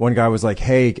 but one guy was like,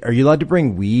 hey, are you allowed to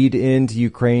bring weed into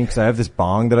Ukraine? Cause I have this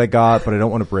bong that I got, but I don't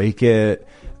want to break it.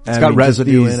 It's got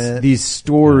residue in it. These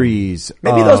stories.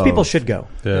 Maybe those people should go.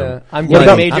 Yeah. I'm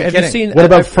getting major. Have you seen? What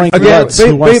about Frank Lutz,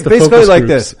 who wants the basically focus like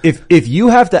groups? this. If you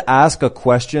have to ask a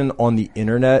question on the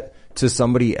internet to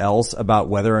somebody else about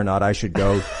whether or not I should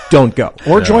go, don't go.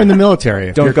 Or join the military.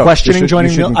 If Don't you're go. questioning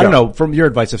joining the military. I don't go. know, from your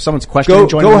advice, if someone's questioning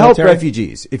joining the Go help military.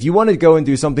 refugees. If you want to go and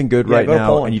do something good right go to now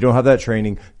Poland. and you don't have that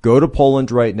training, go to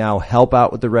Poland right now, help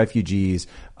out with the refugees,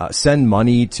 send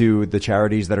money to the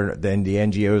charities that are, the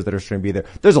NGOs that are trying to be there.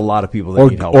 There's a lot of people that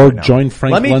need help Or right now. join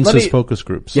Frank Luntz's focus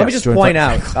groups. Let me just point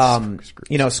out,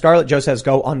 Scarlett Joe says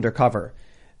go undercover.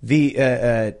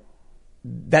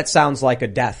 That sounds like a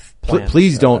death plan.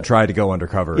 Please don't try to go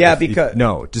undercover. Yeah, because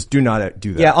no, just do not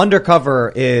do that. Yeah,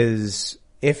 undercover is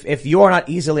if you are not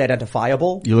easily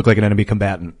identifiable, You look like an enemy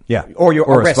combatant. Yeah, or you're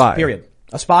or a risk. spy. Period.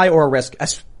 A spy or a risk,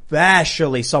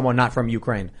 especially someone not from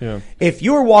Ukraine. Yeah. If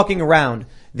you're walking around,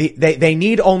 they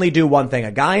need only do one thing.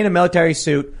 A guy in a military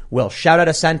suit will shout out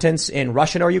a sentence in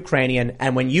Russian or Ukrainian,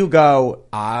 and when you go,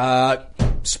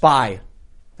 spy.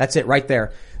 That's it right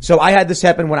there. So I had this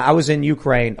happen when I was in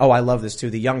Ukraine. Oh, I love this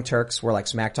too. The Young Turks were like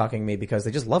smack talking me because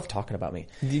they just love talking about me.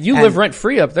 You live rent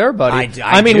free up there, buddy.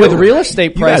 I mean, do. with real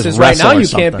estate prices right now, you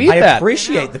can't beat I that.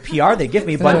 appreciate the PR they give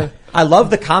me, but I love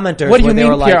the commenters. What do you where they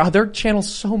mean were like, PR? Their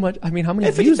channel's so much. I mean, how many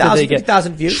 50,000 views did they get?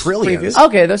 50,000 views. Trillions.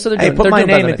 Okay, that's what they're doing. Hey, put They're my doing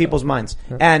better name than in I people's thought. minds.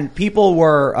 And people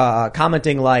were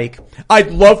commenting like,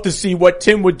 I'd love to see what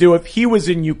Tim would do if he was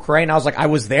in Ukraine. I was like, I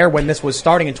was there when this was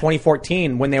starting in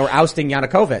 2014 when they were ousting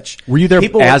Yanukovych. Were you there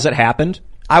as it happened?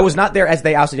 I was not there as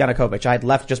they ousted Yanukovych. I had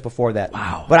left just before that.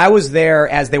 Wow. But I was there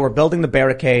as they were building the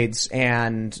barricades,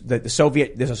 and there's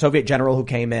a Soviet general who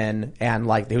came in, and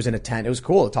like he was in a tent. It was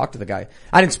cool to talk to the guy.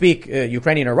 I didn't speak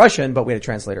Ukrainian or Russian, but we had a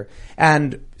translator.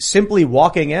 And simply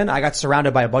walking in, I got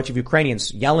surrounded by a bunch of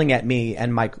Ukrainians yelling at me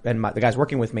and the guys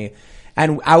working with me.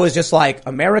 And I was just like,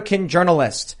 American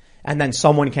journalist. And then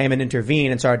someone came and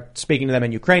intervened and started speaking to them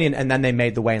in Ukrainian, and then they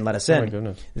made the way and let us in. Oh my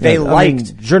goodness. They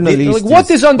liked journalists. Like, what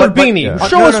is under beanie?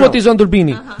 Show us what is under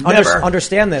beanie.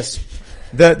 Understand this.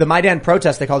 The Maidan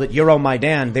protest, they called it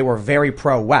Euromaidan. They were very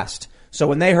pro-West. So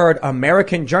when they heard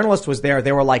American journalist was there,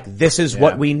 they were like, this is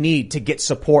what we need to get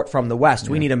support from the West.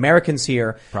 We need Americans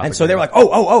here. And so they were like,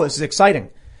 oh, this is exciting.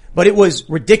 But it was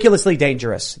ridiculously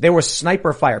dangerous. There was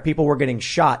sniper fire. People were getting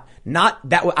shot.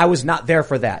 I was not there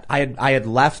for that. I had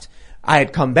left. I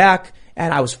had come back,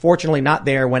 and I was fortunately not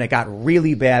there when it got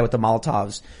really bad with the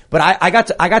Molotovs. But I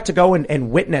got to go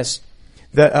and witness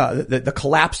the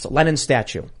collapsed Lenin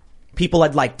statue. People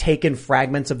had like taken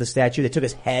fragments of the statue. They took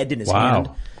his head in his hand.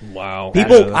 Wow.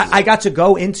 I got to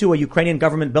go into a Ukrainian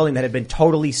government building that had been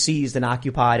totally seized and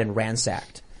occupied and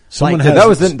ransacked.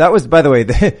 That was, by the way,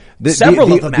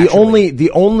 several of them.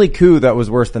 The only coup that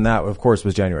was worse than that, of course,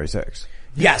 was January 6th.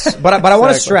 Yes, but I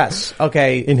want to stress,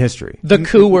 okay, in history, the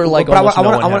coup where like I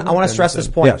want to stress this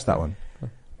point. Yes, that one.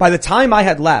 By the time I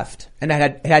had left and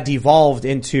it had devolved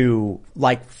into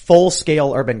like full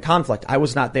scale urban conflict, I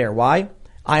was not there. Why?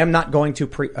 I am not going to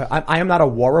I am not a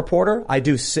war reporter. I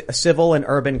do civil and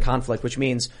urban conflict, which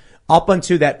means up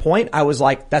until that point, I was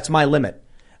like, that's my limit.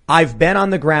 I've been on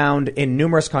the ground in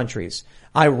numerous countries.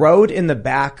 I rode in the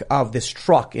back of this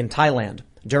truck in Thailand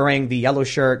during the yellow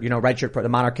shirt, red shirt, the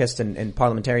monarchist and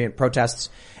parliamentarian protests.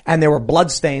 And there were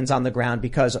bloodstains on the ground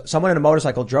because someone in a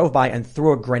motorcycle drove by and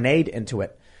threw a grenade into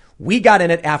it. We got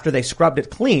in it after they scrubbed it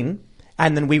clean.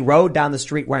 And then we rode down the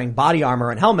street wearing body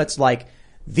armor and helmets like,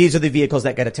 these are the vehicles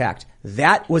that get attacked.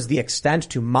 That was the extent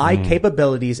to my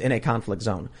capabilities in a conflict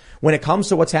zone. When it comes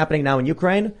to what's happening now in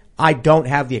Ukraine, I don't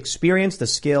have the experience, the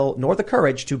skill, nor the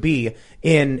courage to be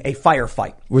in a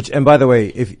firefight. And by the way,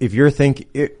 if you're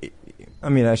I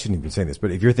mean, I shouldn't even say this,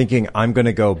 but if you're thinking I'm going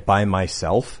to go by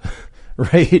myself,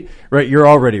 right, you're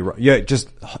already wrong. Yeah,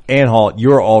 Ann Hall,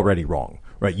 you're already wrong.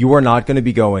 Right, you are not going to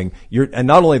be going. And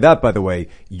not only that, by the way,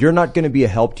 you're not going to be a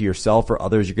help to yourself or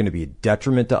others. You're going to be a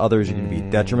detriment to others. You're going to be a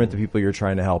detriment to people you're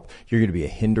trying to help. You're going to be a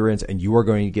hindrance, and you are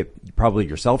going to get probably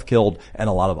yourself killed and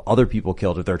a lot of other people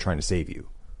killed if they're trying to save you.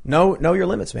 Know your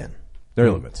limits, man. There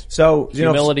are limits. So,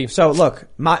 humility. So look,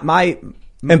 and by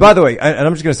the way, and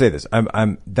I'm just going to say this,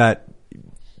 I'm that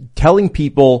telling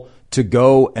people to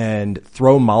go and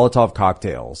throw Molotov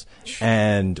cocktails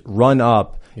and run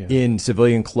up in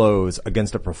civilian clothes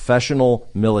against a professional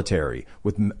military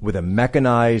with a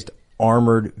mechanized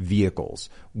armored vehicles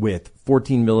with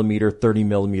 14 millimeter, 30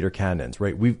 millimeter cannons,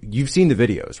 right? You've seen the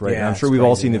videos, right? Yeah, I'm sure we've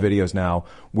all seen the videos now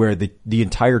where the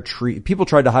entire tree, people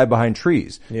tried to hide behind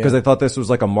trees because they thought this was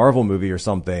like a Marvel movie or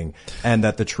something and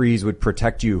that the trees would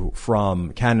protect you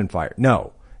from cannon fire.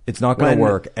 No, it's not going to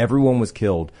work. Everyone was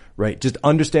killed, right? Just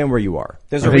understand where you are.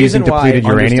 There's a reason why depleted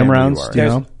uranium rounds, do you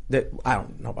know? I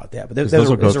don't know about that, but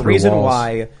there's a reason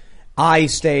why I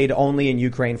stayed only in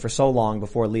Ukraine for so long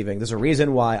before leaving. There's a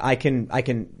reason why I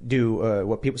can do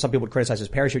what some people would criticize as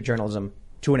parachute journalism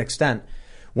to an extent.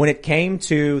 When it came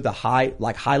to the high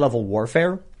level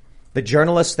warfare, the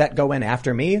journalists that go in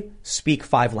after me speak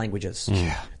 5 languages.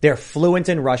 Yeah. They're fluent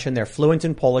in Russian, they're fluent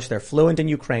in Polish, they're fluent in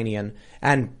Ukrainian,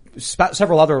 and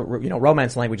several other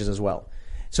Romance languages as well.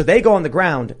 So they go on the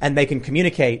ground and they can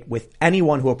communicate with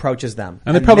anyone who approaches them.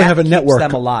 And they probably have a network.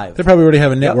 Them alive. They probably already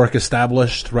have a network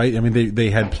established, right? I mean, they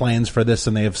had plans for this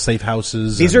and they have safe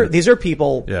houses. These are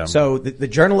people. Yeah. So the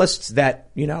journalists that,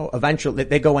 eventually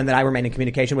they go in that I remain in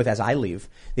communication with as I leave.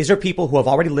 These are people who have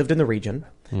already lived in the region.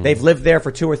 They've lived there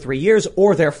for 2 or 3 years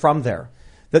or they're from there.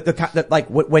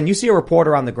 When you see a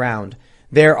reporter on the ground,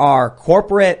 there are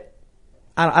corporate,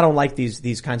 I don't like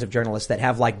these kinds of journalists that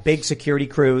have like big security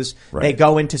crews. Right. They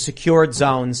go into secured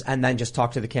zones and then just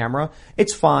talk to the camera.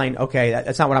 It's fine. Okay.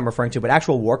 That's not what I'm referring to, but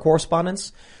actual war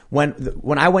correspondents.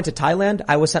 When I went to Thailand,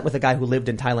 I was sent with a guy who lived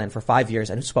in Thailand for 5 years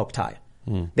and who spoke Thai.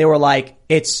 They were like,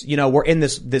 it's, we're in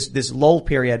this lull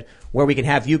period where we can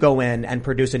have you go in and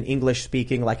produce an English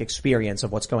speaking experience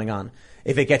of what's going on.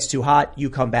 If it gets too hot,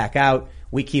 you come back out.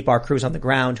 We keep our crews on the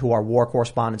ground who are war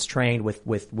correspondents trained with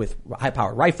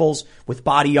high-powered rifles, with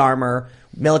body armor,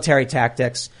 military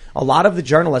tactics. A lot of the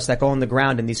journalists that go on the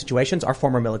ground in these situations are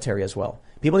former military as well.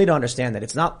 People need to understand that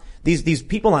it's not these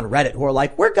people on Reddit who are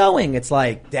like, we're going. It's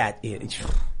like that.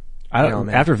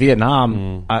 After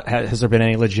Vietnam, has there been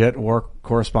any legit war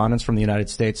correspondence from the United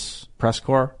States press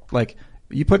corps? Like,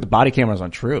 you put the body cameras on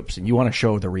troops and you want to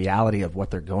show the reality of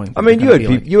what they're going through. I mean,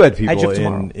 you had people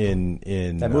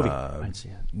in that movie.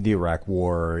 The Iraq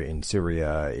War, in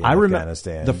Syria, in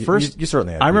Afghanistan. You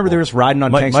certainly had I remember they were just riding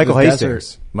on tanks Michael in the Hastings.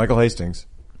 desert. Michael Hastings.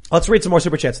 Let's read some more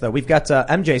super chats though. We've got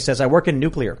MJ says, I work in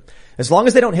nuclear. As long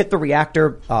as they don't hit the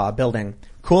reactor building,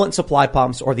 coolant supply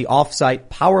pumps, or the off-site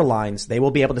power lines, they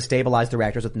will be able to stabilize the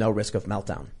reactors with no risk of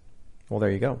meltdown. Well,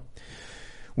 there you go.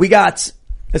 We got,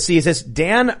 let's see, it says,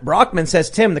 Dan Brockman says,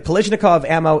 Tim, the Kalashnikov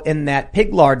ammo in that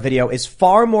pig lard video is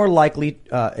far more likely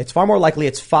it's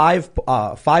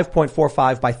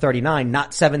 5.45 by 39,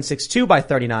 not 7.62 by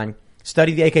 39.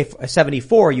 Study the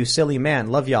AK-74, you silly man.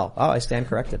 Love y'all. Oh, I stand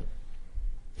corrected.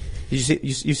 Did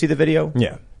you see the video?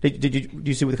 Yeah. Do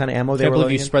you see what kind of ammo they were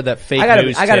loading? You spread that fake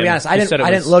news. I gotta be honest. I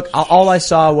didn't look. All I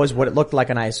saw was what it looked like,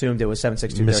 and I assumed it was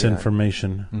 7.62.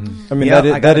 Misinformation. I mean,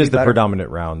 that is the predominant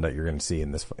round that you're going to see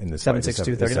in this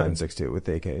 7.62 7.62 with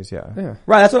the AKs. Yeah.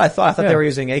 Right. That's what I thought. I thought they were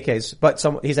using AKs, but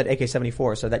he said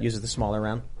AK-74, so that uses the smaller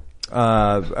round.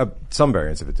 Some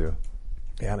variants of it do.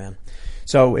 Yeah, man.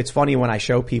 So it's funny when I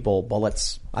show people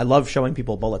bullets. I love showing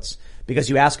people bullets because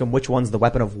you ask them which one's the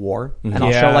weapon of war, and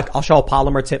I'll show a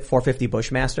polymer tip 450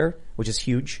 Bushmaster, which is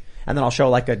huge, and then I'll show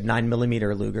like a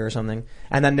 9mm Luger or something,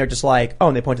 and then they're just like, oh,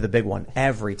 and they point to the big one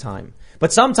every time.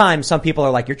 But sometimes some people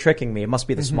are like, you're tricking me. It must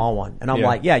be the small one, and I'm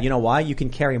like, yeah, you know why? You can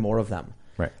carry more of them.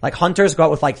 Right. Like hunters go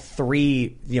out with like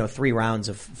three rounds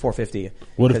of 450.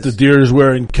 What if the deer is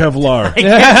wearing Kevlar? He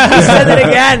said it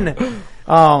again.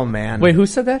 Oh man! Wait, who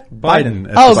said that?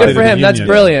 Biden. Oh, good for him. That's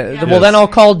brilliant. Yeah. Well, then I'll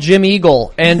call Jim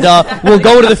Eagle, and we'll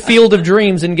go to the Field of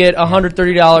Dreams and get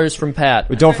 $130 from Pat.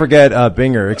 But don't forget,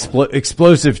 Binger,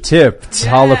 explosive tip,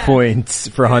 Hala points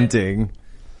for hunting.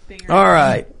 All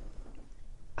right,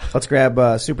 let's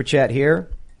grab super chat here.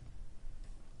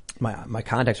 My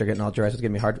contacts are getting all dry. It's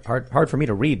getting me hard for me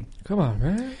to read. Come on,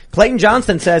 man. Clayton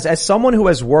Johnston says, as someone who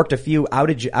has worked a few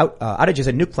outages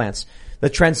at nuke plants, the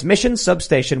transmission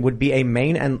substation would be a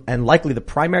main and likely the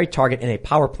primary target in a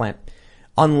power plant,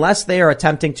 unless they are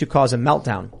attempting to cause a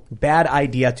meltdown. Bad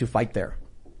idea to fight there.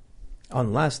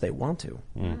 Unless they want to.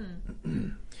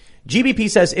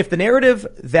 GBP says, if the narrative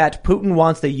that Putin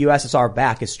wants the USSR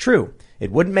back is true,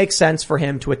 it wouldn't make sense for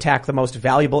him to attack the most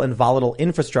valuable and volatile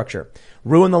infrastructure,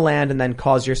 ruin the land, and then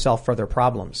cause yourself further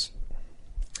problems.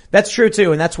 That's true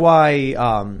too, and that's why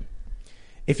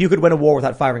if you could win a war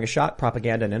without firing a shot,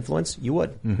 propaganda and influence, you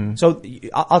would. Mm-hmm. So,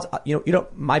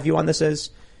 my view on this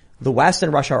is the West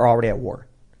and Russia are already at war.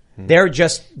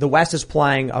 The West is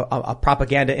playing a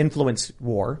propaganda influence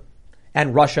war,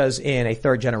 and Russia's in a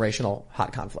third generational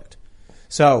hot conflict.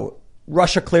 So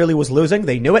Russia clearly was losing.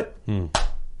 They knew it.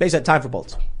 They said time for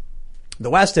bullets. The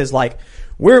West is like,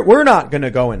 we're not going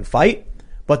to go and fight,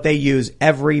 but they use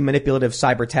every manipulative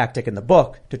cyber tactic in the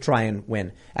book to try and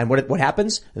win. And what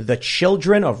happens? The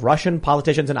children of Russian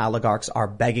politicians and oligarchs are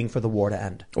begging for the war to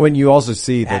end. When you also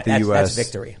see that the U.S. That's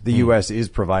victory. The U.S. is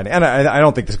providing, and I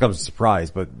don't think this comes as a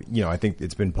surprise, but I think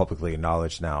it's been publicly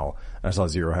acknowledged now. I saw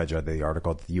Zero Hedge read the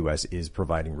article that the U.S. is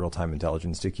providing real-time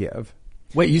intelligence to Kiev.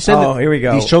 Wait, you said that here we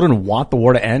go. These children want the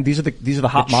war to end? These are the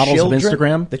hot models of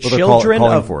Instagram? The children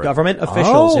of government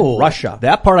officials in Russia.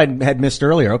 That part I had missed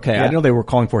earlier. Okay. I didn't know they were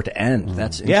calling for it to end.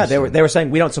 That's interesting. Yeah, they were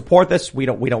saying we don't support this, we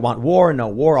don't want war, no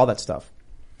war, all that stuff.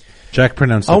 Jack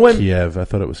pronounced it Kiev. I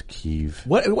thought it was Kiev.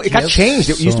 What? It got changed.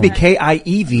 It used to be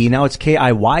K-I-E-V. Now it's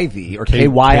K-I-Y-V or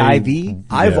K-Y-I-V.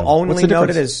 I've only known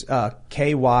it as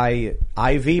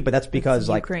K-Y-I-V, but that's because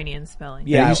Ukrainian spelling.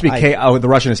 Yeah, it used to be the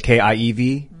Russian is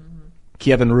K-I-E-V.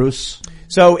 Kievan Rus.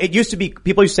 So it used to be,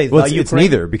 people used to say the Ukraine. It's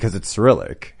neither because it's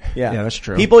Cyrillic. Yeah, that's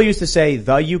true. People used to say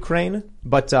the Ukraine,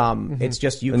 but it's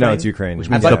just Ukraine. No, it's Ukraine.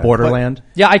 Which means the borderland.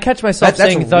 Yeah, I catch myself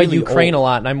saying the really Ukraine a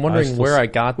lot, and I'm wondering where I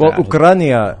got that. Well,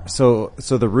 Ukraina,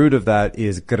 so the root of that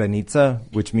is granica,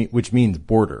 which means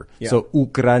border. Yeah. So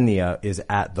Ukraina is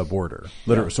at the border.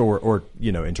 Literally, so or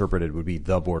interpreted would be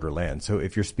the borderland. So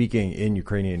if you're speaking in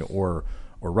Ukrainian or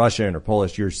Russian or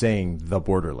Polish, you're saying the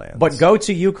borderlands. But go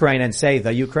to Ukraine and say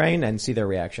the Ukraine and see their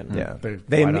reaction. Yeah.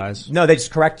 They just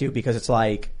correct you because it's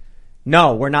like,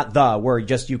 no, we're not we're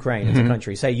just Ukraine as a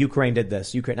country. Say Ukraine did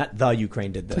this. Ukraine, not the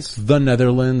Ukraine did this. Like the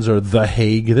Netherlands or the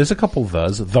Hague. There's a couple of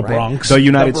those. The Bronx. The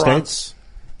United States.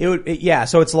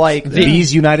 So it's like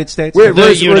these United States.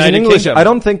 Whereas in English, I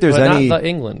don't think there's any. Not the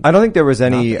England. I don't think there was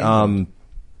any,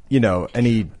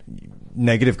 any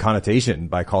negative connotation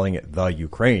by calling it the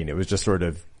Ukraine. It was just sort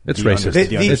of it's racist.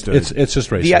 It's just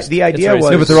racist. The idea was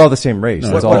but they're all the same race.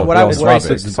 No, what I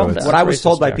was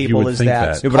told by people is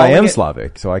that. But I am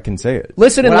Slavic, so I can say it.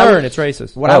 Listen and learn. It's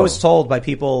racist. What I was told by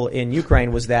people in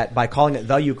Ukraine was that by calling it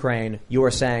the Ukraine, you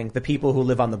are saying the people who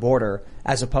live on the border,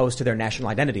 as opposed to their national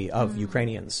identity of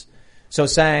Ukrainians. So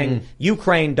saying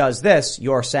Ukraine does this,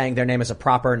 you're saying their name is a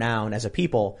proper noun as a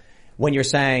people. When you're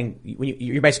saying,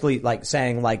 you're basically like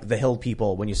saying like the hill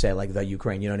people when you say like the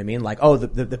Ukraine, you know what I mean? Like,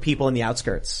 the people in the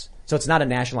outskirts. So it's not a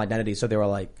national identity. So they were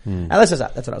like, that's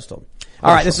what I was told.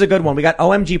 All right. This is a good one. We got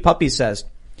OMG Puppy says,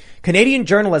 Canadian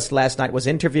journalist last night was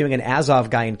interviewing an Azov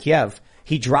guy in Kiev.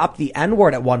 He dropped the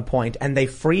N-word at one point and they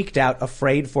freaked out,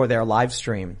 afraid for their live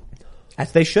stream.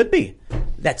 As they should be.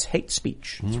 That's hate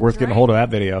speech. It's worth getting a hold of that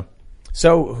video.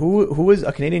 So who is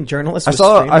a Canadian journalist? I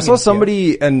saw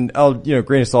somebody, and I'll,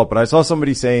 grain of salt, but I saw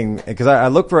somebody saying, because I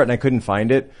looked for it and I couldn't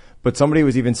find it, but somebody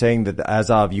was even saying that the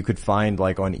Azov, you could find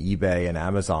like on eBay and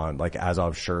Amazon, like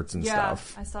Azov shirts and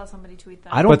stuff. I saw somebody tweet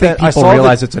that. I don't think people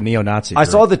realize it's a neo-Nazi group. I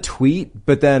saw the tweet,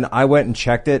 but then I went and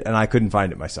checked it and I couldn't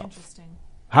find it myself. Interesting.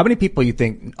 How many people you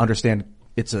think understand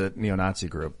it's a neo-Nazi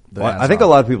group? I think a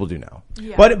lot of people do now.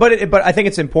 Yeah. But I think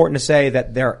it's important to say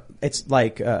that it's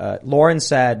like, Lauren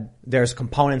said, there's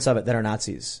components of it that are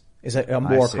Nazis. Is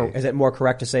it more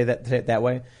correct to say that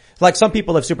way? Like some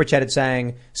people have super chatted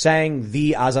saying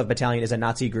the Azov battalion is a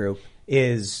Nazi group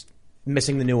is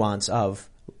missing the nuance of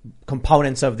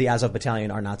components of the Azov battalion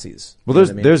are Nazis. Well,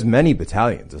 there's many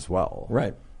battalions as well.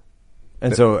 Right.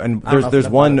 And there's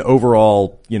one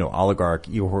overall, oligarch,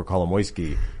 Ihor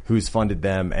Kolomoisky, who's funded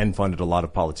them and funded a lot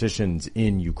of politicians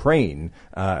in Ukraine,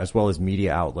 as well as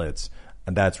media outlets.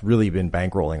 And that's really been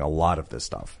bankrolling a lot of this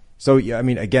stuff. So, yeah, I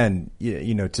mean, again,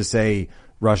 to say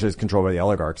Russia is controlled by the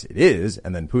oligarchs, it is,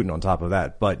 and then Putin on top of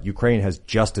that. But Ukraine has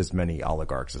just as many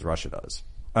oligarchs as Russia does,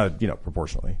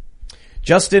 proportionally.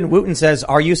 Justin Wooten says,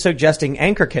 are you suggesting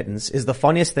Anchor Kittens is the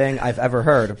funniest thing I've ever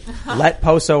heard? Let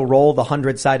Poso roll the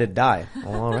 100-sided die.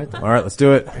 Oh, all right. All right, let's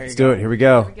do it. Let's do it. Here we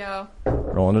go. Here we go.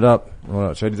 Rolling it up.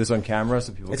 Should I do this on camera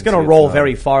so people It's going to roll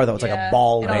very far, though. It's like a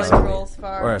ball. It always rolls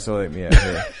far. All right, so here.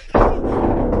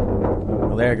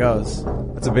 Well, there it goes.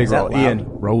 That's a big roll. Ian.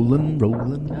 Rolling.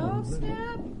 Oh,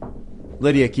 snap.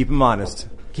 Lydia, keep him honest.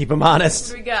 Keep him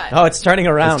honest. What do we got? Oh, it's turning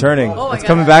around. It's turning. Oh, it's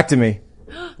coming back to me.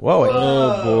 Whoa.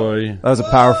 Oh, boy. That was a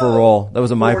powerful roll. That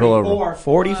was a MyPillow roll.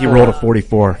 44. He rolled a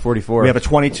 44. 44. We have a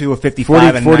 22, a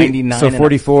 55, and 99. So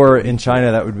 44 in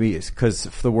China, that would be, because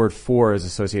the word 4 is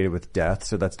associated with death,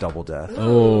 so that's double death.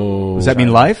 Oh. Does that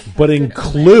mean life? But in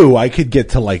Clue, I could get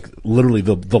to like literally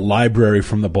the library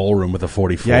from the ballroom with a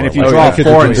 44. Yeah, and if you draw a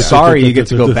 4 and sorry, you get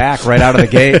to go back right out of the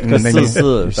gate. And then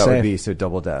that would be, so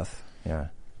double death. Yeah.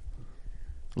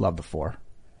 Love the 4.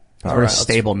 It's a very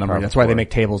stable number. That's why they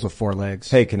make tables with 4 legs.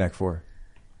 Hey, Connect 4.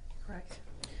 Correct.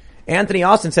 Anthony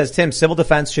Austin says, Tim, civil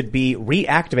defense should be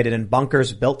reactivated in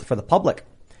bunkers built for the public.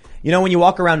 You know, when you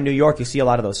walk around New York, you see a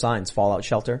lot of those signs, fallout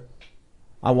shelter.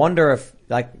 I wonder if,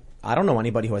 I don't know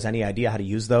anybody who has any idea how to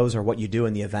use those or what you do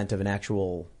in the event of an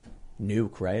actual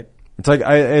nuke, right? It's like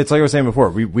I was saying before,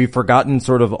 we've forgotten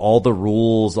sort of all the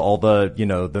rules, all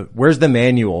the, where's the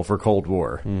manual for Cold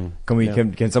War?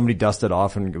 Can somebody dust it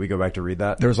off and we go back to read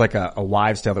that? There was like a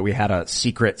wives' tale that we had a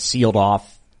secret sealed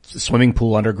off swimming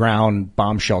pool underground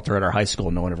bomb shelter at our high school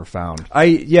no one ever found.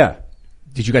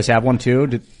 Did you guys have one too?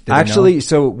 Did actually,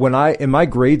 so in my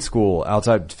grade school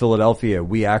outside Philadelphia,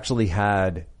 we had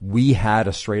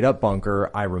a straight up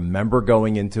bunker. I remember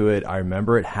going into it. I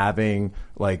remember it having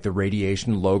like the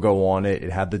radiation logo on it.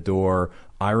 It had the door.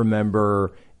 I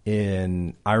remember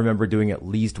doing at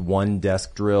least one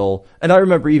desk drill. And I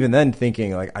remember even then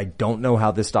thinking like, I don't know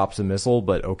how this stops a missile,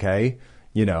 but okay.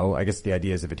 You know, I guess the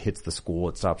idea is if it hits the school,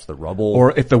 it stops the rubble.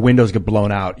 Or if the windows get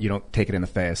blown out, you don't take it in the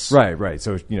face. Right.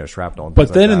 So, shrapnel and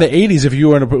But then like in the 80s, if you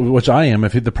were which I am,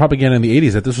 if the propaganda in the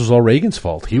 80s that this was all Reagan's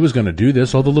fault. He was going to do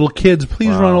this. All the little kids,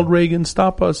 please, Ronald Reagan,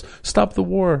 stop us. Stop the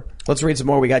war. Let's read some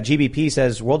more. We got GBP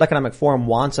says, World Economic Forum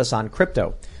wants us on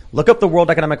crypto. Look up the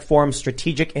World Economic Forum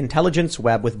strategic intelligence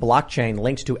web with blockchain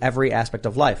linked to every aspect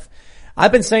of life.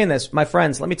 I've been saying this, my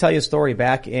friends. Let me tell you a story.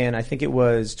 Back in, I think it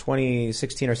was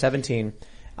 2016 or 17,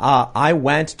 I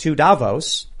went to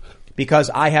Davos because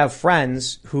I have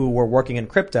friends who were working in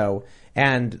crypto,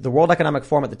 and the World Economic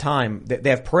Forum at the time, they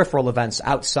have peripheral events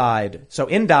outside. So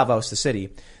in Davos, the city,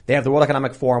 they have the World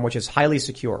Economic Forum, which is highly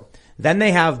secure. Then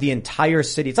they have the entire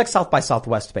city. It's like South by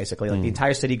Southwest, basically. Like the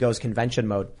entire city goes convention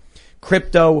mode.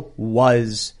 Crypto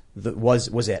was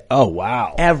it. Oh,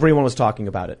 wow. Everyone was talking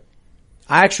about it.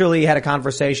 I actually had a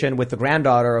conversation with the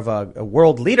granddaughter of a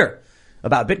world leader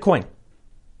about Bitcoin.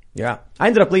 Yeah. I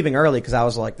ended up leaving early because I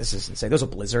was like, this is insane. There was a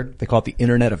blizzard. They call it the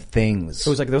Internet of Things.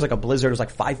 There was like a blizzard. It was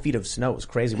like 5 feet of snow. It was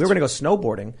crazy. We were going to go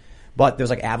snowboarding, but there was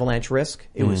like avalanche risk.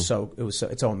 It's so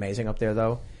amazing up there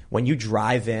though. When you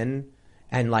drive in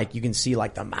and like you can see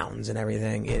like the mountains and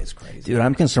everything, it is crazy. Dude,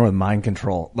 I'm concerned with mind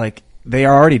control. Like, they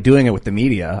are already doing it with the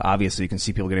media. Obviously, you can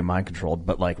see people getting mind controlled,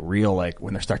 but like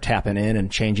when they start tapping in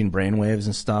and changing brainwaves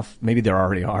and stuff, maybe there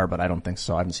already are, but I don't think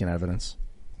so. I haven't seen evidence.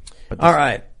 All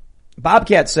right.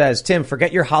 Bobcat says, Tim,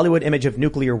 forget your Hollywood image of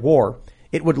nuclear war.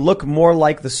 It would look more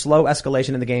like the slow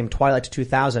escalation in the game Twilight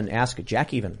 2000. Ask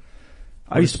Jack Even.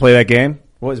 I used to play that game.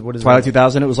 What is Twilight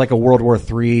 2000? It was like a World War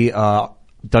III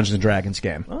Dungeons and Dragons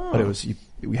game. Oh. But it was,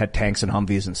 we had tanks and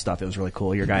Humvees and stuff. It was really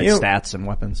cool. Your guys' stats and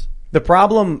weapons. The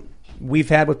problem we've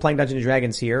had with playing Dungeons and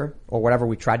Dragons here, or whatever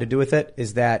we tried to do with it,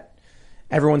 is that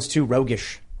everyone's too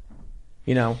roguish.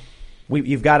 You know,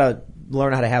 you've got to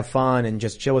learn how to have fun and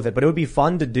just chill with it. But it would be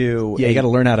fun to do. Yeah, you got to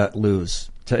learn how to lose,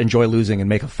 to enjoy losing and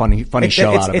make a funny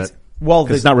show out of it.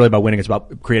 Well, it's not really about winning; it's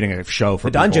about creating a show for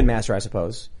the dungeon master, I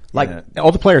suppose. Like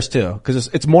all the players too, because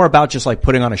it's more about just like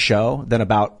putting on a show than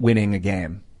about winning a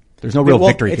game. There's no real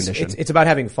victory condition. It's about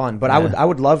having fun. But I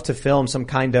would love to film some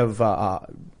kind of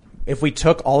if we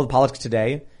took all of the politics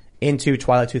today into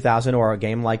Twilight 2000 or a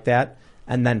game like that,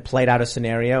 and then played out a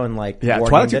scenario and like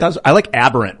Twilight 2000. I like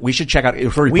Aberrant. We should check out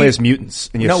if we play as mutants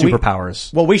and you have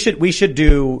superpowers. Well, we should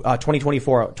do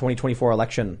 2024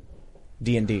 election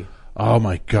D&D. Oh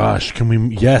my gosh! Can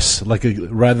we? Yes, like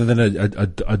rather than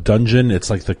a dungeon, it's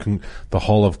like the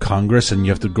Hall of Congress, and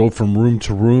you have to go from room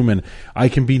to room. And I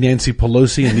can be Nancy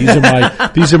Pelosi, and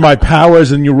these are my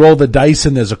powers. And you roll the dice,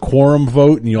 and there's a quorum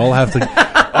vote, and you all have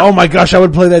to. Oh my gosh! I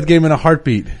would play that game in a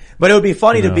heartbeat. But it would be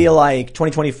funny to be like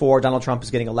 2024. Donald Trump is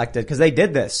getting elected because they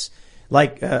did this.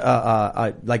 Like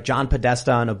John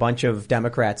Podesta and a bunch of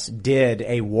Democrats did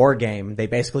a war game. They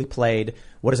basically played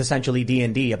what is essentially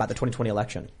D&D about the 2020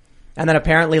 election. And then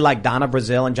apparently like Donna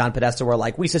Brazile and John Podesta were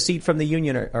like, we secede from the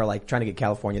union or like trying to get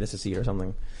California to secede or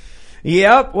something.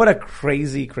 Yep. What a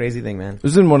crazy, crazy thing, man. It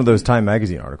was in one of those Time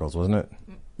magazine articles, wasn't it?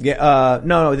 Yeah.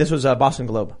 No, this was Boston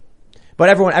Globe. But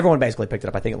everyone basically picked it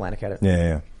up. I think Atlantic had it.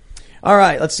 Yeah. All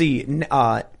right. Let's see.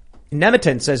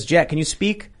 Nemitin says, Jack, can you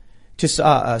speak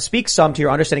some to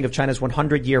your understanding of China's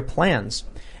 100-year plans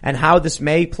and how this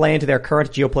may play into their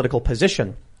current geopolitical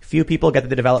position? Few people get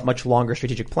to develop much longer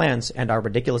strategic plans and are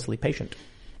ridiculously patient.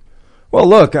 Well,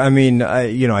 look, I mean,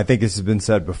 I think this has been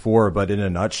said before, but in a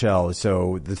nutshell,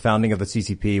 so the founding of the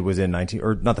CCP was in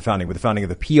the founding of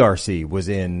the PRC was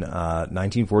in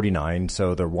 1949.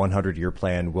 So the 100-year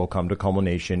plan will come to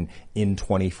culmination in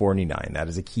 2049. That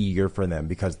is a key year for them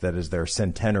because that is their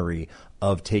centenary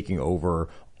of taking over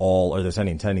their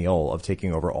centennial of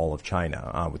taking over all of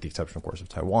China, with the exception, of course, of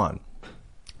Taiwan.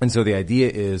 And so the idea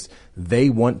is they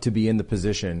want to be in the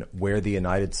position where the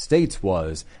United States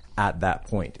was at that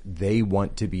point. They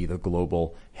want to be the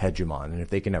global hegemon. And if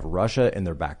they can have Russia in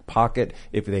their back pocket,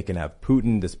 if they can have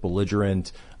Putin, this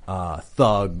belligerent,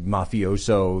 thug,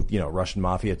 mafioso, Russian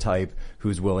mafia type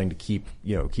who's willing to keep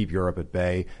Europe at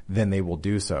bay, then they will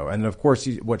do so. And of course,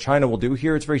 what China will do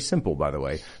here, it's very simple, by the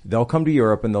way. They'll come to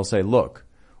Europe and they'll say, look,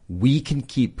 we can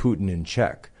keep Putin in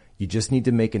check. You just need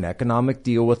to make an economic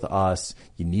deal with us.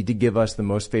 You need to give us the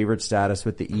most favored status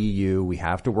with the EU. We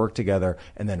have to work together,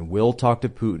 and then we'll talk to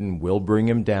Putin. We'll bring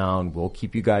him down. We'll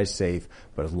keep you guys safe.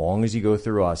 But as long as you go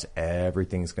through us,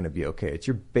 everything's going to be okay. It's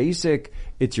your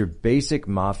basic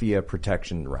mafia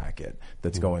protection racket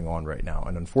that's going on right now.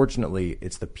 And unfortunately,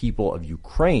 it's the people of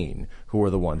Ukraine who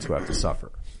are the ones who have to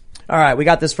suffer. All right. We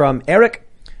got this from Eric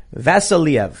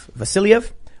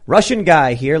Vasiliev. Russian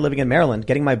guy here living in Maryland,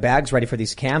 getting my bags ready for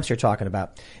these camps you're talking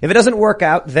about. If it doesn't work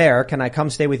out there, can I come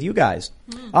stay with you guys?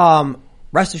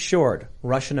 Rest assured,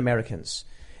 Russian Americans,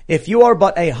 if you are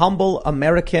but a humble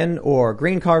American or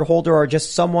green card holder or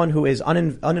just someone who is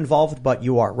uninvolved but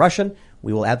you are Russian,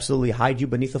 we will absolutely hide you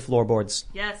beneath the floorboards.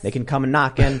 Yes. They can come and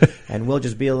knock in and we'll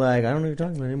just be like, I don't know what you're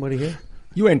talking about. Anybody here?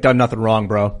 You ain't done nothing wrong,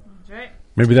 bro. That's right.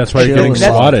 Maybe that's why you're getting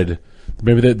swatted.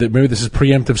 Maybe this is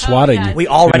preemptive swatting. yeah. We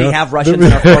already have Russians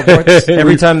in our floorboards.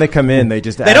 Every time they come in, they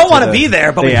just They don't want to be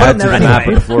there, but we put them there map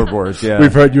anyway. of the floorboards. Yeah,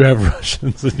 We've heard you have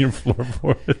Russians in your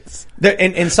floorboards.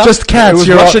 In some Just cats.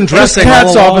 You're Russian just dressing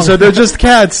cats, all along. officer. They're just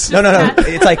cats. No.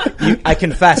 It's like, I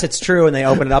confess it's true, and they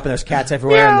open it up, and there's cats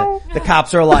everywhere, and the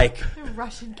cops are like,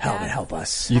 Russian help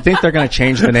us. You think they're going to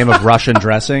change the name of Russian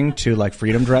dressing to like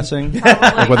freedom dressing?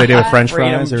 Like what they do with French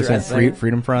Freedom fries? They're saying dressing.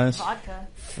 freedom fries? Vodka.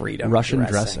 Freedom Russian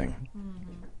dressing.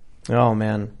 Oh,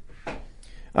 man.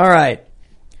 All right.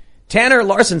 Tanner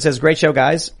Larson says, great show,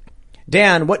 guys.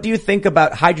 Dan, what do you think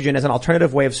about hydrogen as an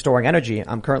alternative way of storing energy?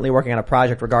 I'm currently working on a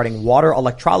project regarding water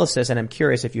electrolysis, and I'm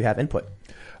curious if you have input.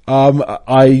 I'm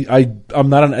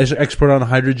not an expert on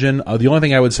hydrogen. The only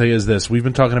thing I would say is this. We've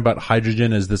been talking about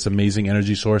hydrogen as this amazing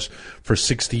energy source for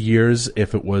 60 years.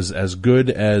 If it was as good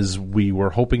as we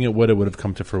were hoping it would have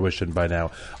come to fruition by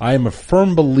now. I am a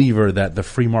firm believer that the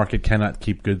free market cannot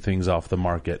keep good things off the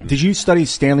market. Did you study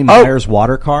Stanley Meyer's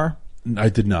water car? I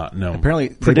did not, no. Apparently,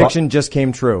 prediction just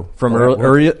came true from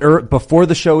before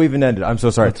the show even ended. I'm so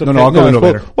sorry. Okay. No, I'll go into it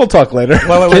later. We'll talk later.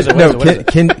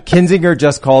 Kinzinger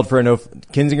just called for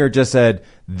Kinzinger just said,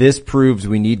 this proves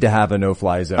we need to have a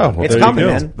no-fly zone. Oh, well, It's coming,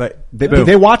 man. But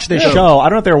They watched this show. I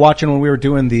don't know if they were watching when we were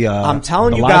doing the I'm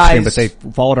telling the you live stream, guys- but they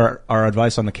followed our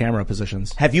advice on the camera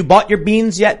positions. Have you bought your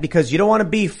beans yet? Because you don't want to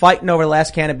be fighting over the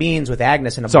last can of beans with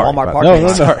Agnes in a Sorry Walmart about parking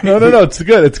that. lot. No. It's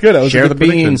good. It's good. That was a Share good the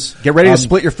beans. prediction. Get ready to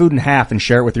split your food in half and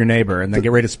share it with your neighbor, and then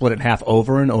get ready to split it in half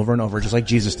over and over and over, just like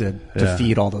Jesus did to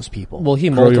feed all those people. Well, he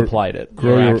multiplied it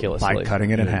miraculously. By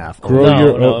cutting it in half. Grow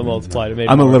your- No, multiplied it. Made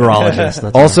I'm a more. literologist.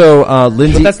 That's also,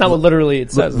 Lindsey. But that's not what literally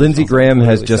it says. Lindsey Graham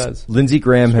has just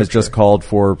Scripture. called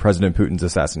for President Putin's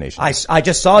assassination. I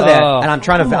just saw that, and I'm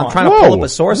trying to pull up a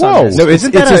source on this. No, it's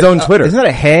his own Twitter. Isn't that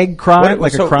a hag cry?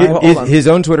 Like so- a cry? Hold on. His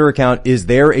own Twitter account. Is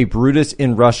there a Brutus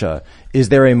in Russia? Is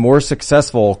there a more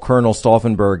successful Colonel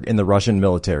Stauffenberg in the Russian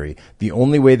military? The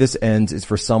only way this ends is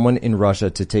for someone in Russia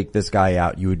to take this guy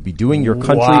out. You would be doing your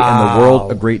country and the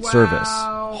world a great service.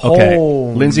 Okay.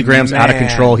 Oh, Lindsey Graham's out of man.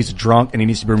 control. He's drunk and he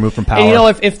needs to be removed from power. And you know,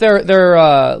 if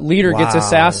their leader gets Wow.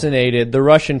 assassinated, the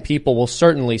Russian people will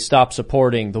certainly stop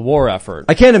supporting the war effort.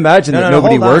 I can't imagine that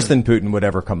nobody hold on. worse than Putin would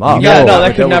ever come up. Yeah, no,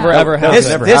 that could never ever happen. That would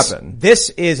never happen. This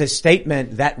is a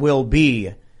statement that will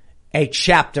be a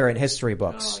chapter in history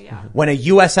books. Oh, yeah. When a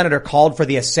U.S. senator called for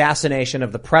the assassination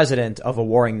of the president of a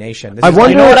warring nation. This I is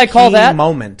wonder a what I call key that?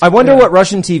 moment. I wonder what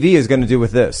Russian TV is going to do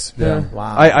with this. Yeah.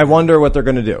 Wow. I wonder what they're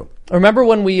going to do. Remember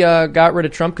when we got rid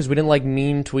of Trump because we didn't like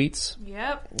mean tweets?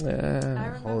 Yep. I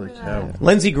remember that.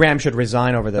 Lindsey Graham should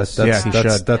resign over this.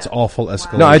 That's awful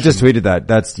escalation. No, I just tweeted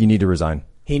that. You need to resign.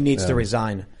 He needs to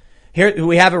resign. Here,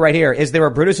 we have it right here. Is there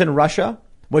a Brutus in Russia?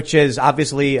 Which is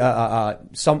obviously,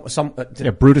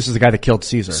 Brutus is the guy that killed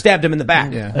Caesar. stabbed him in the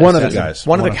back. One of the guys.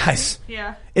 One of the guys.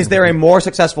 Yeah. Is there a more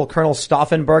successful Colonel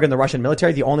Stauffenberg in the Russian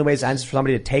military? The only way it ends is for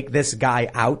somebody to take this guy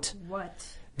out. What?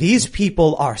 These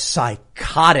people are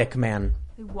psychotic, man.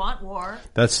 They want war.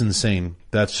 That's insane.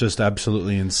 That's just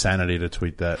absolutely insanity to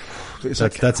tweet that. It's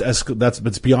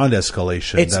beyond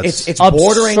escalation. It's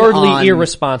bordering absurdly on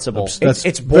irresponsible.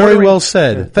 It's very well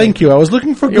said. Thank you. I was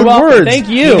looking for good welcome. words. Thank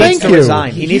you.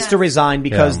 He needs to resign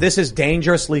because this is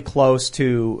dangerously close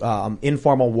to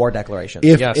informal war declarations.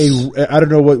 If I don't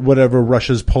know whatever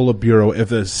Russia's Politburo,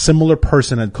 if a similar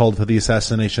person had called for the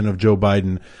assassination of Joe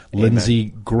Biden,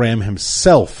 Lindsey Graham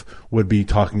himself would be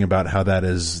talking about how that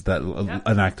is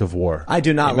an act of war. I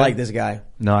do not like this guy.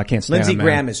 No, I can't stand Lindsey him, man.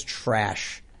 Graham is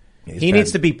trash. He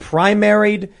needs to be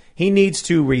primaried. He needs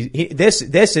to this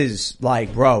is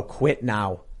like, bro, quit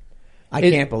now. I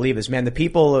can't believe this, man. The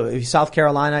people of South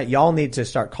Carolina, y'all need to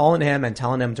start calling him and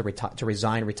telling him to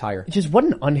resign, retire. Just what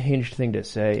an unhinged thing to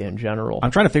say in general. I'm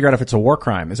trying to figure out if it's a war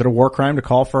crime. Is it a war crime to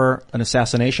call for an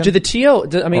assassination? Do the TO,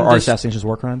 are assassinations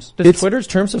war crimes? Does Twitter's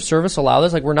terms of service allow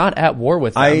this? Like, we're not at war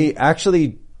with them. I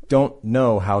actually don't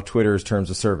know how Twitter's terms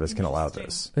of service can allow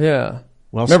this. Yeah.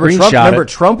 Well, remember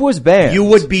Trump was banned. You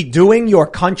would be doing your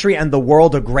country and the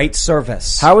world a great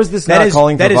service. How is this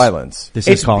calling for violence? This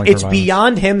is calling for violence. It's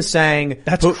beyond him saying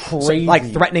that's crazy,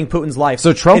 like threatening Putin's life.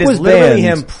 So Trump was literally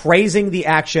banned. him praising the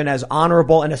action as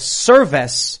honorable and a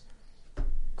service.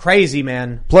 Crazy,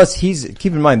 man. Plus,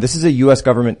 keep in mind, this is a U.S.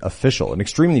 government official, an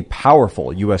extremely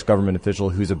powerful U.S. government official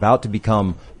who's about to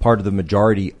become part of the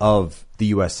majority of the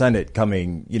U.S. Senate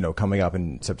coming up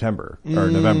in September or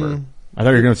November. I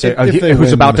thought you were going to say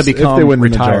who's about to become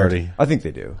retired. I think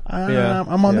they do.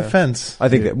 I'm on the fence. I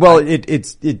think that. Well,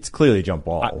 it's clearly jump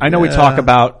ball. I know we talk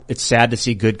about it's sad to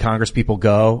see good Congress people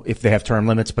go if they have term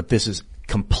limits, but this is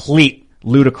complete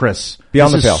ludicrous.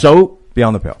 Beyond the pale. So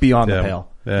beyond the pale. Beyond the pale.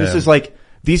 This is like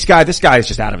this guy is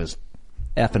just out of his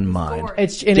effing mind.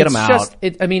 Get him out.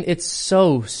 It's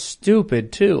so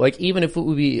stupid too. Like, even if it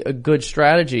would be a good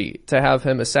strategy to have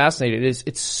him assassinated,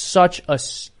 it's such a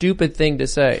stupid thing to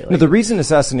say. Like, no, the reason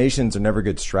assassinations are never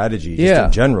good strategy, just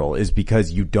in general, is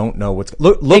because you don't know what's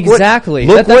look exactly.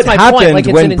 Look what happened like,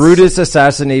 when Brutus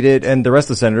assassinated and the rest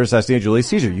of the senators assassinated Julius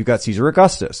Caesar. You got Caesar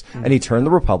Augustus, and he turned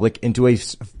the Republic into a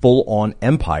full-on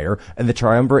empire, and the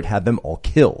triumvirate had them all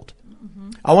killed.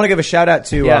 I want to give a shout out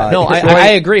to. I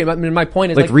agree. My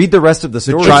point is read the rest of the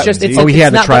story. He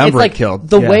had the triumvirate killed.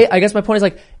 The way, I guess my point is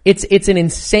like, it's an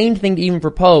insane thing to even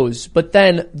propose, but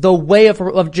then the way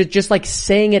of just like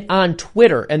saying it on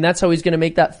Twitter, and that's how he's going to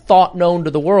make that thought known to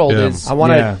the world is. I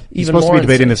want to he's supposed to be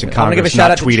debating this in Congress. I want to give a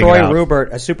shout out to Troy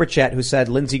Rubert, a super chat, who said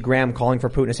Lindsey Graham calling for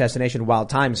Putin assassination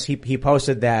wild times. He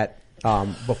posted that.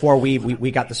 Before we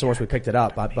got the source, we picked it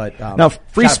up, but now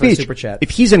free speech. Super chat.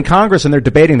 If he's in Congress and they're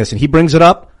debating this and he brings it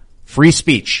up, free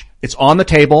speech. It's on the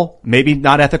table. Maybe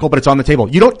not ethical, but it's on the table.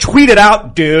 You don't tweet it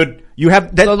out, dude. You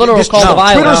have that. The literal call to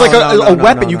violence. Twitter's like a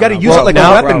weapon. You got to use it like a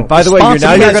weapon. By the way, you're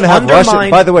going to have Russian.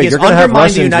 By the way, you're going to have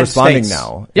Russians responding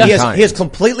now. He has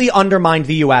completely undermined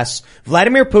the U.S.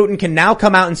 Vladimir Putin can now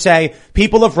come out and say,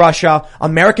 "People of Russia,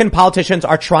 American politicians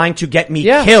are trying to get me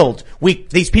killed.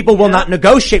 These people will not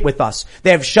negotiate with us.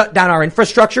 They have shut down our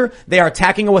infrastructure. They are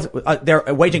attacking us.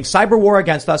 They're waging cyber war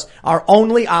against us. Your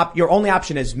only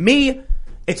option is me."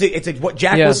 It's what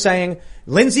Jack was saying.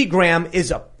 Lindsey Graham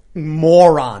is a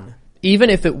moron.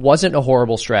 Even if it wasn't a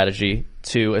horrible strategy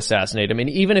to assassinate him, and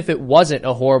even if it wasn't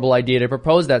a horrible idea to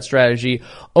propose that strategy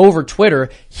over Twitter,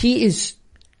 he is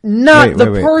not the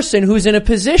person who's in a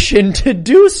position to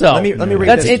do so. Let me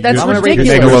read this. That's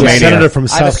ridiculous. Senator from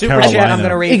South Carolina. Chat I'm going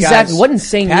to read, exactly. Guys. What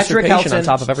insane Patrick usurpation Helton, on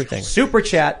top of everything. Super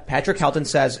chat. Patrick Helton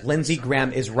says Lindsey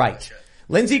Graham is right.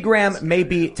 Lindsey Graham may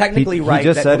be technically right. He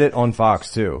just said it on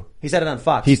Fox too. He said it on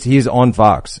Fox. He's on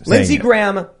Fox. Lindsey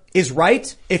Graham is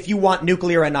right if you want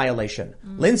nuclear annihilation.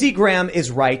 Lindsey Graham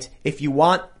is right if you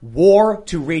want war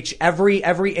to reach every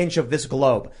inch of this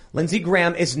globe. Lindsey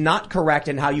Graham is not correct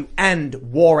in how you end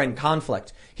war and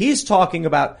conflict. He's talking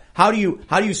about how do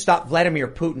you stop Vladimir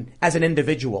Putin as an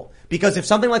individual? Because if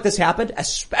something like this happened,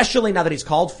 especially now that he's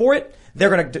called for it,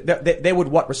 they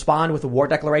would respond with a war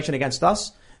declaration against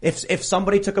us? If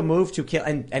somebody took a move to kill,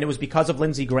 and it was because of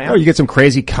Lindsey Graham. Oh, you get some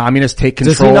crazy communist take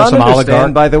control. Does he not some understand,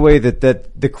 oligarch? by the way,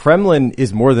 that the Kremlin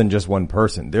is more than just one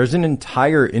person. There's an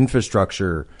entire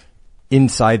infrastructure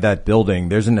inside that building.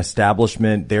 There's an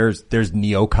establishment. There's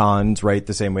neocons, right?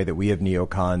 The same way that we have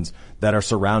neocons that are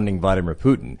surrounding Vladimir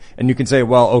Putin. And you can say,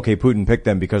 well, okay, Putin picked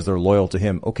them because they're loyal to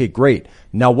him. Okay, great.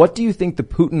 Now, what do you think the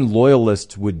Putin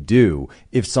loyalists would do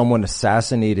if someone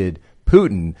assassinated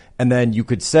Putin? And then you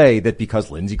could say that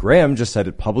because Lindsey Graham just said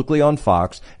it publicly on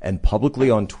Fox and publicly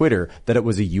on Twitter that it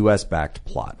was a U.S.-backed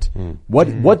plot.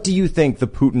 What do you think the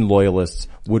Putin loyalists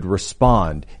would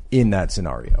respond in that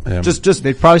scenario? Just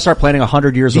they'd probably start planning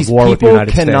 100 years of war with the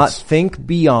United States. These people cannot think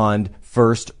beyond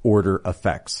first order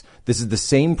effects. This is the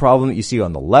same problem that you see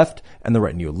on the left and the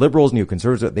right. Neoliberals,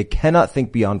 neoconservatives, they cannot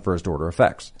think beyond first order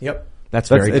effects. Yep.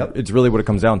 It's really what it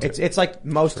comes down to. It's like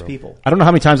most people. I don't know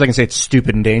how many times I can say it's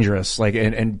stupid and dangerous,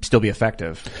 and still be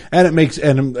effective. And it makes,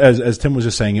 and as Tim was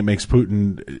just saying, it makes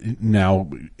Putin now,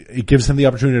 it gives him the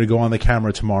opportunity to go on the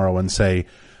camera tomorrow and say,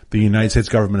 the United States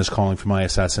government is calling for my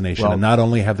assassination. And not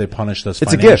only have they punished us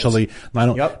financially,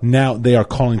 now they are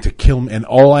calling to kill me. And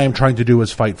all I am trying to do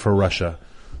is fight for Russia.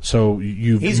 So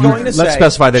let's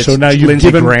specify that now you've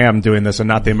Lindsey Graham doing this and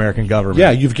not the American government.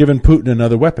 Yeah, you've given Putin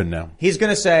another weapon now. He's going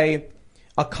to say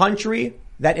a country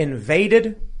that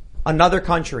invaded another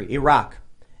country, Iraq,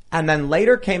 and then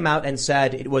later came out and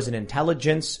said it was an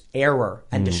intelligence error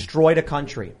and destroyed a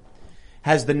country,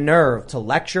 has the nerve to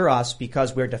lecture us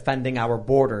because we're defending our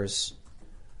borders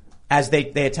as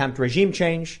they attempt regime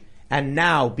change. And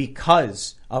now,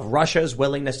 because of Russia's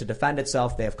willingness to defend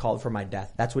itself, they have called for my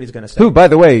death. That's what he's going to say. Who, by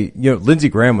the way, Lindsey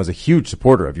Graham was a huge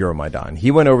supporter of Euromaidan.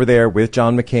 He went over there with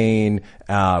John McCain,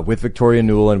 with Victoria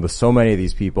Nuland, with so many of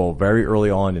these people very early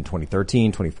on in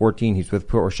 2013, 2014. He's with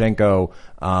Poroshenko.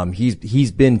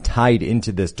 He's been tied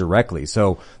into this directly.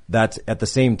 So that's at the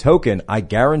same token, I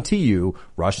guarantee you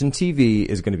Russian TV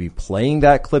is going to be playing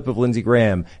that clip of Lindsey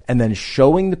Graham and then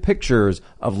showing the pictures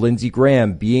of Lindsey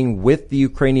Graham being with the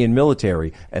Ukrainian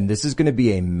military. And this is going to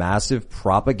be a massive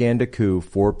propaganda coup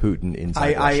for Putin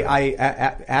inside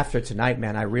Russia. After tonight,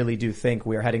 man, I really do think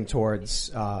we're heading towards,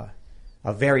 a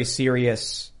very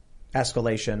serious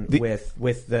escalation with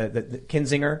the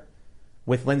Kinzinger.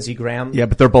 With Lindsey Graham. Yeah,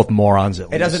 but they're both morons at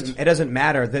least. It doesn't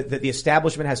matter. The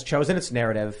establishment has chosen its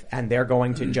narrative and they're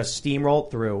going to just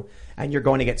steamroll through, and you're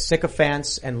going to get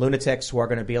sycophants and lunatics who are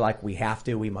going to be like, we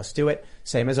must do it.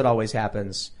 Same as it always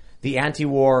happens. The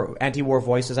anti-war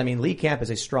voices. I mean, Lee Camp is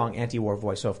a strong anti-war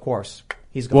voice, so of course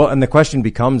he's going. Well, and the question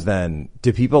becomes then,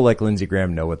 do people like Lindsey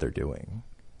Graham know what they're doing?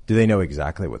 Do they know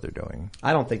exactly what they're doing?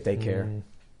 I don't think they care.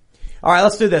 All right,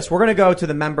 let's do this. We're going to go to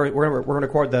the member. We're going to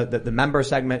record the member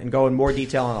segment and go in more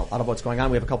detail on a lot of what's going on.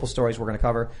 We have a couple stories we're going to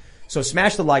cover. So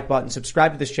smash the like button,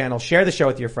 subscribe to this channel, share the show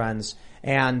with your friends,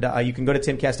 and you can go to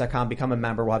timcast.com, become a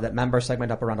member. We'll have that member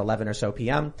segment up around 11 or so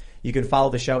p.m. You can follow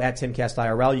the show at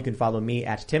TimCastIRL. You can follow me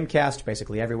at TimCast,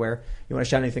 basically everywhere. You want to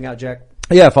shout anything out, Jack?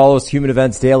 Yeah, follow us, Human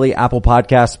Events Daily, Apple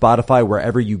Podcasts, Spotify,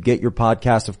 wherever you get your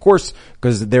podcasts, of course,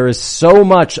 because there is so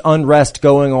much unrest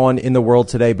going on in the world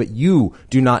today, but you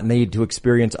do not need to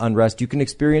experience unrest. You can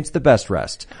experience the best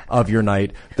rest of your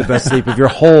night, the best sleep of your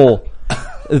whole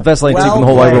the best sleep in the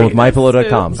whole wide world with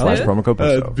MyPillow.com/promo code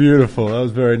Posto. Beautiful. That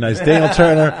was very nice. Daniel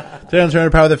Turner,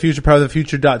 Power of the Future,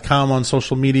 PowerOfTheFuture.com on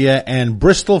social media, and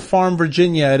Bristol Farm,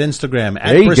 Virginia at Instagram.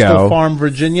 At Bristol Farm,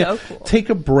 Virginia. So cool. Take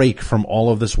a break from all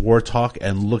of this war talk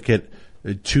and look at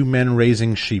two men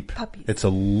raising sheep. Puppies. It's a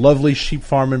lovely sheep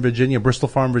farm in Virginia. Bristol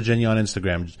Farm, Virginia on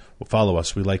Instagram. Follow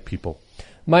us. We like people.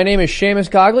 My name is Seamus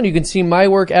Coughlin. You can see my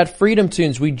work at Freedom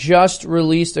Tunes. We just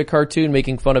released a cartoon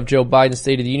making fun of Joe Biden's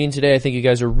State of the Union today. I think you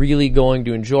guys are really going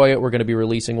to enjoy it. We're going to be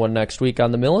releasing one next week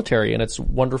on the military and its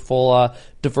wonderful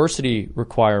diversity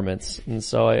requirements. And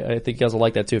so I think you guys will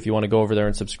like that too if you want to go over there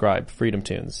and subscribe. Freedom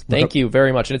Tunes. Thank you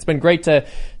very much. And it's been great to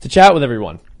chat with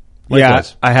everyone. Yeah,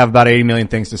 I have about 80 million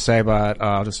things to say, but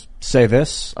I'll just say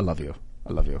this. I love you.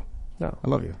 I love you. No, I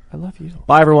love you. I love you.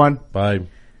 Bye, everyone. Bye.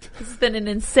 This has been an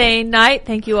insane night.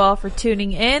 Thank you all for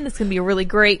tuning in. It's going to be a really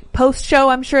great post show,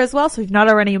 I'm sure, as well. So if you're not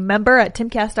already a member at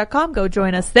timcast.com, go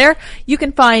join us there. You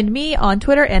can find me on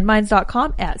Twitter and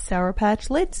minds.com at Sour Patch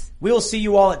Lids. We will see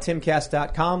you all at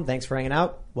timcast.com. Thanks for hanging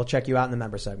out. We'll check you out in the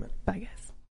member segment. Bye, guys.